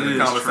know what I'm saying?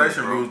 The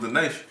conversation rules the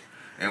nation.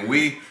 And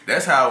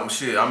that's how,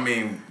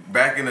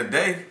 back in the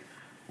day,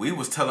 we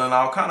was telling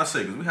all kind of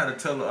secrets. We had to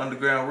tell the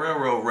Underground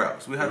Railroad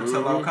routes. We had to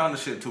tell all kind of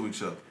shit to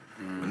each other.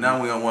 But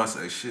now we don't want to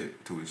say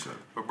shit to each other.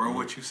 But bro,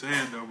 what you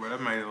saying though, bro,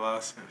 that made a lot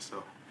of sense.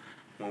 So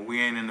when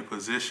we ain't in the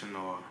position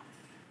or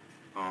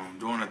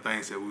doing the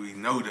things that we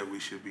know that we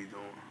should be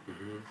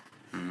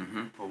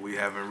doing, or we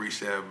haven't reached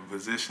that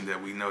position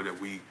that we know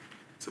that we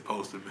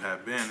supposed to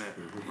have been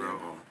at, bro,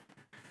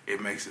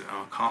 it makes it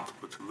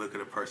uncomfortable to look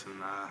at a person in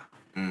the eye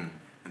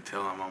and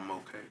tell them I'm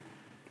okay.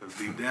 Because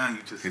deep down,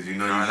 you just... Because you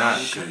know you're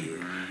not.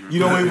 You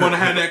don't even want to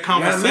have that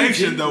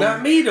conversation, though.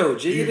 Not me, though,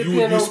 G.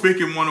 You speak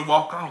and want to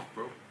walk off,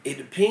 bro. It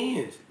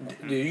depends.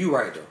 You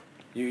right, though.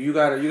 You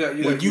got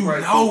when you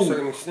right know,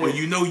 when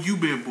you know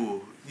you've been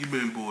bull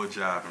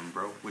jiving,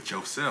 bro, with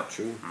yourself.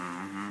 True.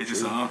 It's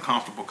just an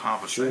uncomfortable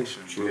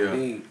conversation.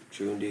 True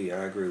indeed.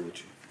 I agree with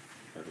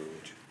you.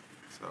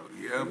 So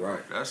yeah, bro,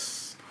 right.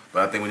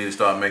 But I think we need to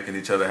start making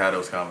each other have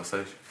those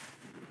conversations.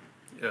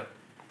 Yeah.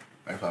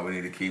 That's why we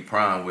need to keep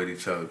prying with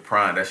each other.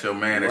 Prying. That's your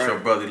man. That's your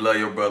brother. You love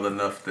your brother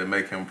enough to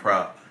make him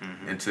proud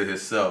into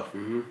himself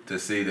to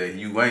see that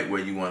you ain't where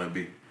you want to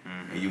be.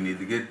 And you need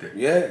to get there.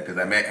 Yeah. Because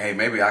hey,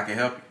 maybe I can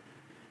help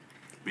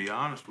you. Be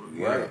honest with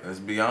you. Right. Let's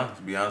be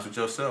honest. Be honest with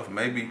yourself.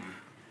 Maybe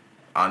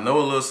I know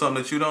a little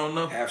something that you don't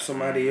know. Have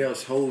somebody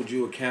else hold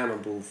you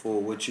accountable for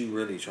what you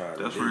really try to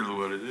do. That's really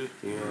what it is.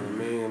 You know what I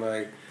mean?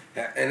 Like,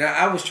 and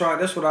I was trying.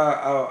 That's what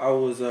I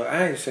was.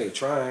 I ain't say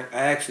trying. I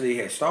actually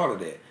had started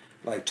that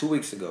like 2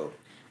 weeks ago.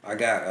 I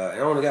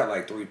only got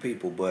like 3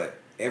 people, but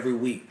every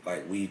week,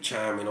 like, we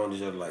chime in on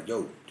each other, like,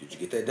 yo, did you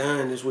get that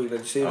done this week?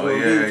 Like, shit,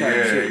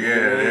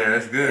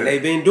 that's good. And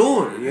they've been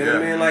doing it, you know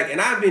what I mean? Like, and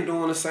I've been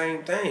doing the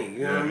same thing,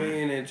 you know what I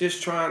mean? And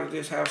just trying to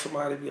just have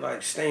somebody be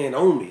like, staying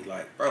on me,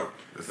 like, bro,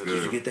 did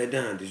you get that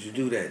done? Did you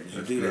do that? Did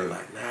you do that?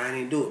 Like, nah, I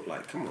didn't do it.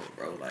 Like, come on,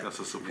 bro. Like, that's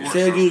a support. You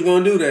said you was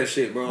gonna do that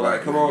shit, bro.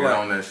 Like, come on, get like,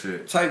 on that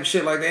shit. Type of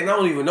shit like that. And I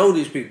don't even know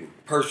these people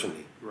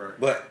personally. Right.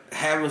 But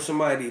having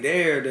somebody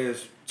there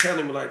that's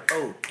telling me like,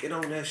 oh, get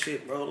on that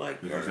shit, bro.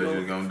 Like, that's what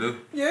you're gonna do.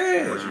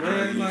 Yeah,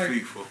 man.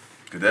 Like,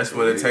 cause that's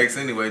what it takes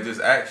anyway.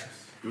 Just actions.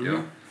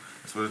 Yeah.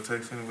 That's what it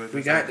takes anyway.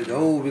 We got the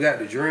goal, we got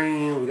the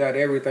dream, we got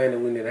everything that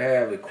we need to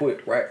have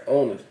equipped right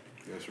on us.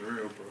 That's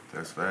real, bro.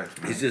 That's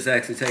facts, man. It's just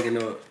actually taking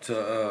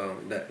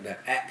the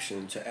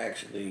action to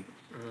actually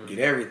get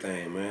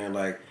everything, man.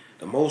 Like,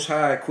 the Most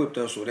High equipped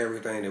us with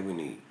everything that we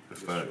need.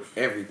 That's facts.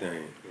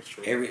 Everything. That's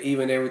true.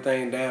 Even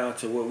everything down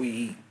to what we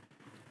eat.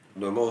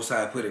 The Most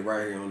High put it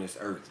right here on this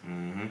earth.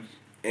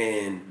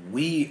 And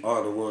we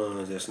are the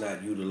ones that's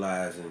not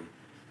utilizing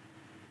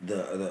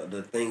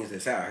the things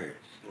that's out here.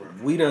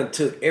 Right. We done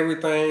took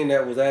everything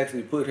that was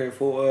actually put here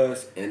for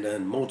us and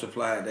done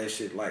multiplied that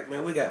shit. Like,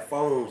 man, we got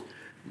phones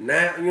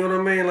now, you know what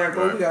I mean? Like,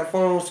 bro, we got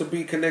phones to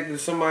be connected to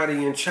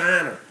somebody in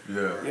China.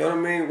 Yeah. You know what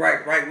I mean?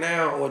 Right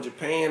now, or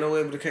Japan, or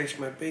whatever the case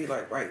may be,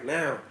 like right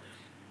now,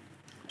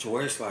 to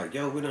where it's like,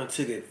 yo, we done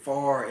took it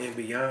far and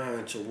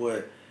beyond to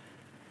what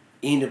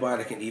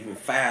anybody can even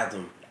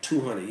fathom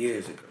 200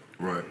 years ago.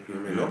 Right. You know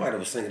what I mean? Nobody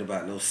was thinking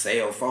about no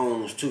cell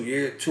phones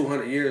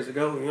 200 years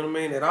ago, you know what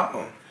I mean, at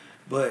all.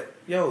 But,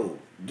 yo,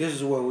 this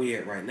is where we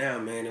at right now,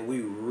 man, and we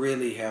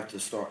really have to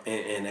start,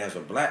 and as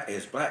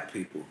black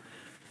people,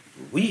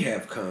 we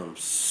have come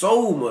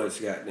so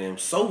much,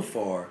 so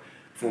far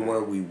from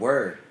where we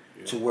were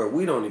to where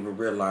we don't even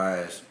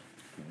realize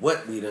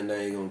what we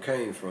done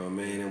came from,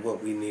 man, and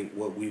what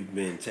we've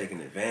been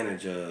taking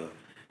advantage of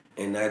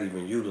and not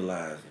even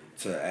utilizing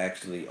to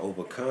actually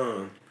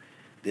overcome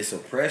this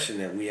oppression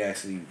that we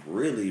actually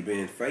really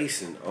been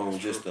facing on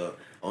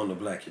on the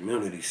black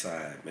community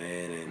side,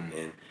 man.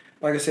 And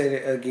like I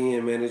said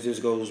again, man, it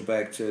just goes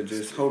back to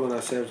just holding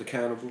ourselves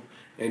accountable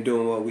and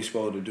doing what we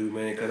supposed to do,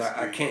 man. Because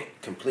I can't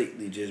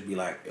completely just be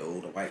like,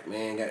 yo, the white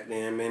man,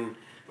 goddamn, man.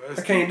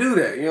 I can't do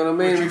that, you know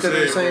what I mean? Because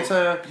at the same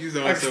time,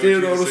 I can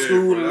still go to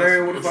school and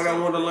learn what the fuck I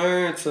want to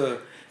learn to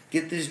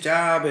get this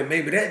job, and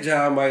maybe that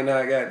job might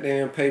not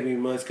goddamn pay me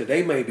much because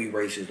they may be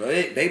racist or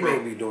they may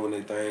be doing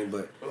their thing,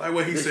 but like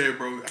what he said,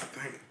 bro, I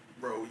think,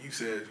 bro, you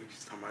said,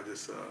 he's talking about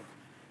just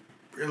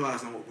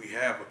realizing what we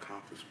have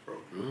accomplished, bro.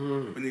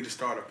 We need to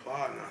start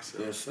applying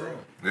ourselves, yes, sir.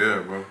 bro. Yeah,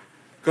 bro.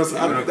 Because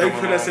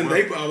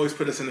they always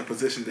put us in a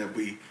position that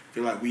we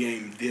feel like we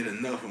ain't did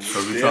enough, and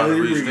we trying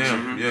to reach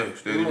them. Yeah,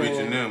 steady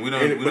reaching them.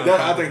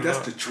 I think that's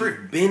the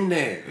trick. Been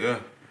there. Yeah,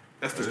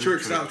 that's the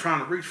trick. Stop trying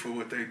to reach for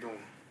what they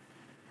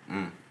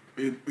doing.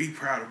 Be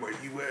proud of where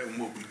you at and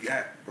what we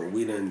got. But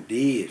we done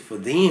did for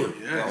them.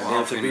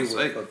 Yeah, to be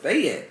where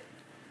they at.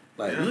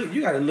 Like, look,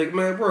 you gotta look,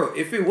 man, bro.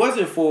 If it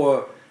wasn't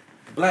for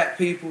black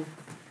people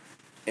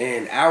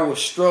and our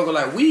struggle,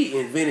 like, we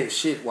invented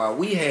shit while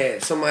we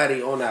had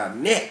somebody on our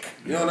neck.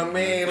 You know what I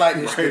mean? Like,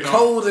 the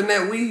codes and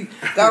that we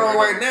got on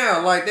right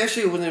now, like, that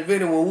shit was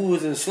invented when we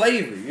was in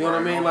slavery. You know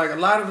what I mean? Like, a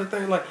lot of the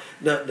things, like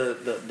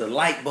the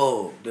light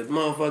bulb, the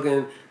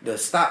motherfucking, the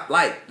stop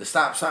light, the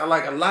stop sign,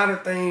 like, a lot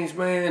of things,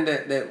 man,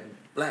 that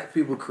black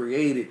people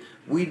created,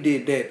 we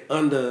did that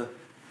under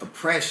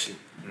oppression.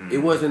 It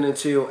wasn't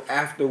until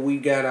after we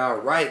got our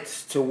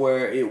rights to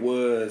where it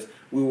was,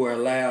 we were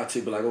allowed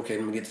to be like, okay,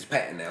 let me get this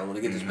patent now. I want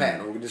to get this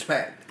patent. I want to get this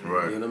patent.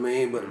 Right. You know what I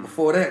mean? But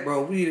before that,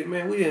 bro, we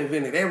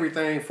invented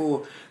everything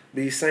for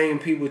these same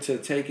people to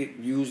take it,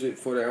 use it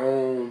for their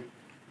own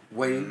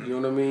way. You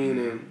know what I mean?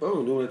 And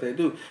boom, do what they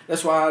do.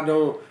 That's why I'm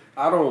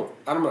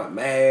not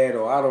mad,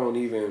 or I don't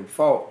even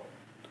fault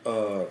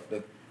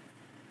the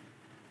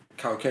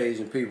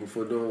Caucasian people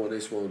for doing what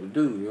they're supposed to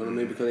do. You know what I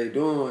mean? Because they're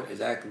doing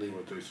exactly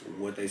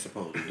what they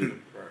supposed to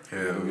do. Yeah,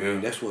 you know what I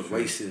mean? That's what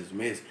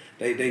racism is.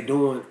 They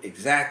doing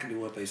exactly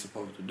what they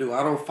supposed to do.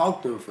 I don't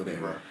fault them for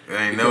that. Right. There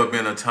ain't never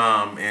been a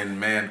time in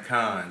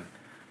mankind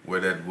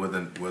where that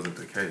wasn't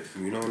the case.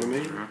 You know what I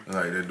mean?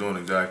 Like, they're doing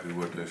exactly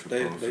what they're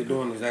supposed to do. They're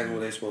doing exactly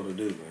what they're supposed to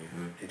do,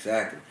 man.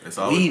 Exactly.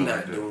 We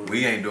not doing.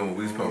 We ain't doing what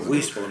we supposed to do.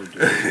 We supposed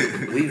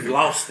to do. We've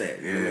lost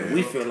that. You know?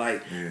 We feel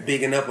like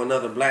bigging up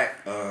another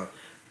black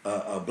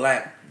a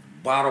black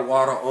bottled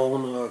water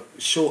on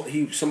a short.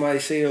 Somebody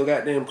sell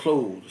goddamn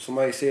clothes.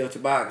 Somebody sell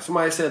tobacco.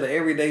 Somebody sell the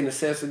everyday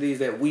necessities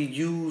that we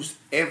use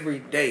every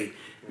day,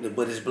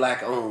 but it's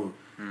black owned.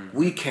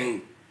 We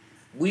can't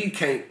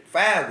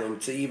fathom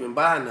to even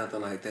buy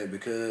nothing like that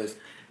because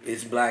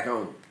it's black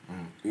owned.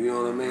 You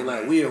know what I mean?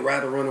 Like, we'd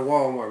rather run to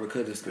Walmart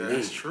because it's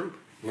convenient. That's true.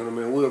 You know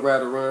what I mean? We'd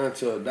rather run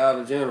to a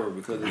Dollar General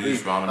because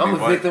I'm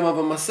a victim of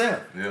it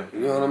myself. Yeah. You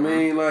know what I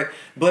mean? Like,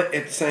 but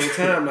at the same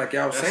time, like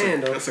y'all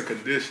saying though, that's a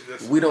condition.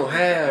 We don't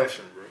have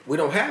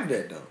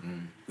that though.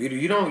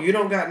 You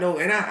don't got no.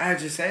 And I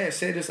just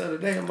said this other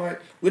day. I'm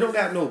like, we don't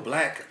got no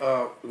black,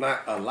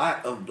 not a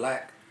lot of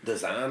black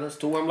designers.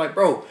 To where I'm like,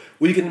 bro,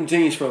 where you get them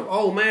jeans from?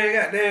 Oh man,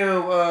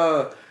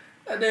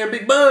 goddamn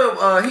Big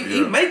Bum.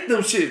 He make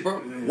them shit, bro.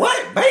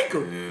 What? Bake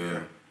them? Yeah.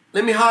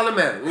 Let me holler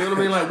at him. You know what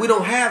I mean? Like, we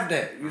don't have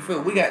that. You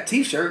feel? We got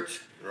T-shirts.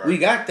 Right. We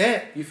got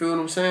that. You feel what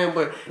I'm saying?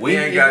 But we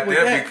ain't got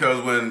that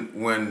because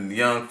when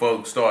young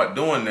folks start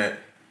doing that,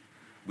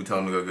 we tell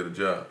them to go get a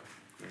job.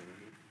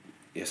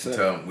 Yes,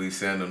 sir. We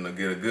send them to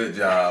get a good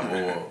job,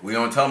 or we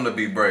don't tell them to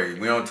be brave.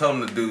 We don't tell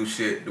them to do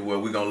shit to where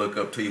we gonna look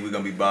up to you. We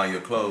gonna be buying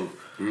your clothes.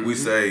 We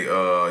say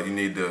you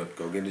need to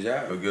go get a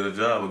job. Go get a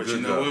job. But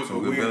you know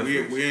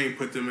what? We ain't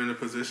put them in a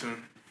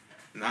position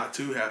not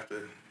to have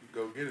to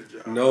go get a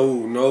job.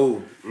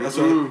 No. That's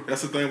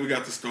the thing we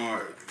got to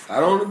start. I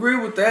don't agree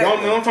with that. No,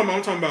 I'm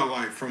talking about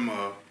like from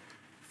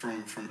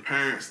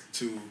parents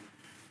to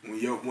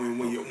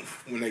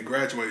when they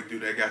graduate. Do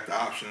they got the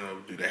option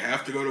of do they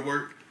have to go to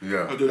work?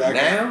 Yeah. Or do I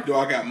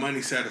got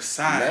money set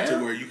aside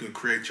to where you can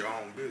create your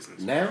own business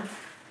now?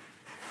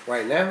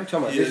 Right now, you talking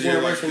about this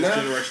generation like now?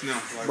 This generation now,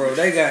 like bro.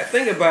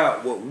 Think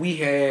about what we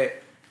had,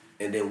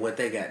 and then what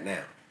they got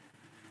now.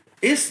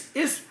 It's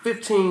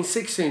 15,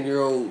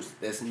 16-year-olds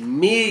that's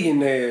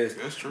millionaires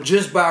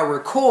just by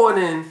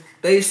recording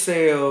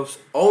themselves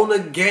on a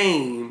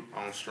game,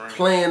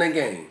 playing a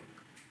game.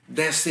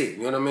 That's it.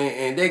 You know what I mean?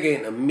 And they're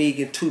getting 1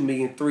 million, 2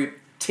 million,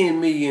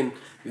 10 million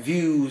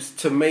views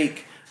to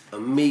make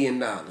 $1 million.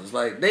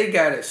 Like, they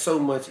got it so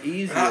much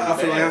easier. I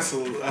feel like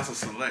that's a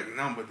select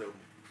number though.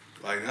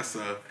 Like that's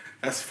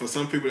for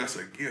some people that's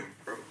a gift,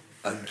 bro.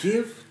 A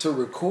gift to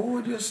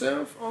record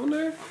yourself on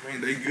there? I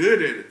mean, they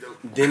good at it though.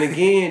 Then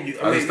again,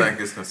 I just think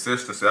it's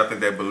consistency. I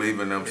think they believe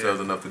in themselves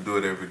enough to do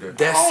it every day.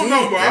 That's it.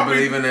 They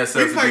believe in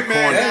themselves to be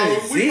corny.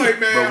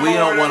 But we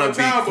don't want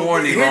to be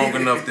corny long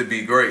enough to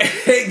be great.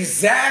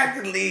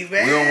 Exactly,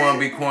 man. We don't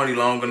want to be corny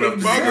long enough to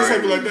be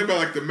great. They're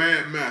like the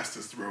Mad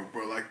Masters, bro.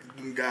 Like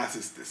them guys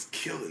that's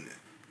killing it.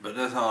 But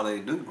that's all they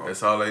do, bro.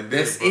 That's all they do.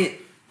 That's bro.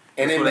 it.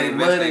 And they make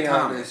money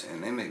on this.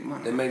 And they make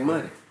money. They make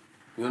money.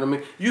 You know what I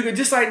mean? You can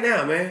just like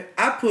now, man.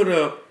 I put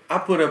up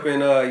in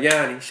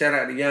Yanni. Shout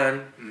out to Yanni,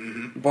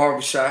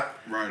 barbershop.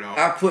 Right on.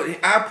 I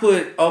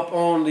put up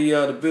on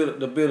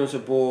the buildings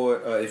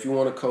board. If you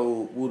want a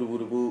code,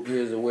 woo.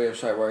 Here's a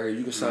website right here.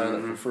 You can sign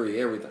up for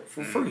free. Everything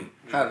for free.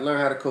 Learn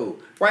how to code.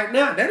 Right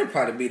now, that'll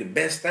probably be the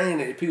best thing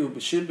that people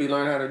should be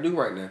learning how to do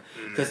right now,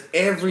 because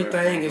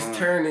everything is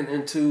turning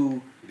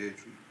into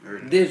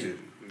digital.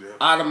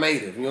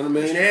 Automated, you know what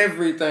I mean?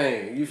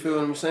 Everything, you feel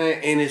what I'm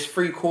saying? And it's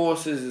free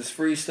courses, it's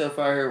free stuff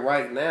out here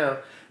right now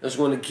that's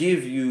going to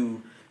give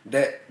you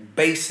that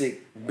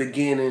basic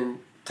beginning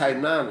type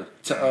knowledge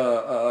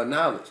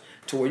to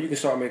where you can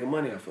start making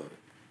money off of it.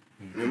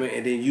 You know what I mean?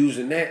 And then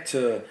using that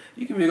to,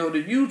 you can go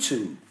to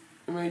YouTube.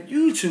 I mean,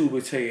 YouTube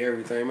will tell you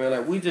everything, man.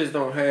 Like, we just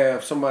don't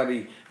have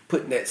somebody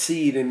putting that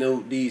seed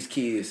in these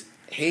kids'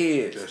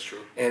 heads. That's true.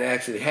 And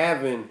actually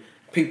having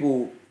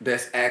people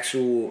that's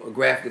actual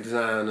graphic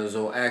designers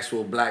or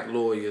actual black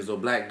lawyers or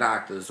black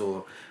doctors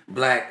or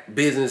black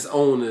business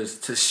owners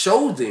to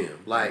show them,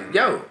 like,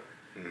 yo,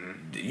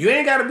 you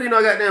ain't got to be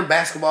no goddamn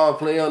basketball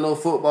player, no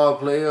football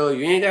player.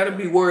 You ain't got to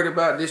be worried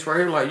about this right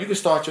here. Like, you can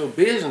start your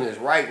business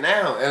right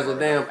now as a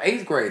damn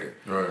 8th grader.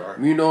 Right.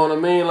 You know what I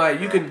mean?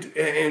 Like, you can,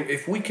 and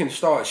if we can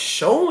start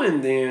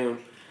showing them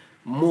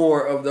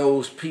more of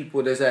those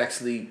people that's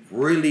actually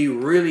really,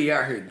 really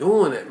out here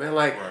doing it, man.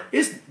 Like,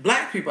 it's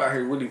black people out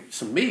here really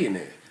some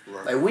millionaires.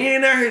 Right. Like, we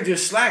ain't out here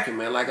just slacking,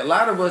 man. Like, a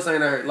lot of us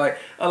ain't out here. Like,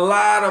 a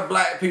lot of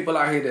black people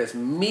out here that's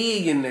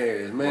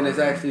millionaires, man, that's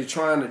actually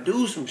trying to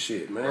do some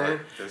shit, man. Right.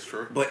 That's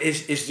true. But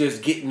it's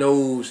just getting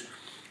those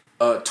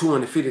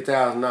 $250,000,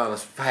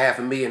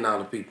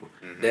 $500,000 people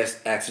that's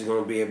actually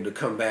going to be able to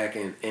come back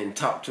and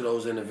talk to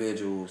those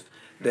individuals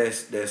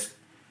that's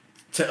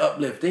to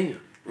uplift them.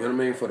 You know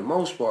what I mean? For the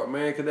most part,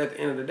 man, because at the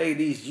end of the day,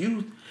 these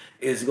youth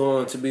is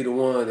going to be the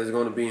one that's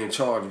going to be in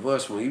charge of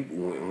us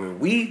when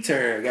we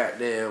turn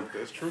goddamn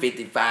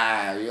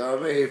 55. You know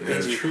what I mean? 50.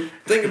 That's true.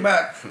 Think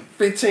about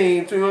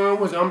 15.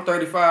 I'm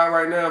 35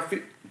 right now.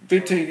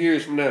 15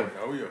 years from now.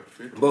 Oh yeah,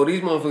 50. Bro,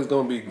 these motherfuckers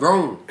gonna be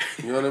grown.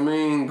 You know what I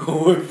mean?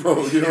 Going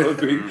from, you know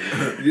what I mean?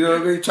 You know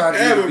what I mean? Try to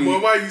Evan, boy,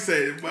 why you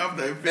say that? I'm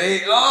like, 50.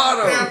 They are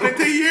though. Yeah,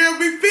 15 years,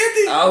 be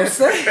 50. I was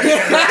saying. For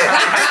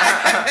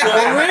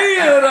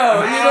real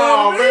though. You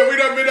know what I mean? Man, we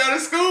done been out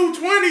of school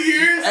 20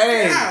 years.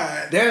 Hey,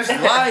 God. that's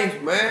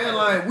life, man.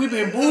 Like, we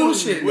been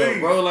bullshitting though,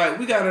 bro. Like,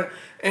 we gotta,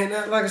 and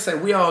like I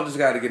said, we all just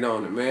gotta get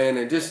on it, man,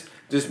 and just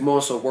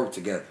more so work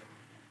together.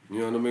 You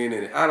know what I mean?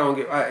 And I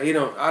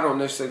don't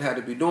necessarily have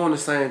to be doing the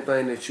same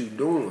thing that you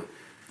doing,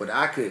 but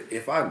I could,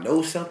 if I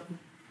know something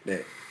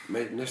that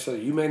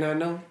necessarily you may not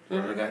know,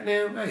 then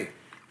goddamn, hey,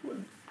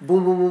 boom,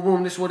 boom, boom,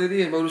 boom. This is what it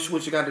is, bro. This is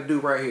what you got to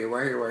do right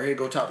here.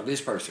 Go talk to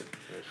this person.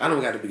 I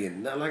don't got to be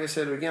getting, like I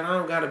said again, I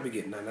don't got to be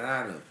getting nothing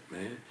out of it,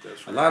 man.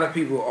 A lot of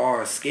people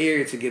are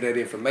scared to get that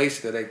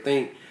information because they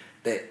think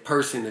that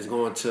person is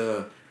going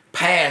to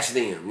pass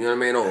them. You know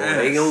what I mean? Or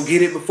they gonna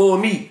get it before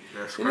me.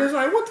 That's and it's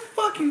like, what the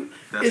fuck you?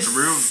 That's it's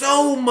the real.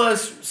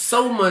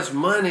 so much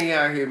money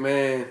out here,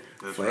 man,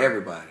 for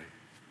everybody.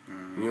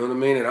 You know what I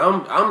mean? And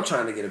I'm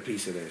trying to get a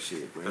piece of that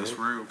shit, man. That's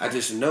real. I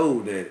just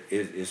know that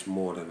it's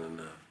more than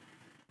enough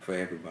for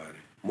everybody.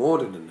 More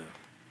than enough.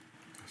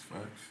 That's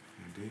facts.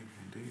 Indeed.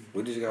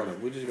 We just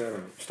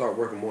gotta start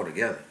working more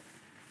together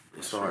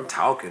and start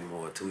talking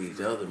more to each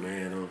other,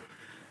 man. On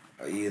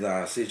either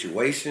our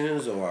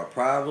situations or our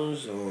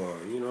problems, or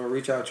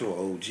reach out to an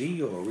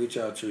OG or reach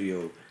out to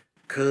your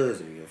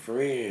cousin, your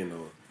friend,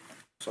 or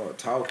start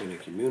talking and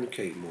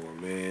communicate more,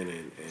 man.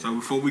 And so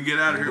before we get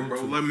out of here,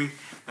 bro, let me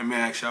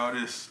ask y'all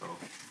this. So,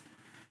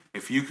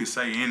 if you could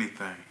say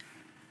anything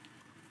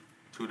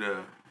to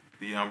the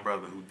young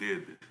brother who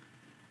did this,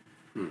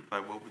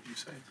 like, what would you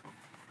say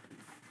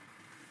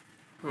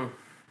to him?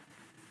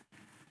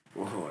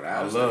 Well,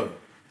 I love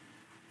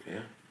you.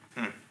 Yeah.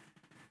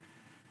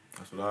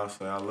 That's what I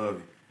say. I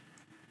love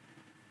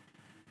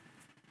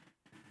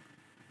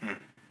you.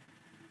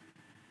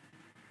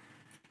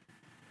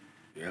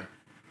 Yeah,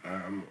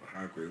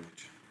 I agree with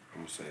you.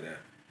 I'm gonna say that.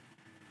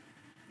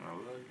 I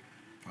love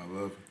you. I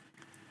love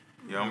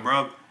you. Young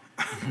brother.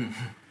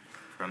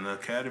 From the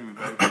academy,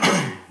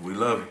 baby. We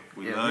love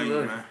you. We love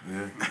you, man.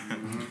 Yeah.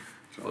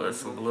 Put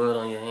some blood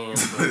on your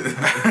hands.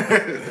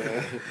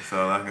 That's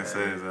all I can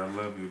say is I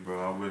love you,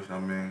 bro.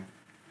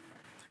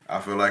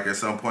 I feel like at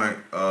some point,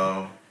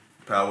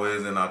 power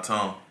is in our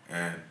tongue,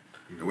 and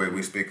the way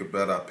we speak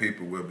about our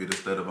people will be the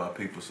state of our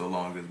people so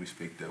long as we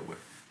speak that way.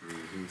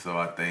 So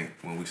I think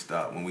when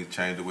we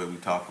change the way we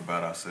talk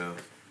about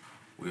ourselves,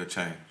 we'll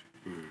change.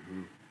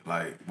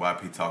 Like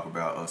YP talk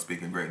about us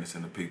speaking greatness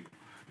in the people.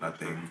 And I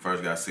think we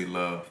first got to see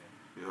love.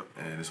 Yep.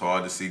 And it's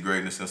hard to see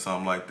greatness in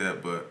something like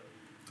that, but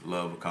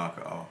love will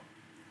conquer all.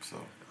 So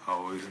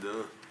always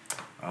does.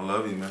 I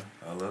love you, man.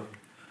 I love you.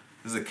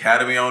 There's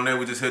Academy on there.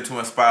 We just here to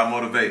inspire,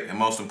 motivate, and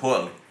most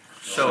importantly,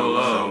 show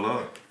love. Show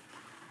love.